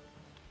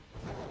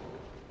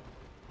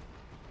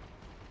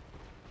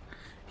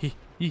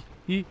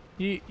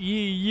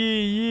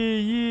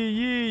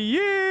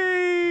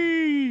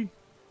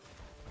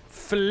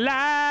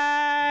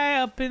 Fly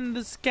up in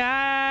the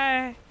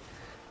sky.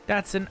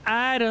 That's an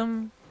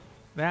item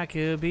that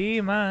could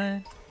be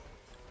mine.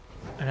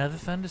 Another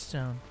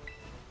thunderstone.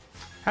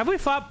 Have we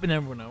fought?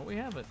 No, we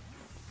haven't.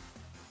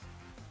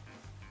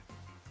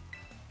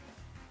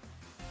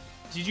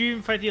 Did you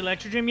even fight the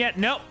Electro Gym yet?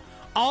 Nope.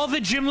 All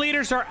the gym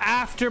leaders are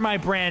after my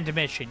brand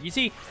mission. You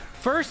see,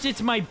 first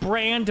it's my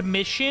brand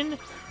mission,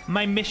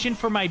 my mission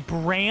for my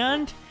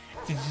brand.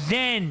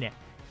 Then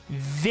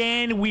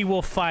we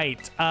will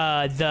fight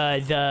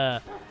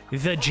the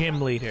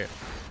gym leader.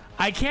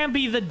 I can't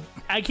be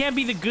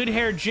the good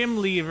hair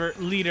gym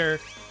leader.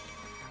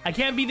 I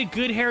can't be the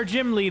good hair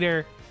gym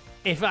leader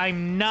if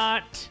I'm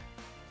not,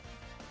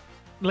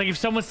 like, if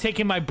someone's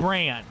taking my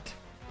brand.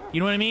 You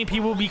know what I mean?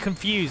 People will be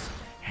confused.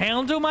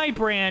 Handle my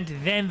brand,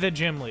 then the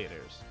gym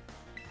leaders.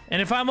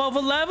 And if I'm over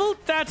leveled,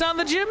 that's on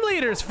the gym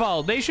leader's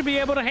fault. They should be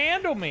able to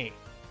handle me.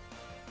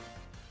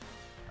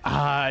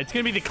 It's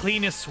gonna be the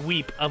cleanest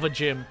sweep of a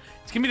gym.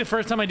 It's gonna be the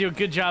first time I do a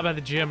good job at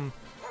the gym.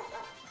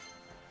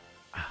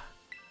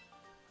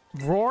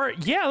 Roar?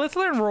 Yeah, let's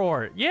learn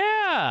Roar.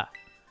 Yeah.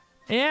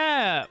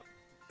 Yeah.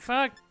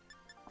 Fuck.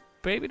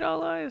 Baby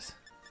doll eyes.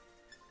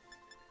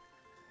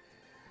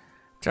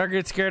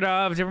 Target scared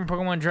off. Different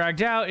Pokemon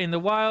dragged out in the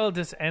wild.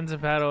 This ends a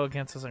battle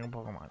against a single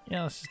Pokemon.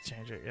 Yeah, let's just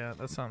change it. Yeah,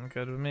 that's something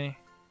good with me.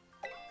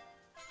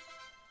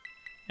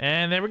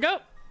 And there we go.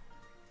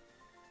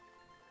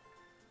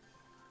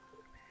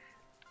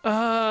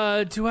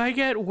 Do I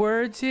get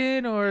words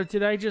in, or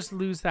did I just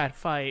lose that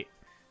fight?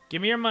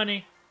 Give me your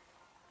money.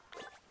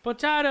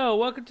 Potato,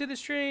 welcome to the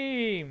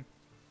stream.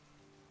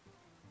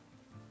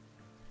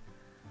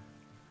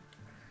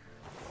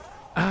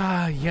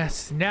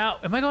 Yes. Now,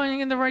 am I going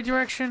in the right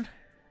direction?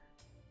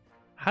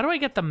 How do I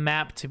get the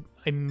map to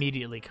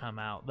immediately come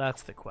out?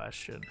 That's the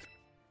question.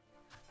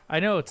 I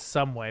know it's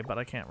some way, but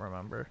I can't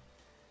remember.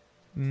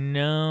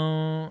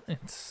 No,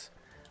 it's...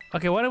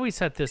 Okay, why don't we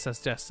set this as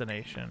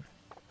destination?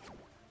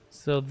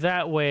 So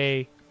that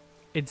way,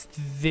 it's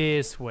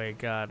this way.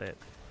 Got it.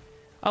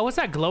 Oh, what's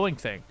that glowing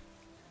thing?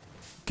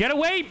 Get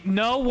away!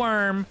 No,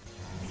 worm.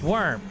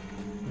 Worm.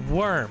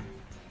 Worm.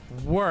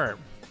 Worm.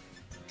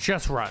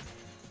 Just run.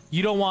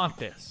 You don't want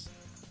this.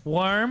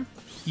 Worm,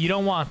 you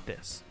don't want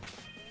this.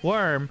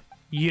 Worm,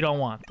 you don't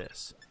want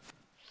this.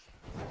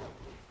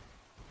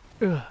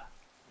 Ugh.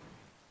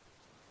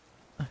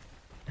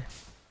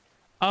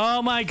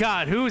 Oh my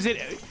god, who is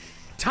it?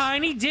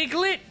 Tiny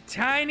Diglett?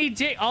 Tiny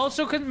Dig...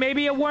 Also,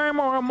 maybe a worm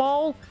or a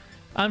mole?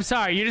 I'm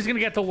sorry, you're just gonna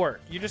get the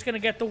work. You're just gonna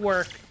get the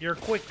work. You're a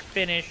quick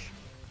finish.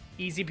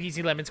 Easy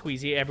peasy lemon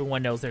squeezy.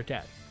 Everyone knows they're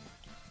dead.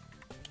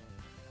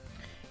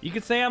 You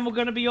could say I'm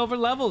gonna be over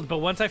leveled, but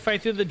once I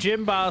fight through the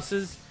gym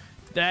bosses,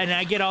 then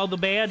I get all the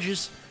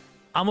badges,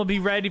 I'm gonna be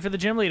ready for the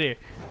gym leader.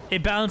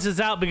 It balances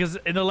out because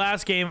in the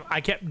last game,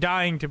 I kept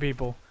dying to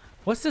people.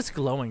 What's this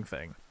glowing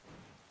thing?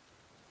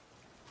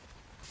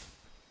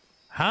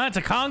 Huh? It's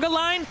a conga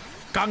line?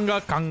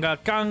 Conga, conga,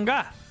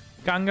 conga.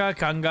 Conga,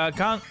 conga,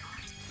 conga.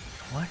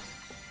 What?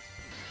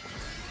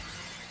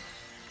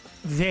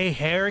 They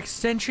hair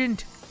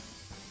extensioned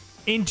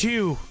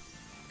into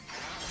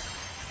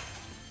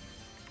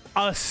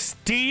a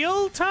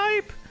steel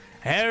type?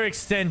 Hair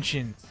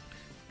extensions.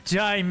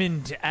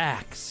 Diamond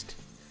axed.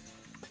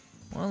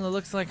 Well, it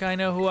looks like I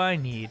know who I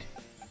need.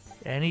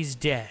 And he's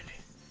dead.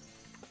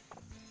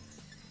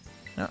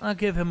 I'll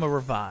give him a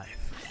revive.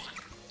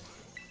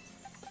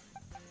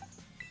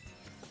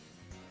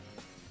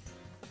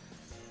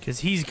 Because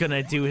he's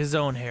gonna do his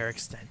own hair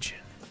extension.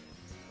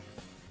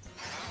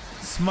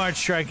 Smart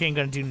Strike ain't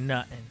gonna do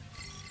nothing.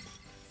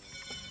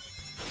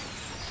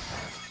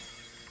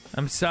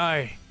 I'm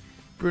sorry.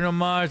 Bruno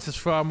Mars is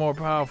far more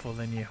powerful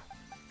than you.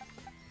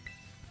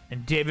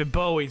 And David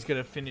Bowie's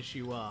gonna finish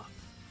you off.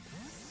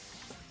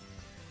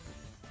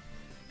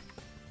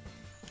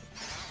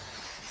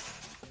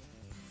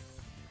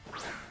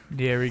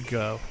 There we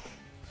go.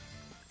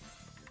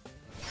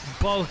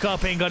 Bulk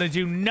up ain't gonna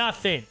do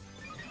nothing.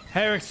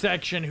 Hair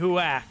extension, who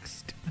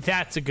axed?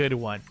 That's a good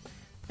one.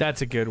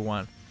 That's a good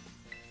one.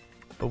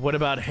 But what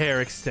about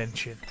hair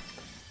extension?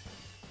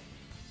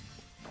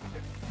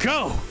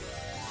 Go!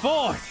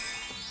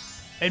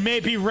 4th. It may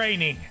be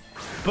raining,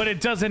 but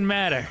it doesn't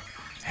matter.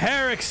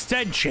 Hair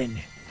extension.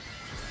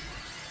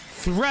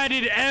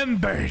 Threaded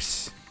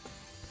embers.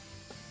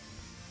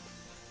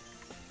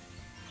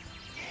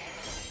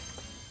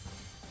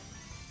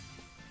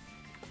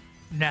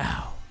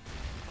 Now,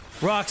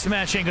 Rock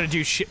Smash ain't gonna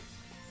do shit.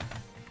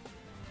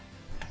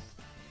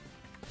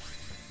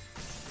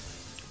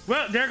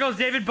 Well, there goes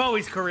David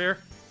Bowie's career.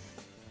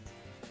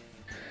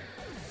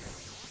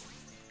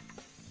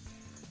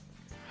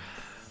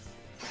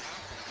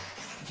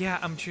 Yeah,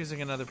 I'm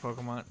choosing another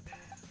Pokemon.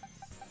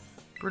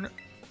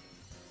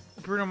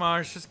 Bruno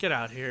Mars, just get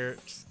out here.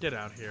 Just get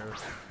out here.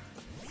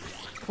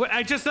 What?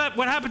 I just thought.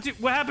 What happened to?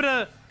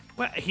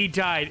 What? He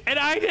died, and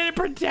I didn't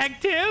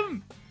protect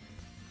him.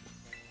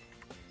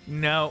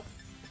 No,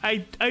 I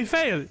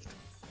failed.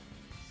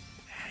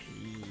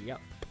 Yep.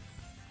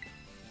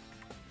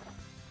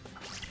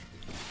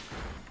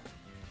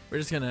 We're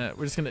just gonna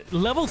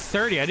level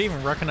 30. I didn't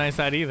even recognize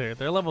that either.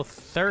 They're level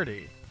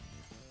 30.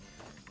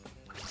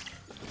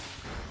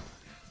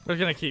 We're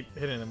gonna keep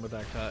hitting them with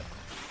that cut.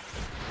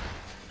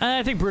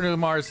 I think Bruno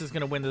Mars is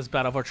gonna win this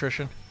battle of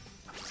attrition.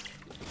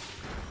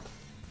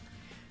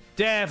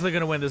 Definitely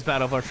gonna win this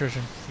battle of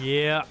attrition.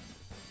 Yeah.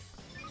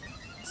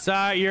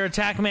 Sorry, your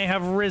attack may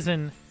have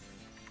risen.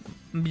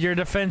 Your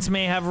defense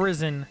may have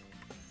risen.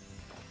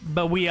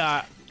 But we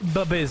are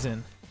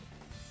babizin.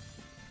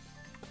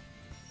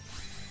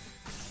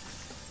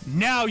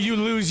 Now you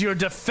lose your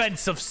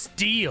defense of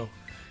steel.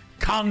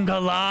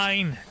 Conga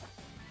line.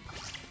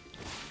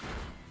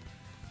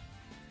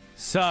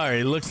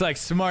 Sorry, looks like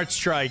Smart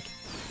Strike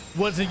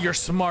wasn't your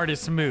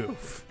smartest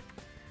move.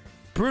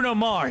 Bruno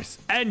Mars,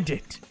 end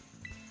it.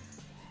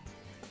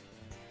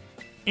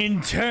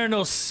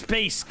 Internal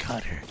Space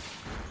Cutter.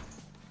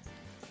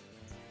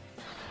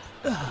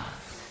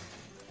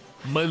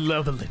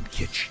 Malevolent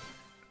Kitchen.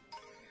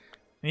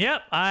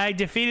 Yep, I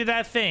defeated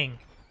that thing.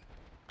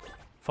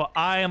 For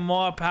I am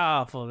more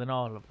powerful than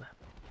all of them.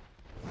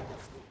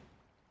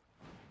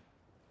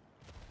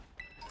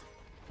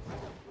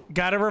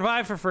 Got a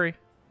revive for free.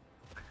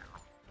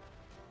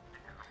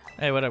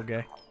 Hey, what up,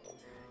 guy?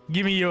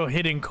 Give me your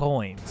hidden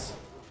coins.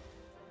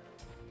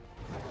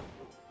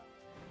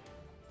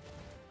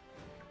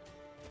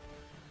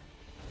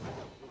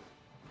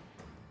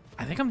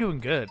 I think I'm doing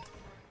good.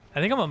 I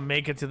think I'm gonna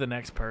make it to the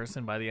next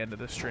person by the end of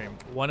the stream.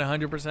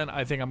 100%,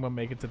 I think I'm gonna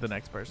make it to the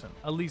next person.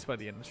 At least by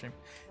the end of the stream.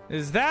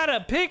 Is that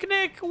a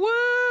picnic?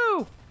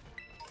 Woo!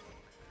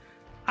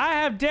 I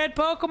have dead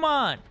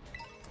Pokemon.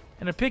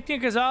 And a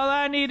picnic is all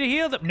I need to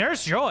heal them.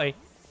 Nurse Joy?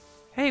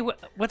 Hey,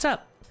 what's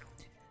up?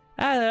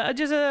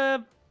 Just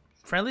a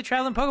friendly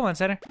traveling Pokemon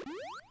Center.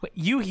 Wait,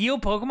 you heal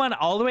Pokemon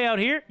all the way out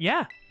here?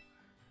 Yeah.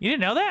 You didn't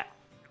know that?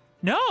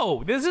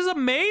 No, this is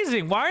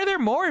amazing. Why are there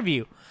more of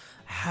you?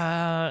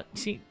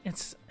 See,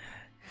 this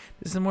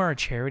is more a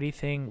charity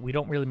thing. We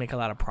don't really make a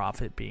lot of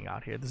profit being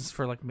out here. This is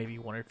for like maybe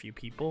one or a few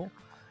people,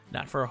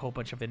 not for a whole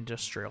bunch of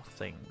industrial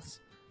things.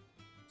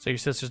 So your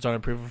sisters don't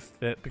approve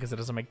of it because it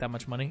doesn't make that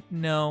much money?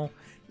 No.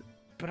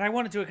 But I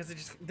want to do it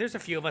because there's a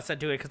few of us that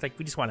do it because like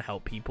we just want to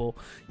help people.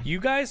 You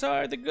guys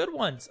are the good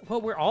ones. Well,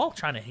 we're all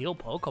trying to heal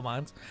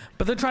Pokemons,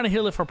 but they're trying to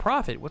heal it for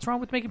profit. What's wrong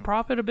with making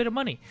profit a bit of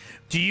money?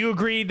 Do you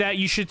agree that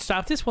you should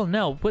stop this? Well,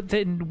 no. But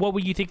then what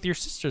would you think your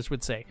sisters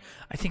would say?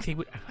 I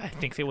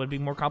think they would be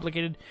more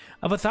complicated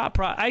of a thought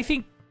I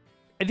think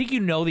you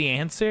know the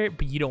answer,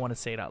 but you don't want to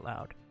say it out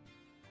loud.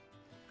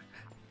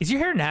 Is your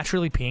hair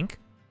naturally pink?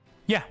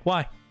 Yeah,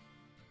 why?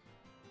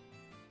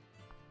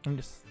 I'm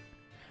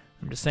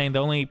just saying the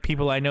only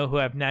people I know who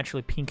have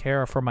naturally pink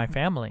hair are from my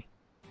family.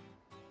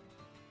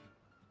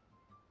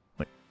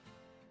 What?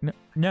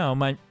 No,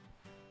 my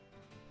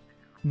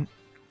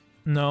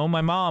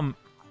mom.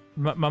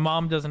 My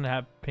mom doesn't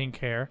have pink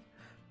hair.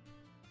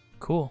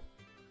 Cool.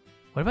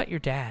 What about your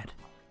dad?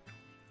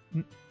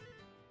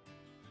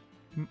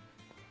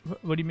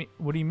 What do you mean?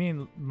 What do you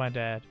mean, my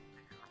dad?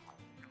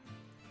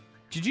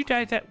 Did you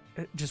die that?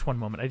 Just one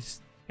moment.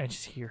 I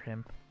just hear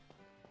him.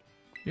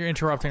 You're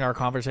interrupting our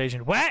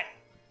conversation. What?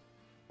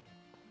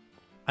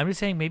 I'm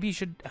just saying maybe you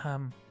should, I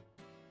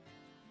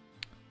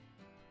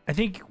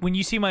think when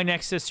you see my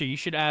next sister, you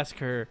should ask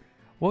her,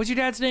 what was your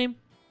dad's name?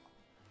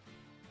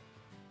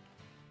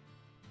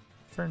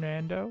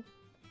 Fernando?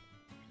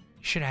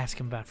 You should ask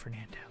him about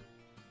Fernando.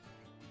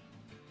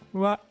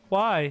 What?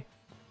 Why?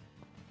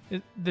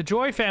 The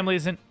Joy family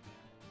isn't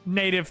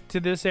native to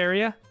this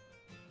area.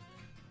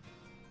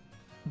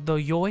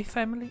 The Joy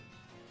family?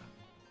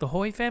 The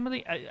Hoy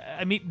family?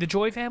 I mean, the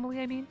Joy family,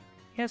 I mean?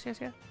 Yes.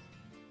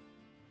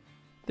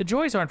 The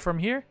Joys aren't from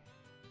here.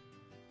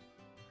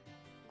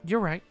 You're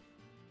right.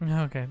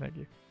 Okay, thank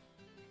you.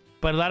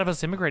 But a lot of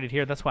us immigrated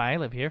here. That's why I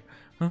live here.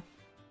 Huh?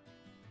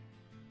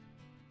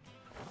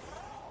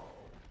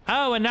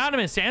 Oh,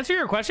 Anonymous, to answer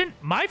your question,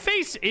 my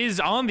face is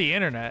on the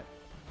internet.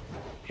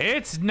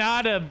 It's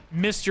not a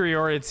mystery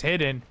or it's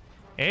hidden.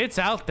 It's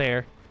out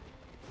there.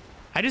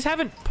 I just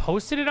haven't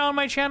posted it on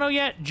my channel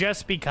yet,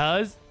 just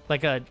because.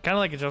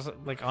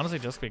 Honestly,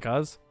 just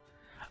because.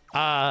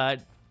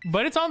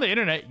 But it's on the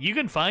internet. You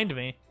can find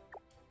me.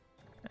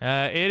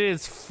 It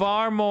is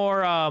far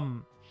more,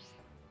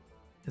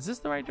 is this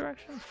the right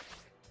direction?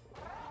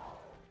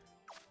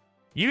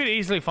 You could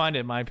easily find it,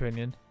 in my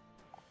opinion.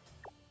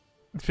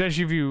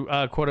 Especially if you,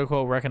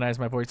 quote-unquote, recognize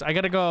my voice. I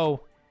gotta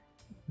go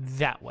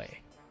that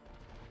way.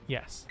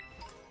 Yes.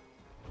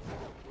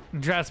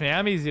 Trust me,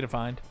 I'm easy to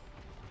find.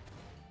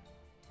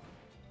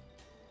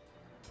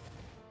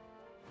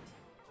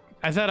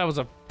 I thought I was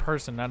a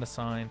person, not a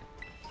sign.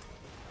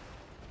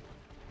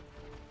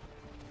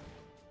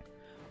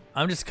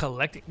 I'm just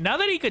collecting. Now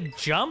that he could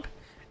jump,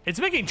 it's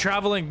making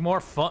traveling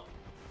more fun.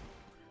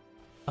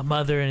 A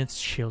mother and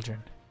its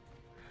children.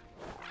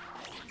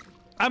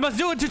 I must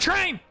do it to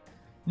train!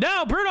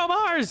 No, Bruno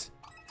Mars!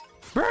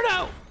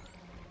 Bruno!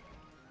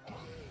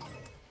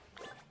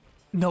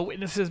 No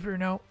witnesses,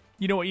 Bruno.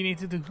 You know what you need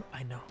to do?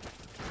 I know.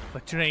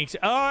 But you need to.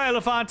 Oh,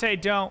 Elefante,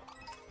 don't.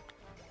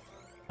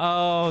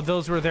 Oh,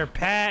 those were their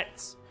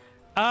pets.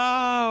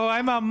 Oh,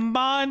 I'm a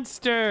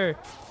monster.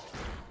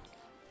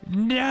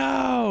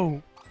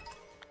 No.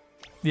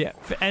 Yeah,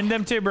 end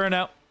them too,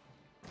 Bruno.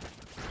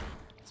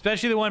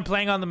 Especially the one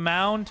playing on the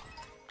mound.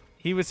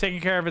 He was taking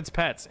care of its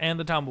pets and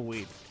the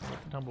tumbleweed.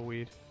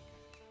 Tumbleweed.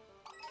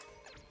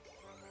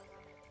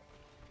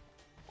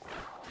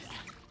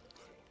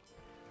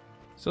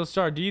 So,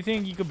 Star, do you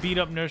think you could beat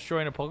up Nurse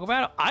Joy in a Poke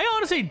Battle? I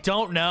honestly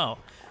don't know.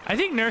 I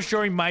think Nurse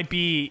Joy might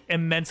be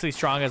immensely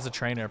strong as a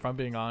trainer, if I'm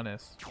being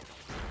honest.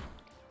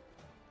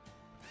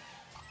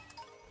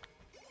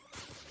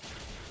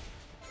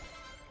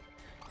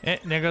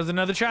 There goes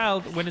another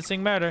child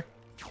witnessing murder.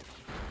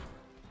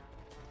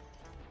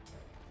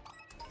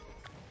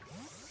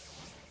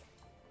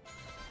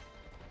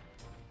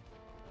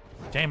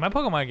 Dang, my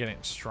Pokemon are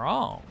getting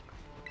strong.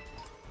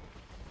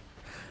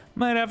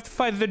 Might have to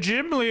fight the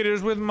gym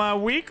leaders with my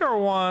weaker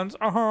ones.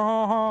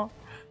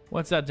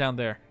 What's that down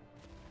there?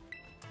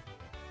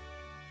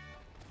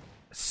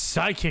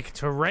 Psychic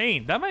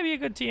terrain. That might be a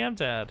good TM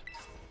to add.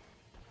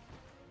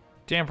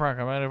 Damn, Proc,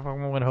 I might have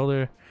Pokemon would hold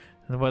her in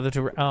the weather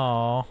to.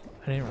 Oh,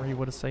 I didn't read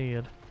what it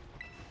said.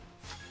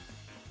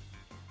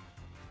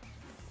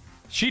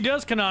 She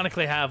does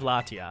canonically have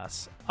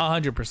Latias.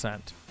 100%.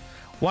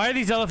 Why are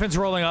these elephants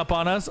rolling up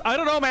on us? I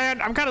don't know,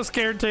 man. I'm kind of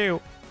scared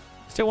too.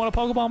 Still want a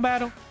Pokemon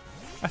battle?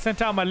 I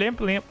sent out my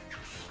Limp.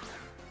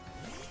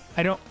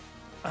 I don't.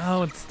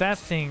 Oh, it's that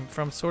thing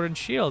from Sword and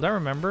Shield. I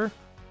remember.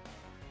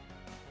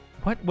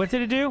 What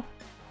did it do?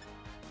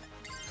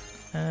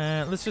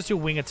 Let's just do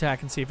Wing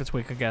Attack and see if it's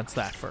weak against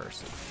that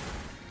first.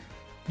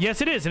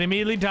 Yes, it is. It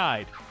immediately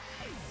died.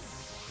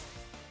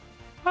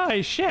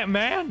 Holy shit,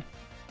 man.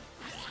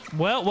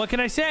 Well, what can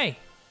I say?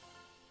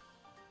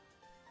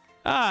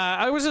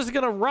 I was just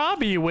gonna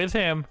rob you with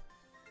him.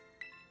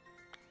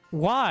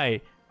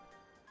 Why?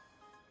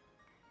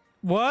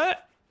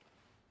 What?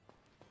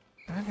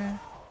 Okay.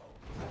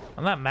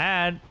 I'm not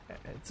mad.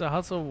 It's a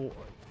hustle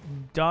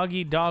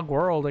dog-eat-dog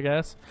world, I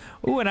guess.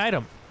 Ooh, an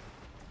item.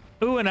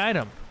 Ooh, an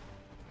item.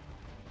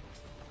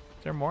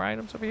 Is there more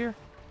items over here?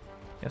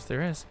 Yes,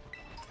 there is.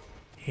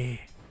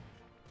 Hey.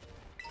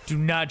 Do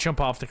not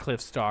jump off the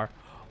cliff, Star.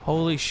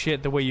 Holy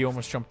shit, the way you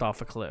almost jumped off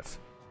a cliff.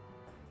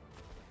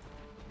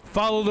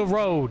 Follow the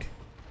road.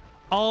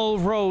 All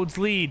roads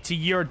lead to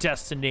your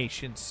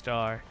destination,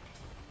 Star.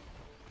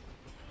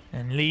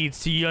 And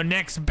leads to your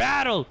next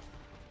battle.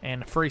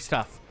 And free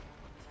stuff.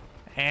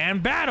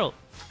 And battle.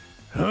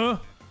 Huh?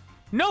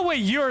 No way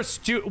you're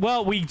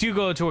well, we do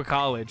go to a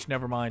college.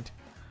 Never mind.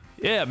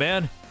 Yeah,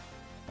 man.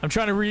 I'm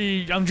trying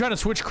to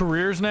switch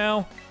careers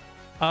now.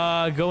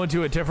 Go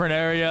into a different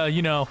area,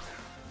 you know.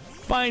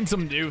 Find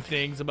some new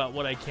things about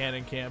what I can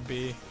and can't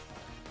be.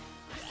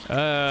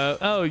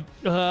 I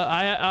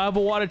have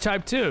a water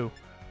type too.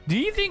 Do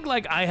you think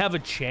like I have a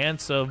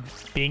chance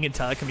of being in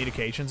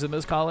telecommunications in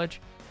this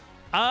college?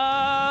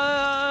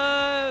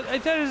 I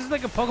thought it was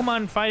like a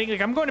Pokemon fighting.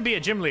 Like I'm going to be a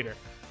gym leader.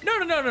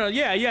 No.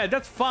 Yeah,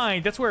 that's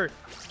fine. That's where.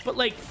 But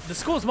like the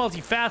school's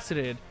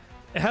multifaceted.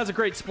 It has a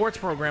great sports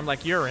program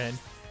like you're in,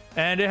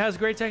 and it has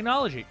great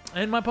technology.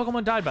 And my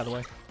Pokemon died, by the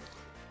way.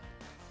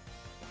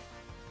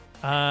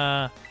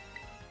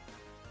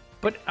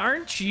 But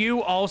aren't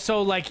you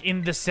also like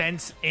in the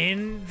sense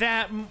in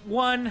that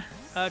one?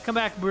 Come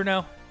back,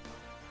 Bruno.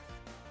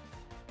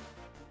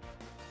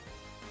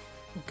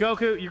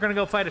 Goku, you're gonna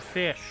go fight a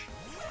fish.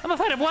 I'm gonna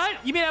fight a what?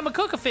 You mean I'm gonna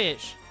cook a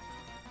fish?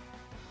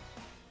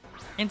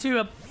 Into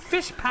a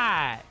fish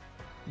pie.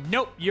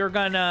 Nope, you're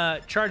gonna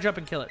charge up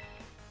and kill it.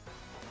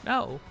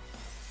 No.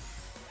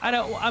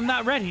 I'm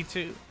not ready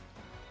to.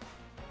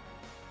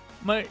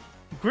 My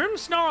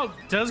Grimmsnarl,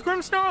 does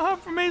Grimmsnarl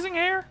have amazing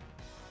hair?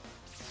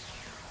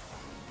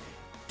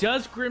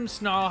 Does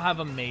Grimmsnarl have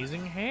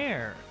amazing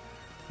hair?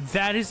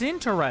 That is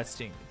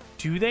interesting.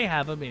 Do they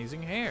have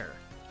amazing hair?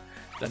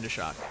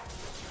 Thundershock.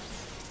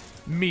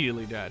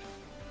 Immediately dead.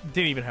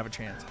 Didn't even have a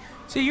chance.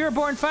 So you're a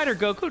born fighter,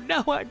 Goku?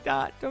 No, I'm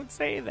not. Don't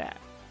say that.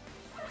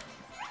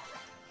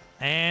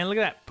 And look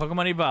at that.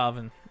 Pokemon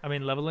evolving. I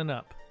mean, leveling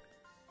up.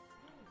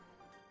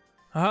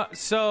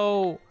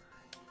 So,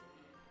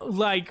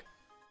 like,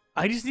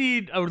 I just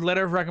need a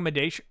letter of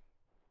recommendation.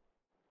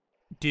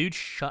 Dude,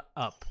 shut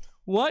up.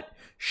 What?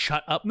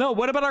 Shut up. No,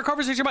 what about our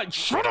conversation about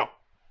shut up?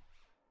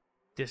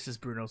 This is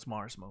Bruno's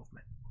Mars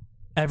movement.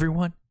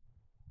 Everyone,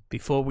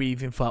 before we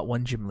even fought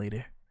one gym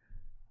leader,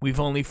 we've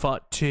only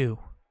fought 2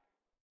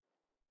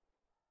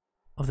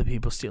 of the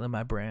people stealing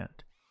my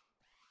brand.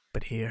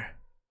 But here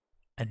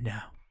and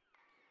now,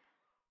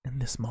 in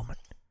this moment,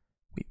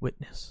 we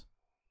witness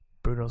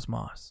Bruno's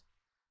Mars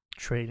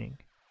trading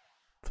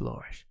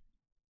flourish.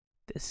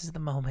 This is the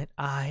moment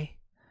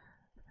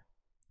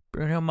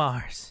Bruno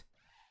Mars.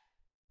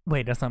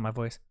 Wait, that's not my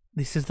voice.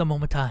 This is the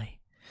moment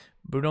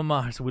Bruno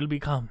Mars, will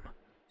become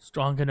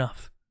strong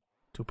enough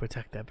to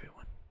protect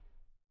everyone.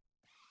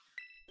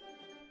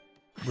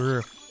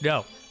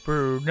 Bruno,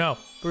 Bruno,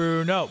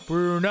 Bruno,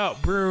 Bruno,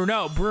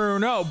 Bruno,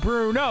 Bruno,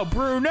 Bruno,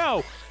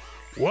 Bruno.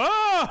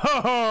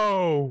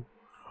 Whoa!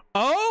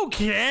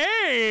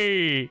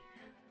 Okay.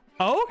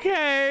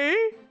 Okay.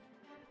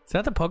 Is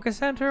that the Poké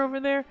Center over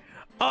there?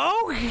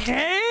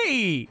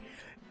 Okay.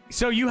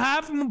 So you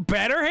have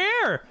better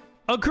hair.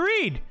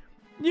 Agreed.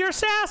 You're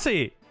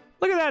sassy.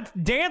 Look at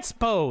that dance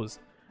pose.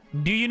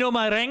 Do you know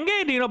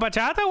merengue? Do you know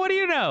bachata? What do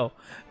you know?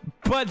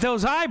 But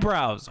those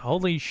eyebrows.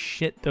 Holy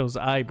shit, those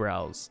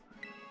eyebrows.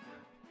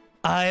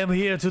 I am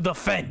here to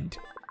defend.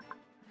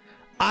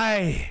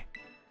 I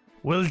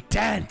will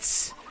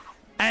dance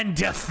and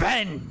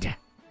defend.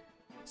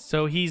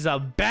 So he's a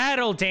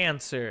battle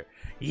dancer.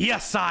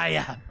 Yes, I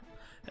am.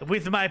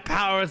 With my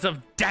powers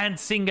of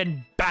dancing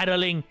and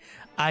battling,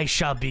 I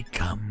shall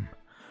become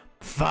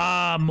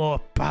far more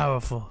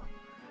powerful.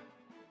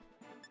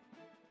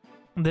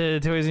 The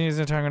toys use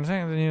the target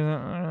attack.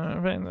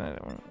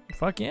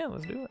 Fuck yeah,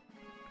 let's do it.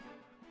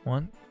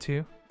 1,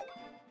 2.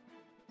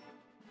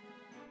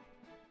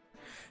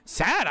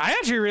 Sad. I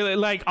actually really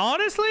like.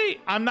 Honestly,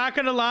 I'm not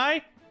gonna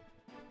lie.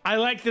 I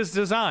like this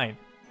design.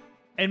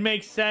 It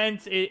makes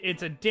sense.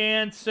 It's a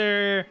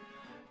dancer.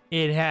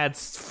 It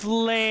has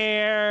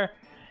flair.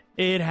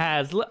 It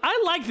has.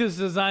 I like this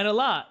design a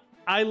lot.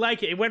 I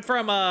like it. It went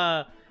from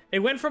a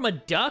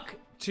duck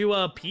to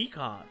a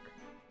peacock.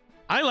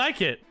 I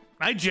like it.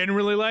 I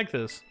genuinely like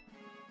this.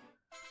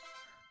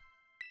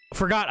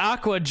 Forgot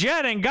Aqua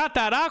Jet and got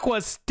that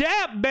Aqua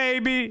Step,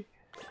 baby.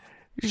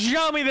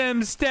 Show me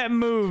them step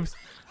moves.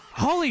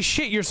 Holy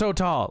shit, you're so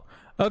tall.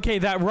 Okay,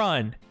 that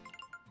run.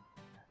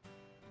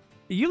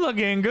 You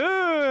looking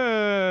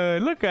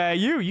good. Look at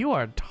you. You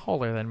are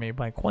taller than me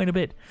by quite a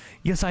bit.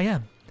 Yes, I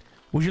am.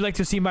 Would you like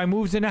to see my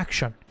moves in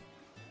action?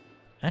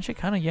 Actually,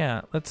 kind of,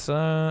 yeah. Let's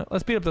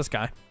beat up this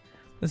guy.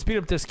 Let's beat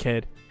up this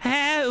kid.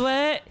 Hi,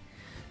 what?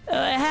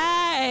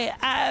 Hi.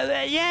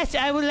 Yes,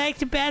 I would like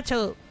to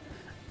battle.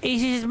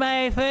 This is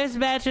my first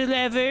battle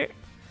ever.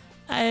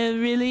 I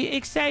am really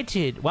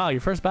excited. Wow,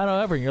 your first battle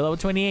ever. You're level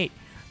 28.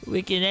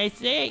 What can I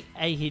say?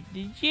 I hit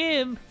the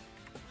gym.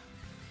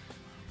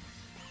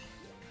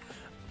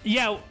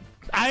 Yeah,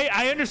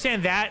 I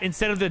understand that.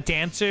 Instead of the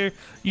dancer,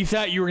 you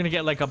thought you were going to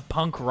get like a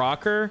punk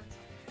rocker.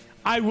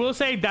 I will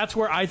say that's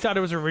where I thought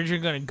it was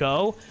originally going to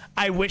go.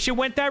 I wish it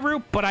went that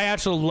route, but I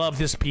actually love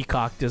this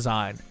peacock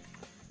design.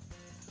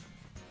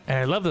 And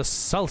I love the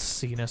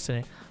salsiness in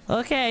it.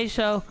 Okay,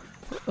 so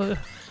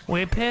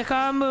we pick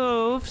our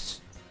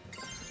moves.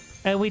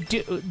 And we do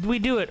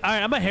it. All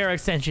right, I'm a hair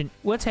extension.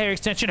 What's hair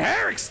extension?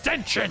 Hair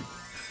extension!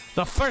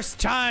 The first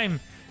time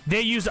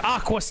they use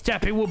Aqua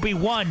Step, it will be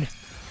one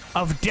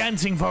of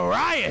dancing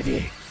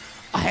variety.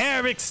 A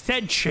hair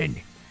extension.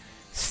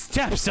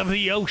 Steps of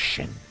the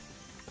ocean.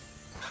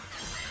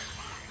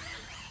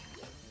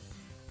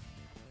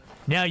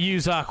 Now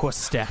use Aqua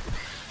Step.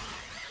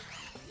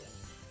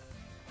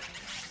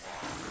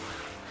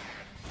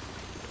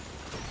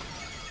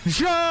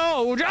 Joe!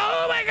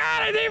 Oh my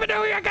god, I didn't even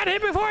know I got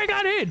hit before I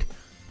got hit!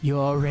 You're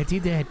already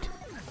dead.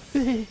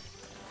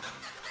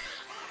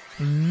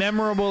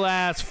 Memorable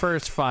ass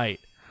first fight.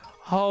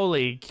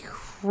 Holy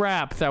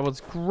crap, that was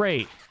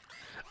great.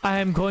 I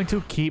am going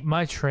to keep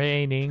my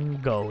training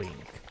going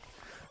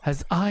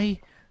as I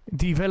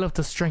develop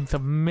the strength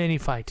of many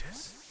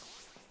fighters.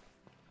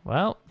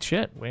 Well,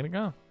 shit, way to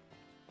go.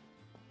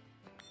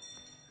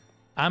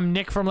 I'm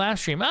Nick from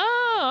last stream.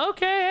 Oh,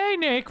 okay, hey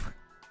Nick.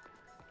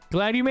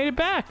 Glad you made it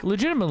back,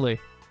 legitimately.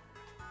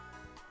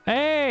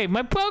 Hey,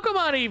 my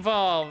Pokemon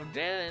evolved.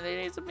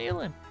 They need some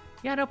healing.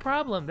 Yeah, no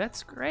problem.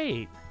 That's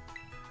great.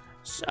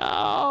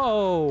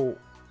 So,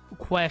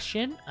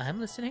 question. I'm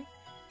listening.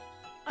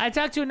 I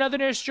talked to another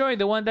nurse, Joy,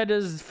 the one that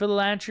does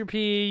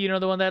philanthropy. You know,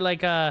 the one that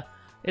like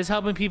is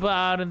helping people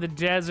out in the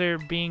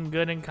desert, being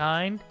good and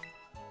kind.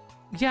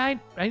 Yeah,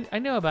 I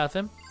know about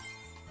them.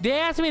 They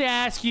asked me to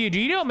ask you.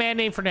 Do you know a man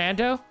named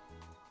Fernando?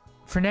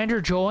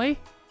 Fernando Joy?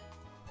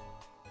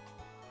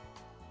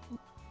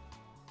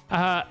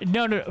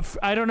 No,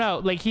 I don't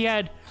know. Like, he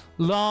had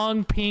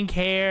long pink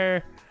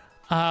hair.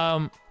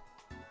 Well,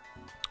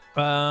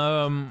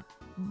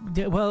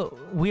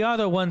 we are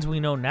the ones we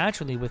know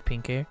naturally with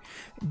pink hair.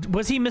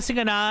 Was he missing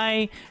an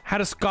eye?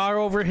 Had a scar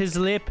over his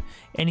lip,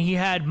 and he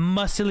had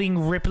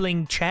muscling,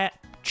 rippling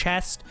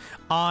chest,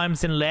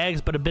 arms, and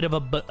legs, but a bit of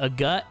a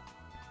gut?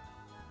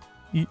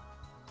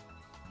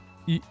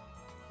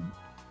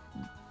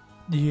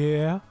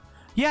 Yeah.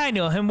 Yeah, I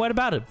know him. What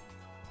about him?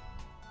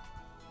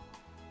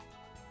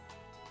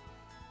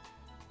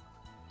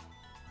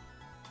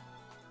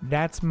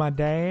 That's my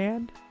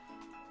dad?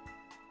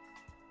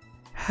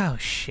 Oh,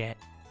 shit.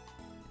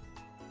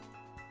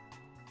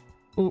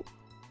 Ooh,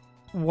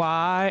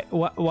 why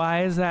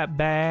is that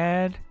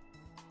bad?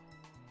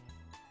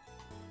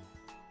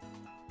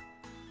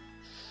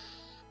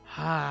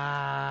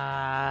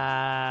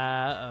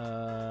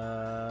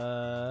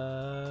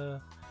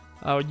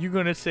 Are you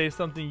gonna say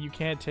something you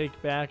can't take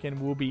back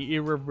and will be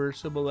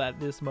irreversible at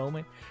this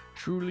moment,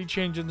 truly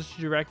changing the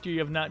trajectory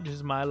of not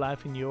just my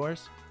life and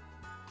yours?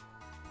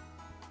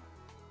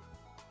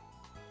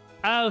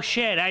 Oh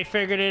shit, I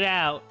figured it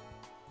out.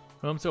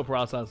 I'm still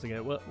processing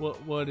it.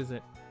 What is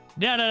it?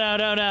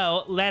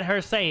 No. Let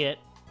her say it.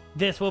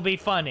 This will be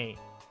funny.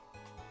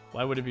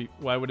 Why would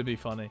it be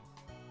funny?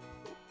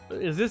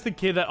 Is this the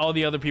kid that all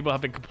the other people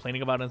have been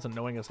complaining about and is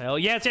annoying as hell?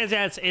 Yes,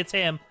 it's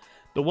him.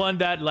 The one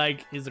that,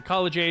 like, is a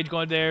college age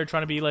going there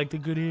trying to be, like, the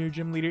good hair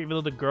gym leader, even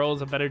though the girl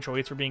is a better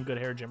choice for being good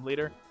hair gym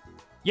leader.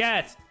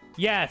 Yes.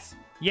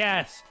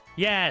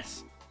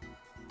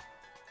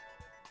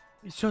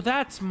 So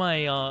that's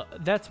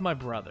my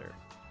brother.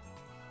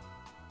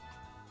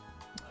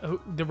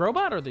 The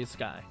robot or this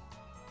guy?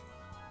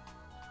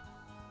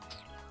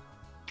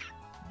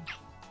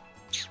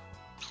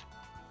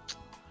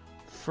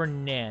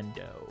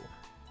 Fernando.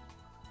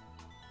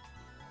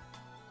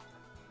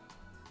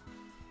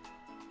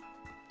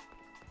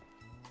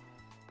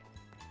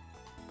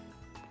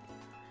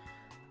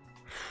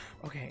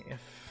 Okay,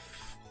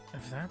 if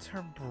that's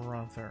her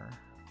brother,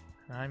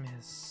 and I'm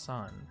his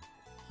son,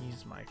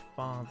 he's my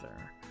father.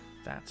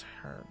 That's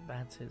her.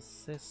 That's his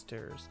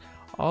sisters.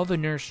 All the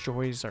Nurse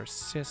Joys are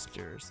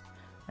sisters,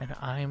 and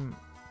I'm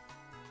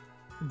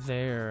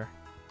there.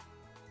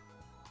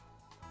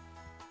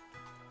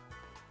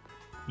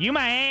 You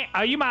my aunt?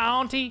 Are you my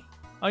auntie?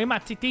 Are you my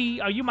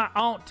titi? Are you my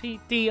auntie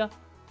Tia?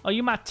 Are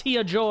you my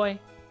Tia Joy?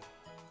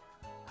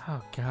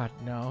 Oh God,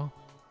 no.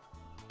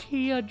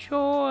 Tia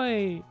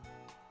Joy.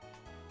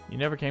 You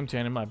never came to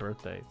any of my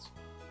birthdays.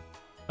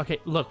 Okay,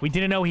 look, we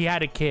didn't know he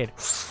had a kid.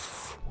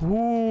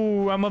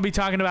 Ooh, I'm gonna be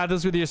talking about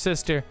this with your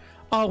sister.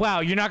 Oh wow,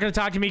 you're not gonna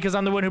talk to me because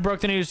I'm the one who broke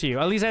the news to you.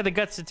 At least I had the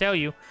guts to tell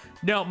you.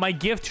 No, my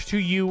gift to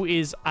you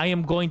is I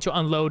am going to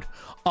unload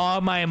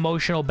all my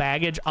emotional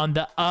baggage on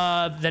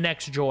the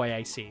next Joy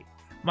I see.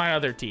 My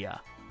other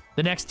Tia.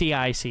 The next Tia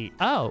I see.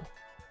 Oh.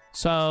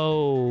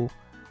 So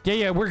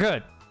yeah, we're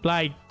good.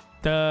 Like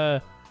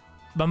my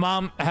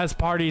mom has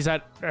parties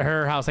at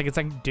her house. Like it's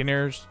like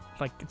dinners.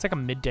 Like it's like a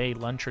midday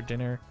lunch or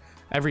dinner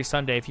every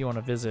Sunday if you want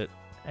to visit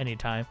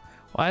anytime.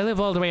 Well, I live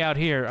all the way out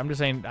here. I'm just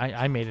saying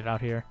I made it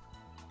out here.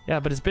 Yeah,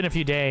 but it's been a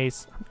few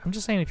days. I'm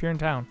just saying if you're in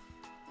town.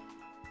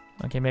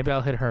 Okay, maybe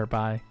I'll hit her.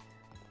 Bye.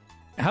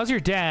 How's your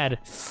dad?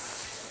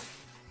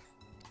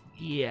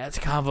 Yeah, it's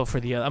a convo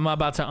for the other. I'm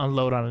about to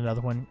unload on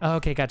another one. Oh,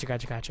 okay,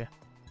 gotcha.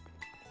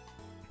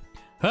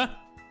 Huh?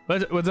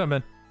 What's up,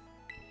 man?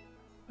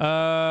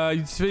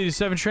 You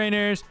 7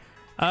 trainers.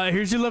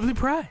 Here's your lovely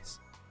prize.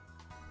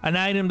 An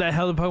item that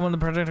held a Pokemon the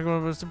project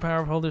was the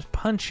power of holders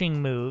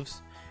punching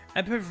moves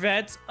and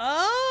prevents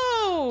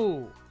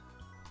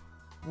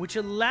which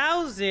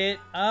allows it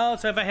so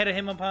if I hit a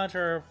Hitmon punch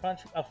or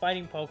punch a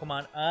fighting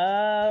Pokemon.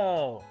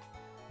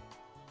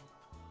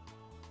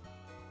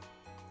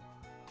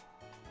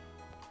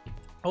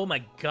 Oh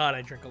my God,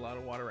 I drink a lot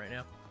of water right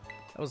now.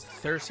 I was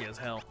thirsty as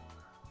hell.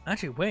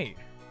 Actually, wait.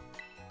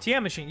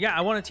 TM machine. Yeah,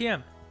 I want a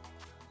TM.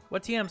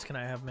 What TMs can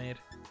I have made?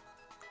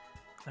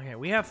 Okay,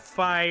 we have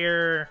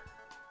fire.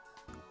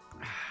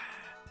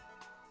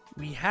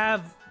 We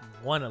have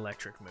one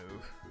electric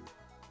move.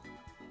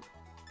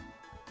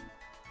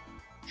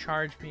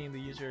 Charge being the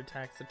user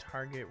attacks the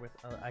target with...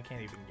 I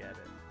can't even get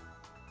it.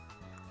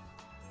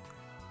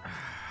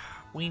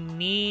 We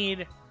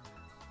need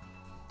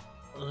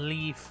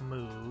leaf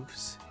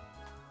moves.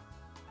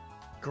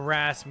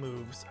 Grass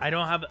moves. I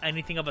don't have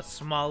anything of a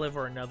Smoliv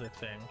or another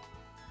thing.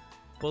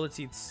 Bullet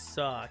Seed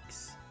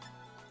sucks.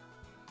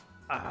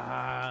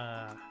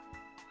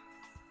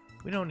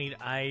 We don't need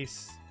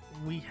ice.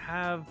 We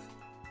have...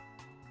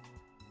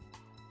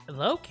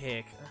 Low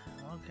kick.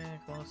 Okay,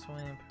 low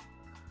sweep.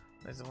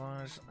 As long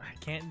as I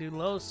can't do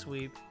low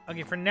sweep.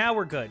 Okay, for now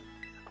we're good.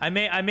 I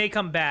may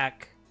come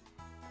back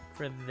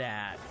for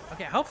that.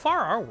 Okay, how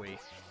far are we?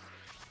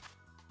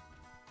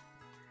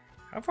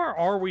 How far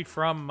are we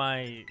from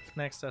my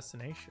next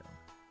destination?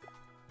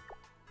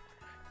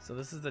 So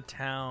this is the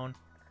town.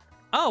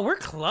 Oh, we're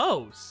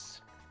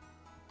close.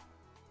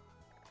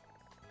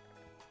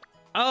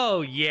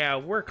 Oh yeah,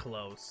 we're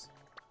close.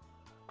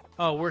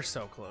 Oh, we're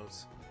so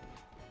close.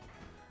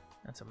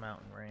 That's a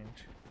mountain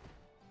range.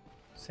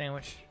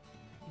 Sandwich.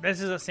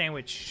 This is a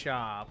sandwich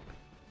shop.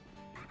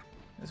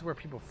 This is where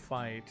people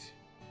fight.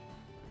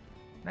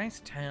 Nice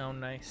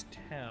town, nice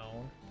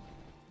town.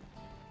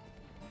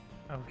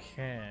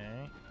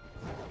 Okay.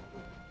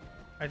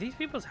 Are these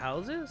people's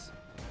houses?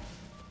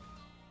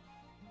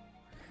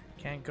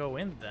 Can't go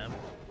in them.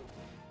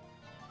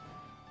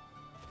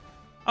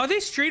 Are they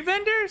street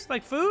vendors?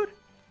 Like food?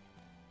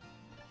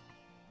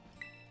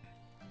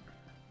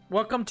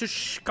 Welcome to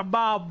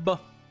Kebab.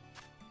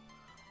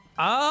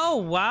 Oh,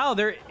 wow,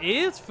 there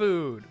is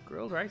food.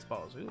 Grilled rice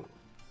balls, ooh.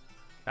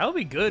 That would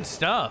be good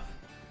stuff.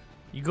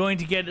 You're going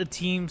to get a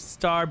team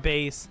star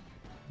base,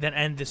 then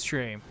end the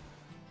stream.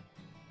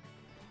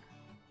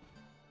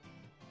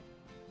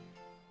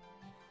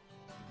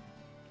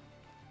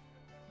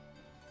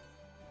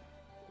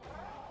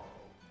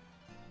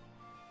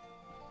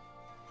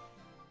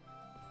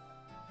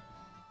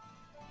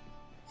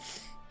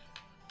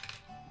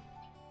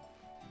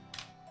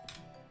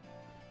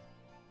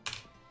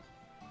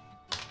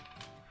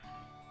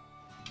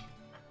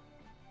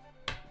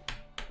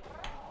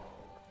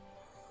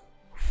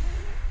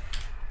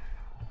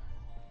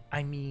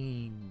 I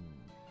mean...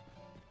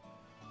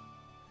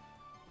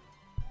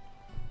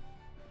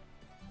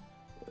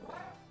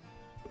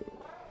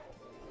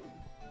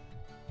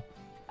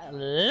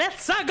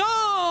 Let's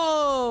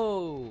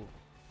go!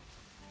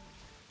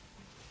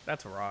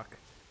 That's a rock.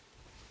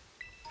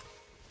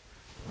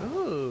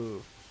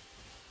 Ooh.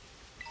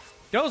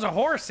 Those are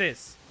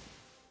horses.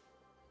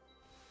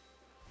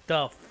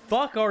 The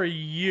fuck are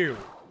you?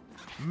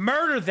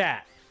 Murder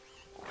that.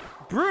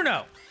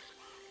 Bruno.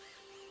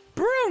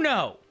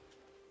 Bruno.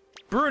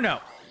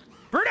 Bruno.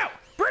 Bruno.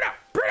 Bruno.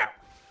 Bruno.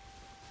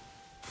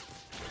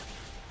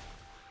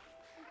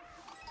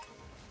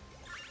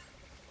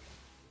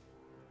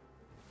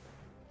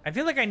 I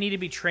feel like I need to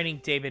be training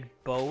David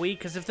Bowie,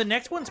 because if the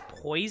next one's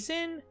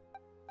poison,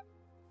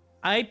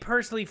 I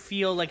personally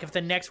feel like if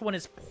the next one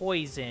is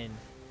poison,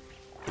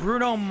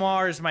 Bruno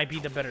Mars might be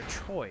the better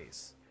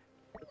choice.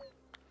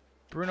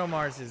 Bruno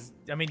Mars is...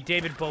 I mean,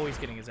 David Bowie's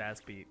getting his ass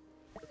beat.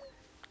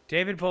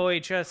 David Bowie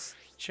just...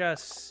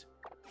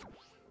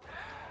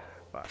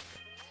 Fuck.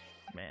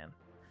 Man.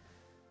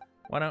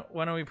 Why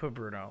don't we put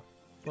Bruno?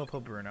 We'll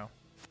put Bruno.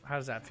 How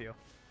does that feel?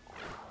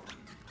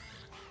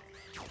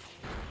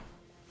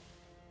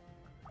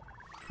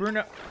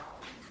 Bruno...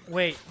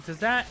 Wait, does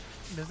that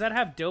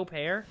have dope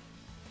hair?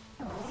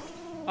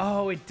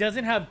 Oh, it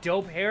doesn't have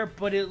dope hair,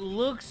 but it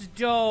looks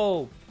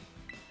dope.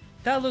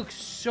 That looks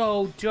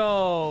so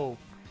dope.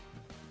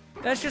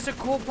 That's just a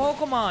cool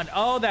Pokemon.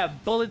 Oh,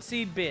 that Bullet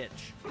Seed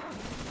bitch.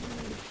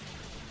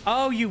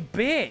 Oh, you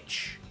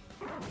bitch.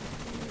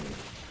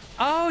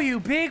 Oh, you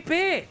big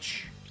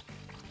bitch.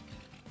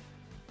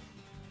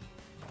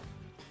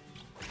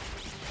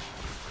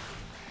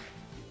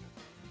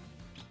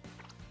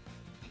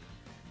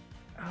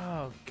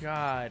 Oh,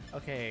 God.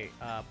 Okay,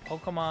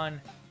 Pokemon.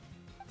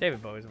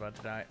 David Bowie's about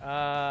to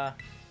die.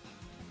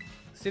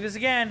 Let's do this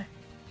again.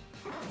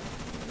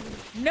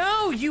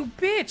 No, you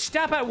bitch.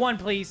 Stop at 1,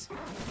 please.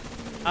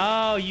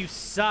 Oh, you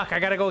suck. I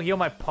gotta go heal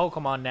my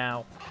Pokemon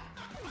now.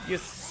 You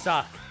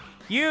suck.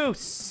 You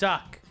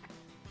suck.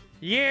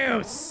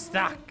 You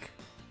suck.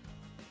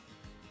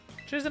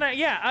 Choose an...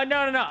 Yeah,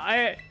 no.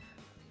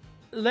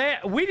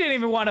 Leia, we didn't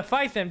even want to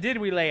fight them, did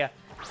we, Leia?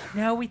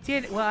 No, we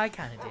did. Well, I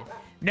kind of did.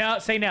 No,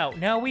 say no.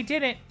 No, we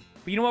didn't.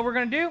 But you know what we're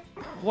going to do?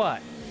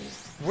 What?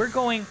 We're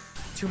going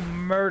to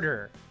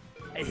murder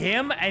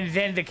him and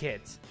then the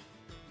kids.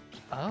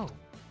 Oh.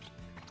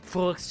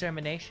 Full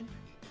extermination?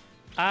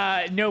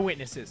 No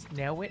witnesses.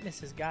 No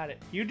witnesses. Got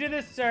it. You did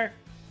this, sir.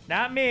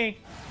 Not me.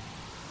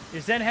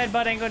 Your Zen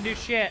headbutt ain't gonna do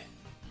shit.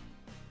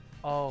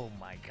 Oh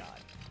my god.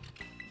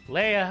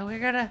 Leia, we're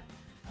gonna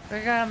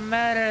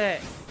murder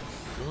it.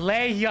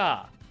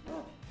 Leia.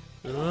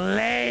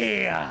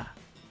 Leia.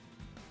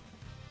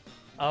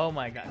 Oh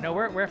my god. No,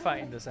 we're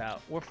fighting this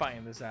out. We're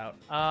fighting this out.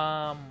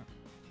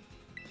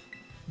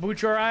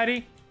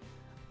 Bucciarati.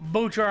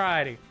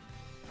 Bucciarati.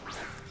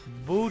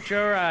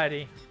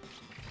 Bucciarati.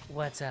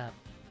 What's up?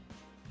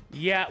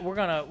 Yeah, we're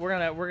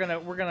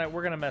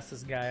gonna mess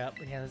this guy up.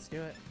 Yeah, let's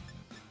do it.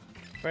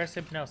 First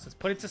hypnosis.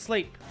 Put it to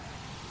sleep.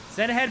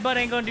 Zen headbutt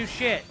ain't gonna do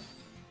shit.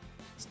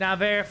 It's not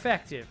very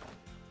effective.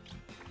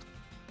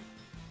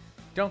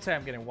 Don't say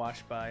I'm getting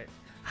washed by it.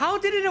 How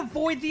did it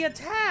avoid the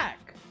attack?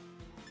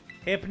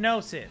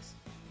 Hypnosis.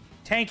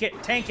 Tank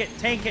it, tank it,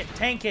 tank it,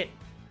 tank it.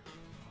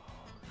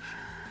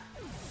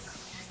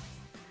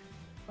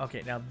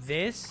 Okay, now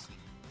this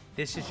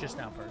is just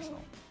now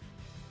personal.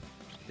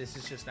 This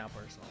is just now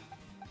personal.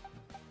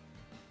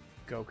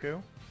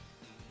 Goku.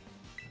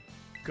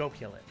 Go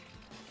kill it.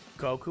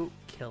 Goku,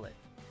 kill it.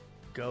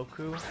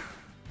 Goku,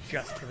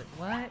 just kill it.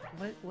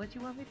 What do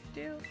you want me to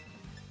do?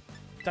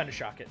 Thunder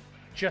Shock it.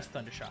 Just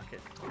Thunder Shock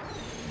it.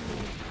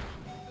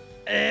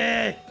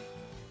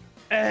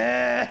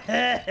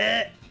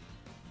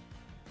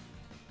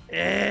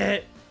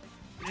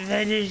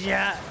 Thunder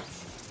Shock.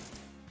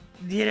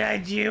 Did I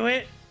do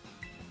it?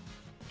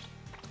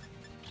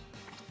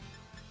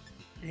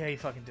 Yeah, you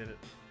fucking did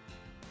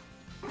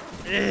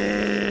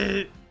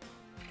it.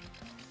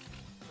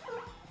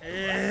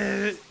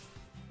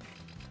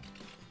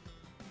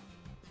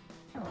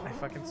 I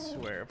fucking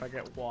swear if I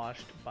get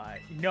washed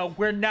by... No,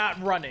 we're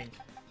not running.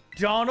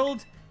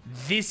 Donald,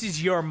 this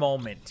is your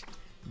moment.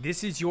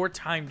 This is your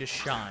time to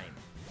shine.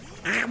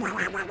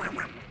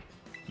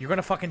 You're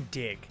gonna fucking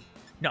dig.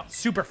 No,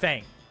 Super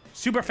Fang.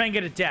 Super Fang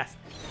it to death.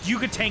 You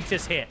could tank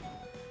this hit.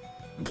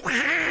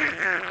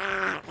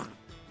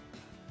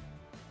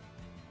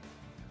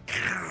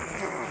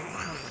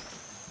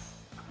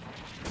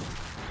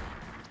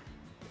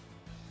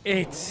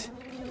 It's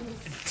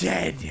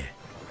dead.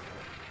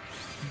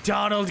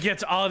 Donald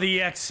gets all the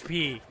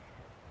XP.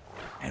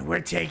 And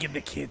we're taking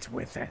the kids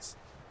with us.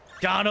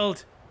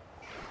 Donald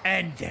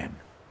and them.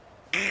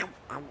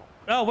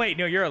 Oh, wait,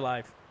 no, you're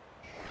alive.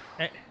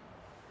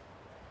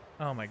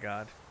 Oh my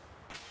god.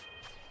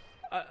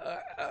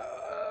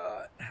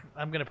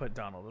 I'm gonna put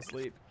Donald to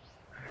sleep.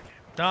 Okay.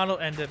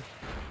 Donald ended.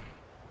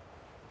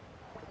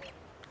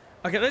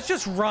 Okay, let's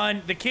just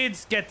run. The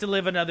kids get to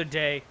live another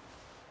day.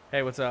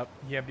 Hey, what's up?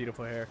 You have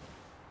beautiful hair.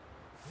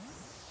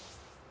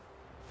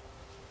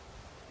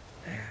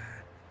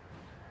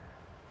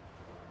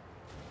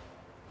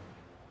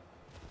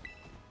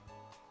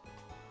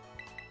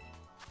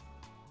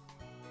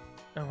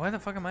 Oh, why the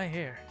fuck am I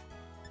here?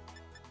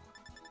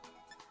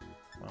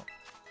 Well,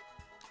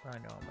 I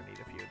know I'm gonna need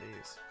a few of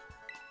these.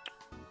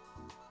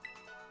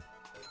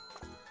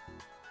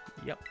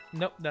 Yep.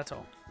 Nope, that's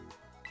all.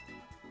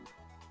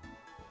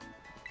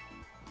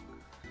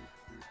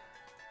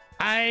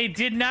 I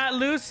did not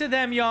lose to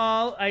them,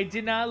 y'all. I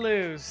did not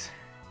lose.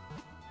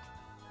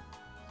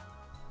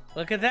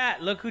 Look at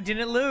that. Look who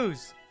didn't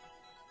lose.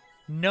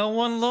 No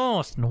one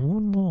lost. No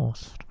one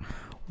lost.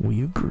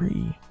 We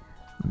agree.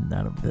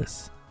 None of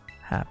this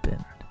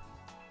happened.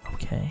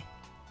 Okay?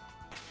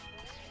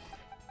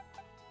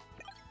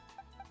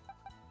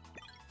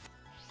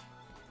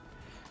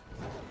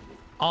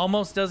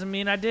 Almost doesn't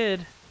mean I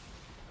did.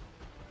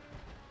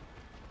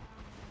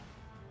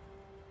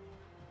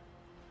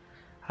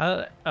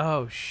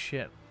 Oh,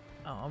 shit.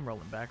 Oh, I'm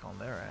rolling back on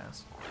their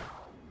ass.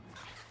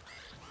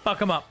 Fuck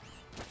them up.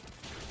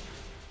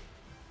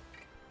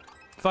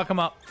 Fuck them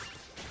up.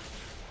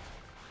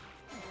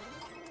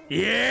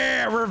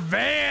 Yeah,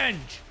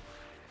 revenge!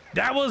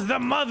 That was the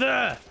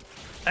mother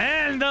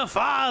and the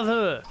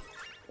father.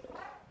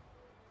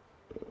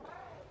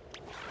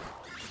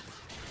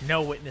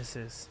 No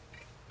witnesses.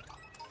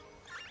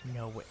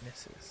 No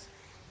witnesses.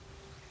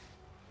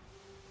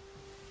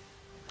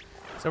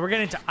 So we're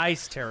getting to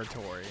ice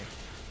territory.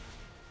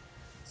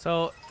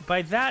 So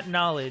by that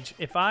knowledge,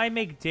 if I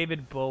make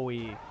David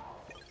Bowie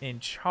in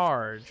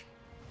charge,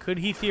 could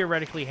he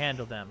theoretically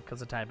handle them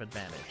because of type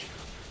advantage?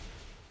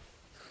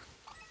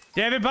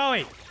 David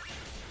Bowie!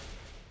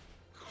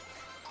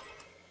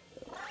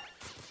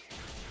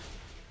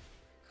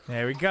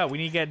 There we go. We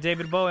need to get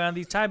David Bowie on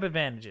these type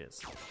advantages.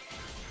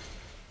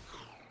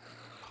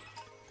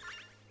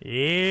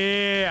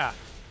 Yeah!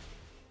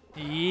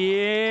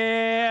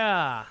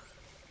 Yeah!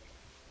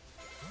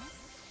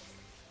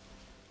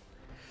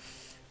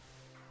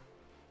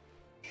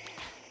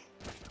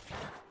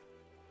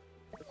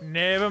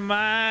 Never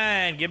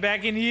mind. Get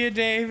back in here,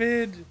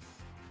 David.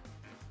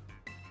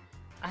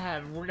 I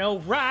have no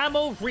rhyme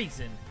or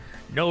reason,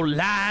 no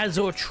lies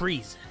or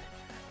treason.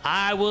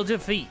 I will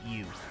defeat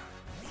you.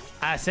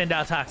 I send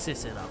out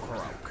toxicity on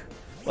Croak.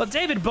 Well,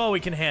 David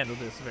Bowie can handle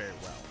this very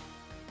well.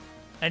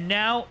 And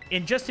now,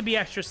 and just to be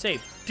extra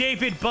safe,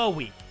 David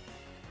Bowie,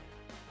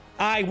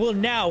 I will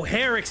now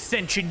hair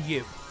extension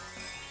you.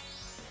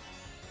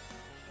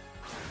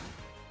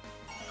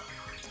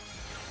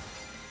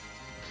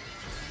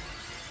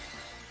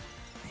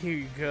 Here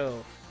you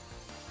go.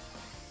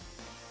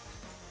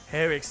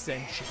 Hair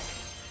extension.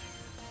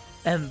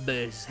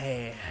 Ember's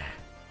hair.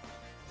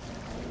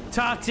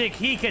 Toxic,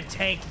 he could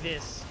tank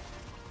this.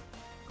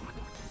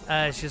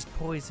 It's just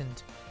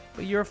poisoned.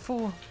 But you're a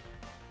fool.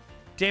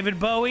 David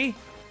Bowie,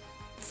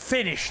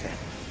 finish them.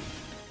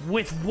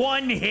 With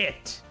one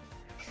hit.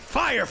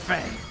 Fire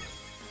Fang.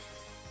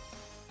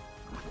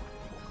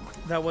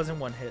 That wasn't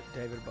one hit,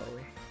 David Bowie.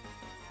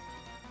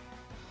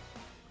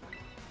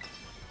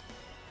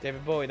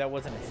 David Bowie, that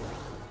wasn't a hit.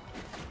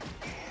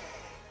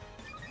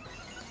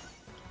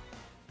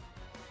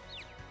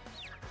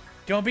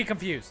 Don't be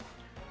confused.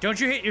 Don't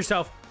you hit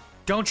yourself.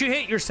 Don't you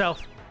hit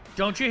yourself.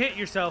 Don't you hit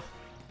yourself.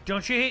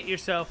 Don't you hit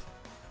yourself.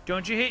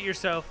 Don't you hit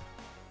yourself.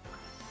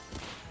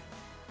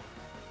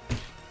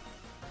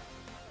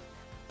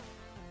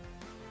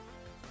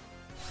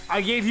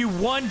 I gave you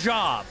one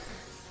job.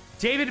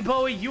 David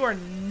Bowie, you are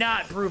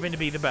not proven to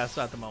be the best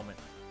at the moment.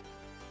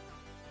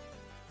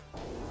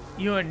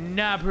 You are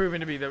not proven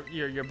to be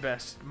your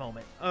best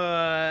moment.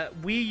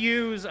 We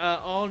use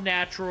all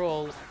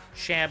natural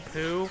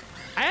shampoo.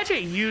 I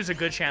actually use a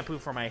good shampoo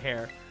for my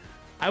hair.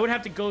 I would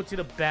have to go to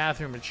the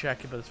bathroom and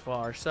check it as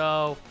far.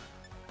 So,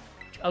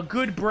 a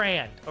good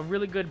brand, a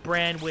really good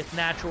brand with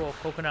natural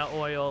coconut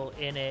oil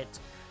in it,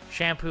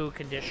 shampoo,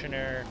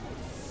 conditioner.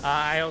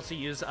 I also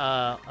use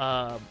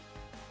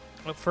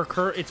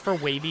it's for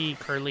wavy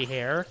curly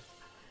hair,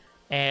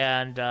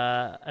 and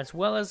as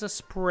well as a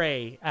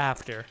spray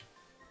after.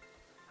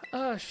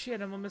 Oh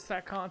shit, I'm gonna miss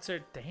that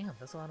concert. Damn,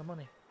 that's a lot of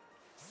money.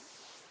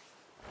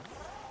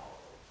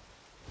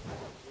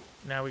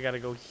 Now we gotta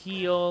go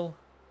heal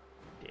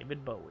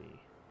David Bowie.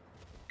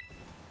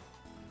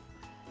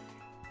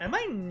 Am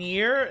I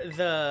near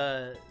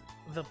the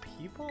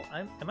people?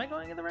 Am I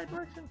going in the right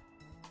direction?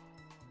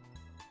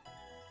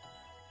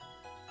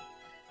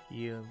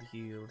 Heal,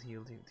 heal,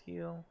 heal, heal,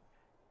 heal.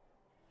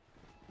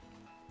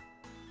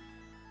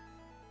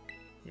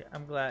 Yeah,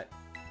 I'm glad.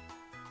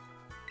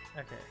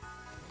 Okay.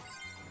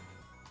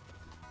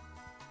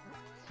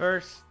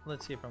 First,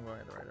 let's see if I'm going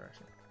in the right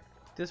direction.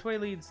 This way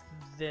leads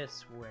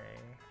this way.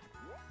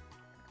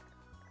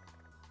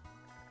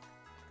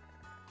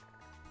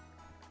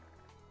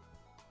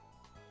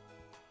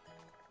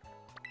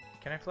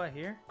 Can I fly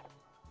here?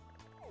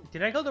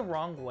 Did I go the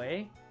wrong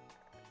way?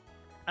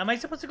 Am I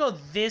supposed to go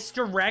this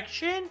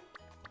direction?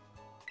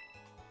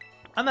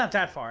 I'm not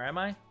that far, am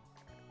I?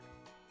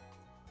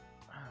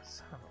 Oh,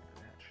 son of a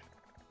bitch.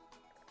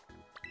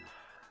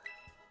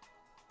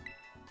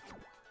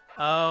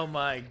 Oh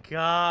my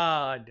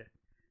god.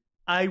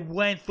 I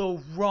went the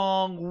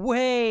wrong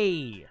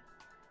way.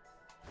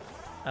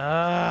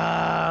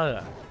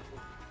 And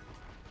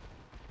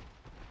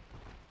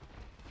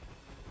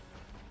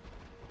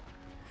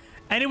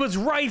it was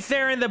right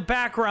there in the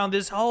background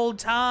this whole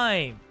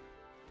time.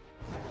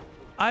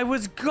 I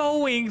was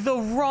going the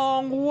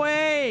wrong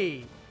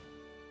way.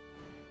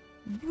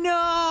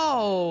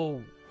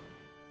 No.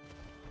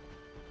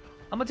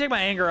 I'm gonna take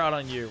my anger out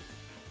on you.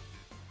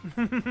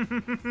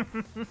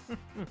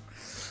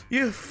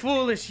 You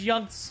foolish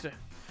youngster.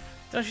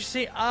 Don't you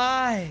see,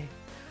 I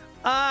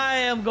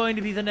am going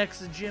to be the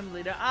next gym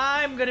leader.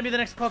 I'm going to be the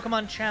next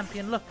Pokemon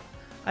champion. Look,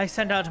 I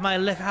sent out my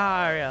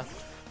Lucario.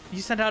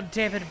 You sent out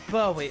David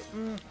Bowie.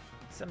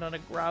 Sent out a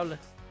Growlithe.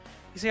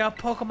 You see, our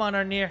Pokemon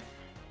are near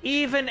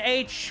even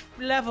H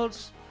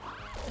levels.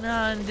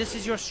 And this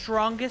is your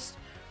strongest?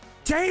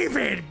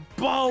 David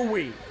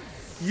Bowie!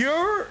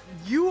 You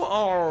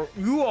are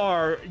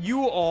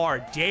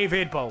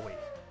David Bowie.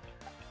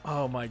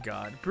 Oh my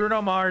god.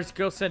 Bruno Mars,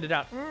 go send it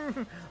out.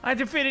 I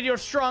defeated your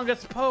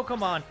strongest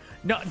Pokemon.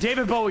 No,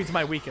 David Bowie's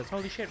my weakest.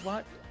 Holy shit,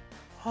 what?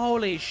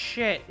 Holy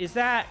shit. Is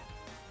that...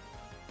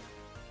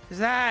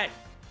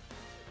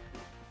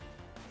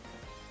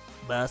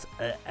 Boss,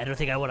 I don't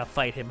think I want to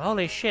fight him.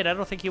 Holy shit, I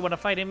don't think you want to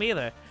fight him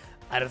either.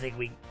 I don't think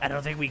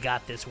we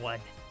got this one.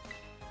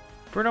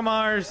 Bruno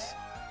Mars,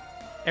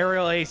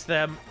 aerial ace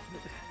them.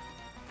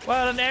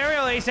 Well, an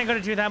aerial ace ain't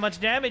gonna do that much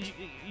damage.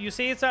 You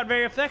see, it's not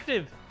very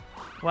effective.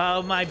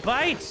 Well, my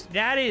bite,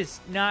 that is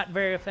not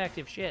very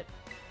effective shit.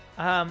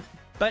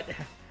 But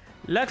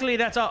luckily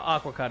that's all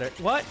Aqua Cutter.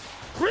 What?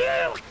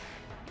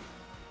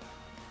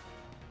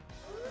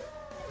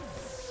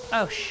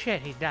 Oh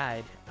shit, he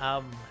died.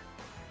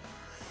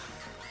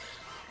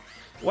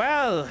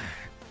 Well,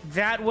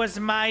 that was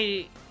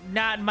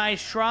not my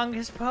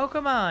strongest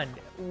Pokemon.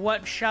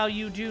 What shall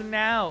you do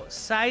now?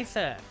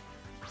 Scyther.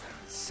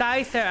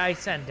 Scyther I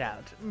send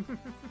out.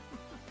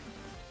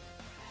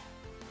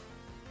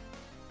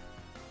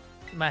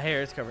 My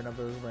hair is covering up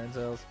those brain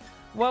cells.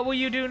 What will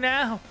you do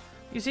now?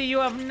 You see, you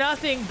have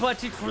nothing but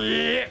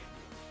to...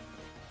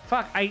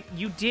 Fuck,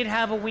 you did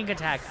have a wing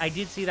attack. I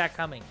did see that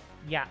coming.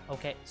 Yeah,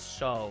 okay,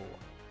 so...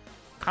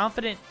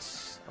 Confident.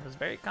 I was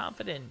very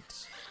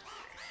confident.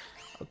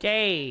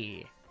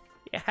 Okay.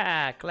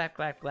 Yeah, clap,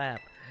 clap,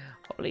 clap.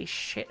 Holy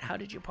shit, how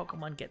did your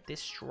Pokemon get this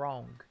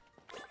strong?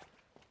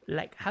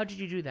 Like, how did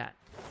you do that?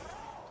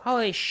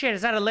 Holy shit,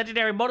 is that a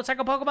legendary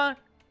motorcycle Pokemon?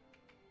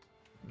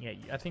 Yeah,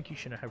 I think you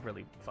shouldn't have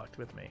really fucked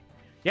with me.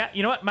 Yeah,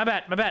 you know what? My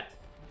bad, my bad.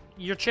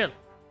 You're chill.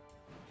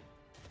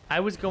 I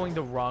was going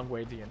the wrong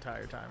way the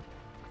entire time.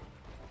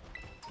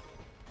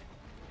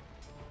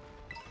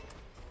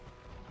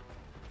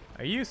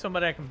 Are you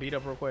somebody I can beat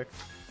up real quick?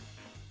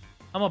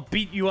 I'm gonna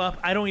beat you up.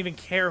 I don't even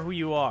care who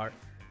you are.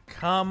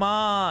 Come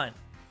on.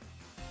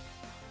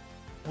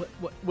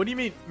 What do you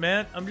mean,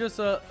 man? I'm just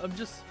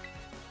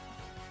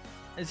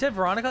Is it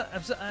Veronica?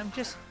 I'm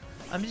just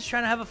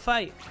trying to have a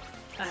fight.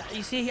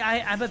 You see,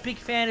 I'm a big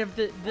fan of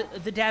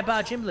the dad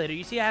bod gym leader.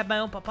 You see, I have my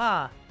own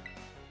papa.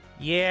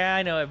 Yeah,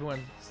 I know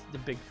everyone's the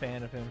big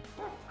fan of him.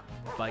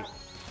 Like,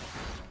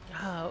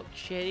 oh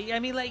shit. I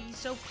mean, like, he's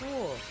so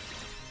cool.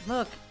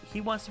 Look,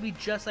 he wants to be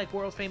just like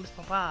world famous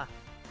papa.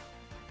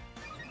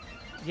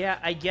 Yeah,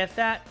 I get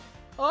that.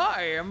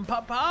 I am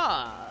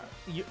papa.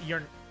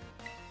 You're.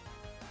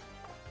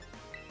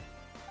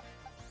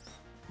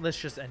 Let's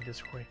just end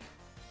this quick.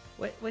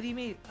 What do you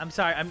mean? I'm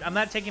sorry. I'm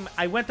not taking...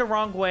 I went the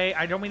wrong way.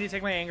 I don't mean to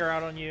take my anger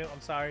out on you. I'm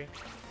sorry.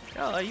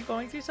 Oh, are you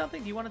going through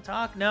something? Do you want to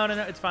talk? No,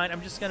 it's fine.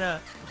 I'm just gonna...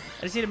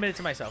 I just need a minute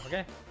to myself,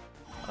 okay?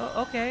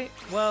 Oh, okay.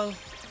 Well,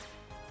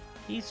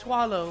 he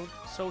swallowed,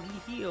 so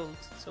he healed.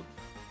 So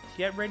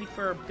get ready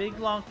for a big,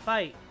 long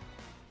fight.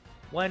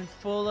 One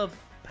full of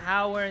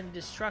power and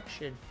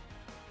destruction.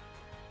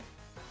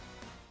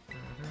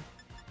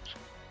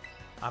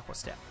 Aqua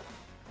Step.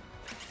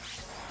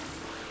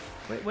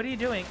 Wait, what are you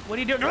doing? What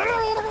are you doing?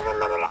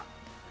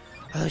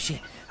 Oh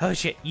shit! Oh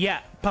shit! Yeah,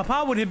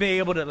 Papa wouldn't be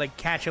able to like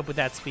catch up with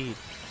that speed.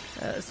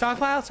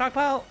 Stockpile,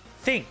 stockpile.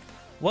 Think.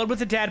 What would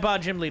the dad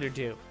bod gym leader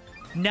do?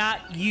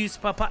 Not use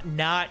Papa.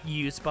 Not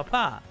use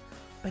Papa.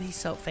 But he's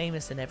so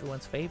famous and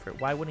everyone's favorite.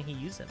 Why wouldn't he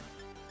use him?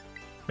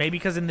 Maybe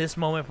because in this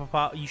moment,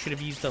 Papa, you should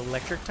have used the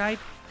electric type.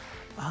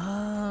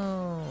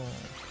 Oh.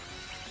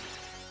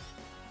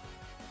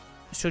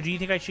 So do you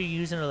think I should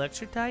use an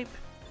electric type?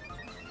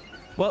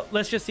 Well,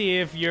 let's just see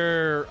if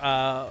your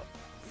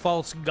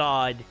false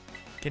god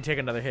can take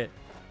another hit.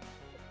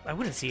 I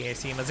wouldn't see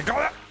him as a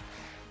god.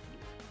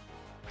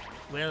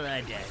 Will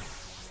I die?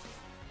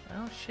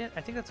 Oh shit,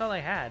 I think that's all I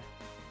had.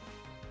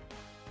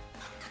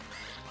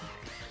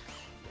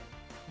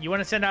 You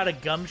want to send out a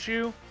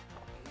gumshoe?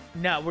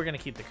 No, we're gonna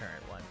keep the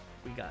current one.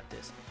 We got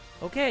this.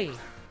 Okay.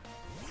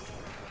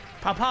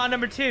 Papa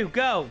number 2,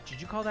 go! Did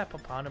you call that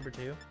Papa number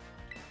 2?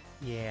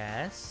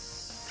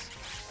 Yes.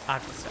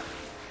 Aqua Star.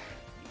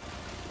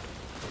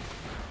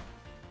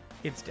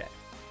 It's dead.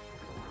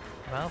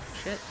 Well,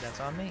 shit, that's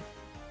on me.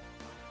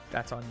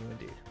 That's on you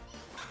indeed.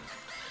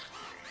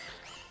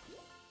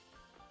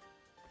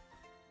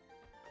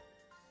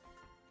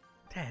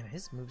 Damn,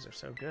 his moves are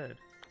so good.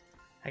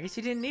 I guess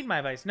he didn't need my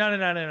advice. No,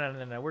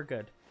 we're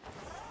good.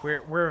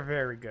 We're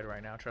very good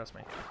right now, trust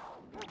me.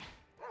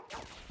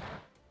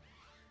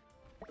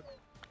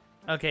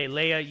 Okay,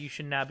 Leia, you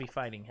should not be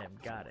fighting him.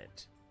 Got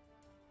it.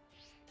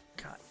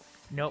 God.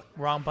 Nope,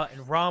 wrong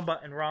button, wrong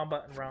button, wrong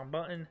button, wrong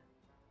button.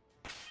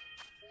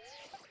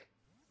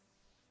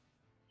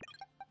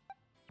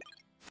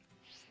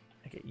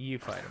 Okay, you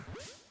fight him.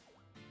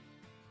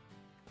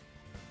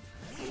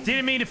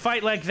 Didn't mean to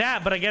fight like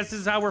that, but I guess this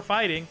is how we're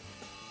fighting.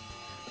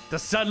 The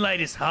sunlight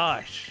is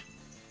harsh.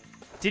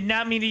 Did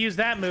not mean to use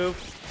that move.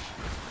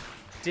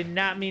 Did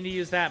not mean to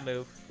use that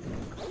move.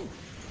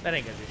 That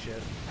ain't gonna do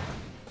shit.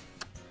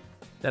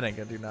 That ain't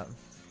gonna do nothing.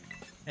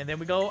 And then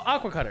we go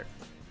Aqua Cutter.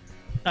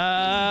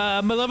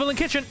 Malevolent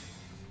Kitchen.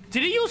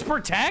 Did he use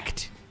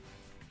Protect?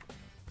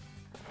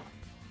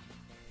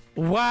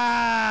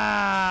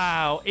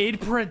 Wow. It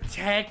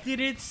protected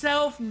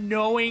itself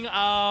knowing...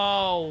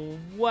 Oh,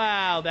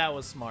 wow. That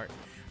was smart.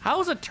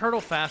 How is a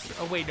turtle faster?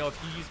 Oh, wait. No, if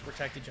you use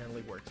Protect, it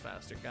generally works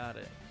faster. Got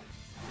it.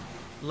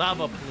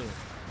 Lava Plume.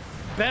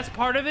 Best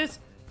part of this?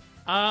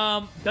 The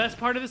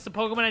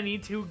Pokemon I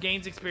need to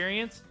gains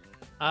experience.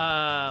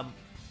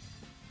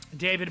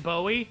 David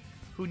Bowie,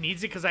 who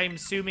needs it because I'm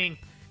assuming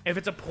if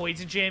it's a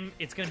poison gym,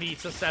 it's going to be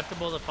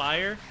susceptible to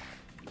fire.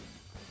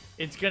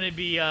 It's going to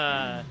be,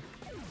 have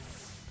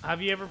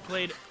you ever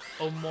played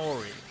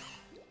Omori?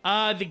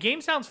 The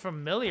game sounds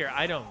familiar.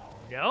 I don't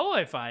know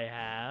if I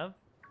have.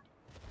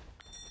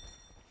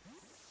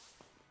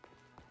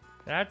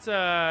 That's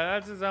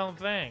his own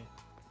thing.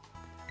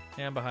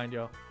 Yeah, I'm behind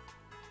y'all.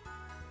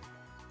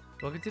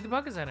 Welcome to the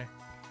Poké Center.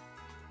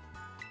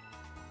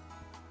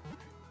 I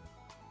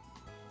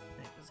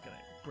think this is gonna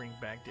bring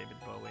back David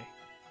Bowie.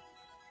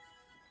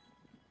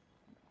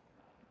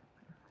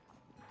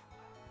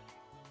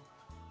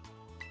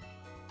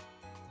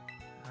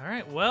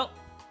 Alright, well.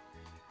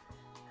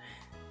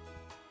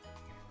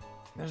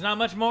 There's not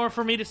much more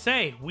for me to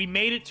say. We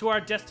made it to our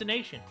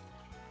destination.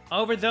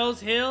 Over those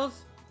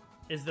hills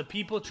is the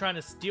people trying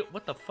to steal...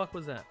 What the fuck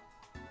was that?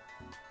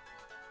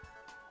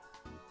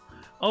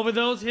 Over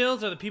those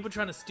hills are the people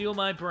trying to steal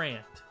my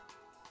brand.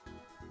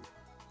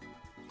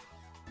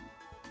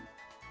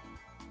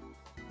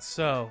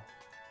 So,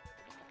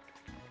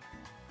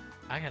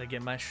 I gotta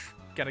get my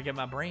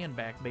brand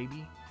back,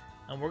 baby.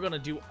 And we're gonna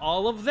do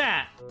all of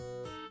that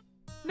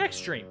next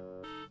stream.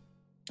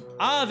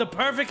 Ah, the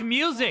perfect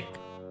music.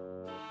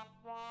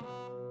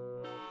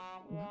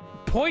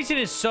 Poison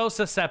is so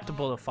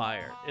susceptible to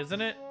fire,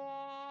 isn't it?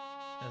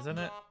 Isn't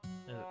it?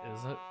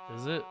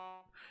 Is it?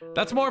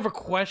 That's more of a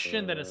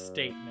question than a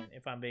statement,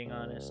 if I'm being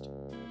honest.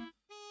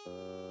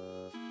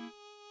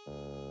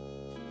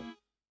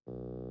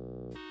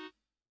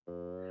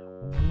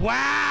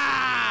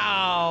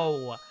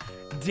 Wow!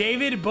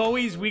 David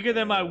Bowie's weaker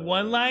than my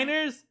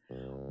one-liners?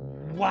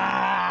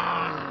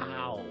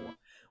 Wow!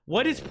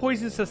 What is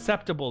poison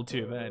susceptible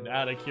to, then,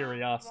 out of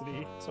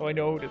curiosity? So I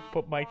know to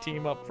put my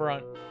team up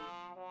front.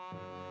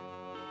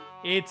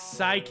 It's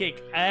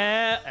Psychic.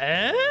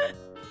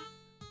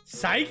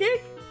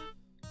 Psychic?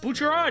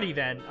 Bucciarati,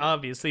 then,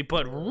 obviously,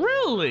 but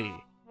really?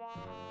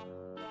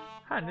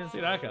 I didn't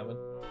see that coming.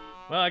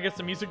 Well, I guess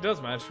the music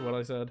does match what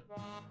I said.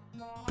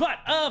 But,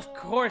 of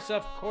course,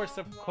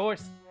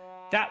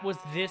 that was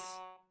this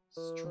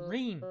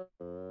stream.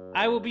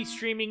 I will be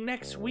streaming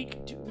next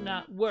week, do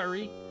not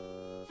worry.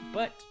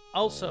 But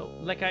also,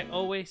 like I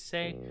always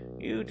say,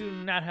 you do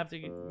not have to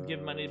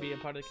give money to be a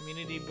part of the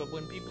community, but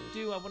when people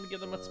do, I want to give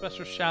them a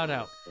special shout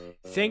out.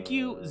 Thank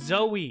you,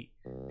 Zoe,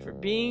 for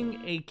being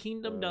a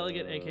Kingdom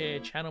Delegate, aka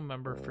channel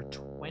member, for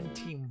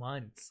 20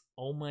 months.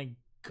 Oh my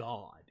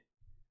god.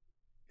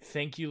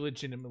 Thank you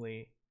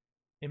legitimately.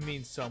 It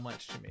means so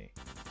much to me.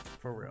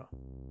 For real.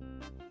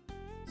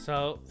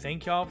 So,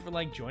 thank y'all for,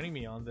 like, joining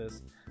me on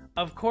this.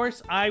 Of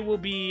course, I will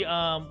be,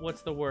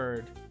 what's the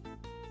word?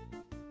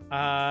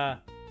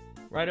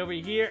 Right over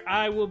here,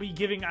 I will be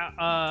giving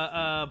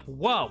out,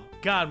 whoa,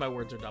 God, my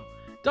words are dumb.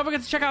 Don't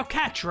forget to check out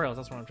Cat Trails,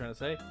 that's what I'm trying to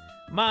say.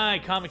 My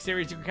comic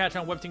series you can catch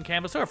on Webtoon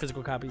Canvas or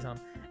physical copies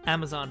on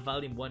Amazon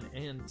Volume 1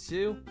 and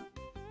 2.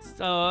 It's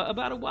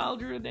about a wild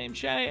druid named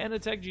Shay and a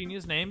tech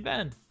genius named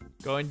Ben.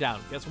 Going down,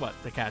 guess what?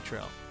 The Cat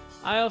Trail.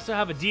 I also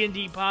have a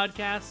D&D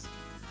podcast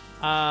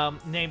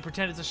named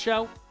Pretend It's a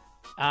Show.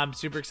 I'm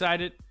super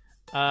excited.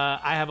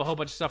 I have a whole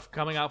bunch of stuff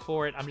coming out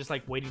for it. I'm just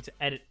like waiting to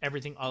edit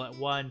everything all at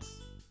once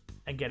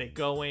and get it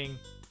going.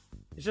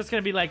 It's just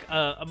gonna be like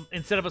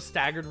instead of a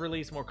staggered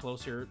release, more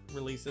closer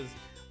releases.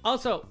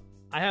 Also,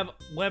 I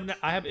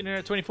have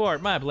Internet 24,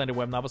 my blended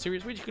web novel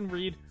series, which you can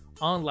read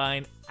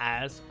online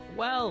as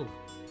well.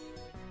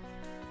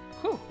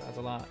 Whew, that's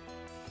a lot.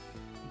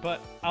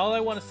 But all I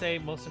want to say,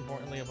 most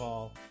importantly of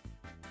all,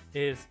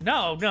 is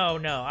no.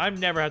 I've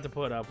never had to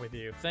put up with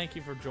you. Thank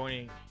you for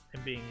joining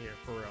and being here,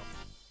 for real.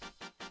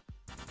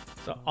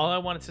 So all I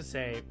wanted to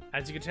say,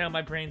 as you can tell,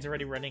 my brain's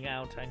already running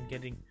out. I'm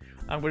going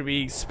to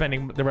be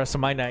spending the rest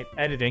of my night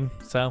editing,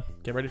 so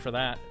get ready for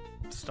that.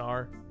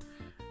 Star.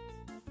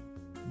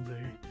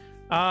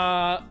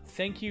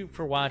 Thank you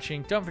for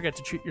watching. Don't forget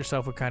to treat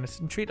yourself with kindness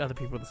and treat other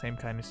people with the same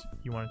kindness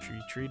you want to be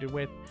treated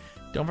with.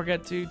 Don't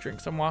forget to drink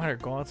some water,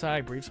 go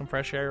outside, breathe some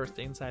fresh air, or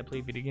stay inside,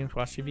 play video games,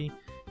 watch TV.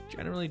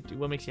 Generally do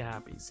what makes you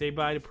happy. Say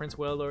bye to Prince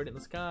Wailord in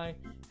the sky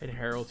and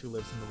Harold who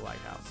lives in the White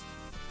House.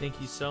 Thank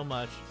you so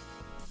much.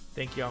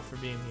 Thank y'all for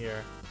being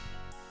here,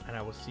 and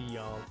I will see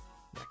y'all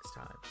next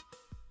time.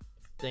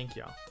 Thank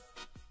y'all.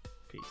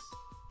 Peace.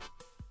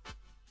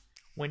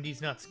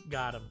 Wendy's nuts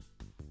got him.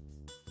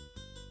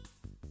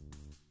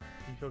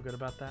 Do you feel good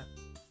about that?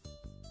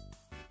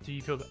 Do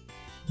you feel good?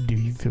 Do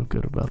you feel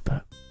good about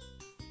that?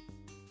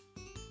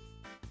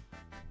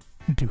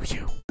 Do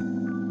you?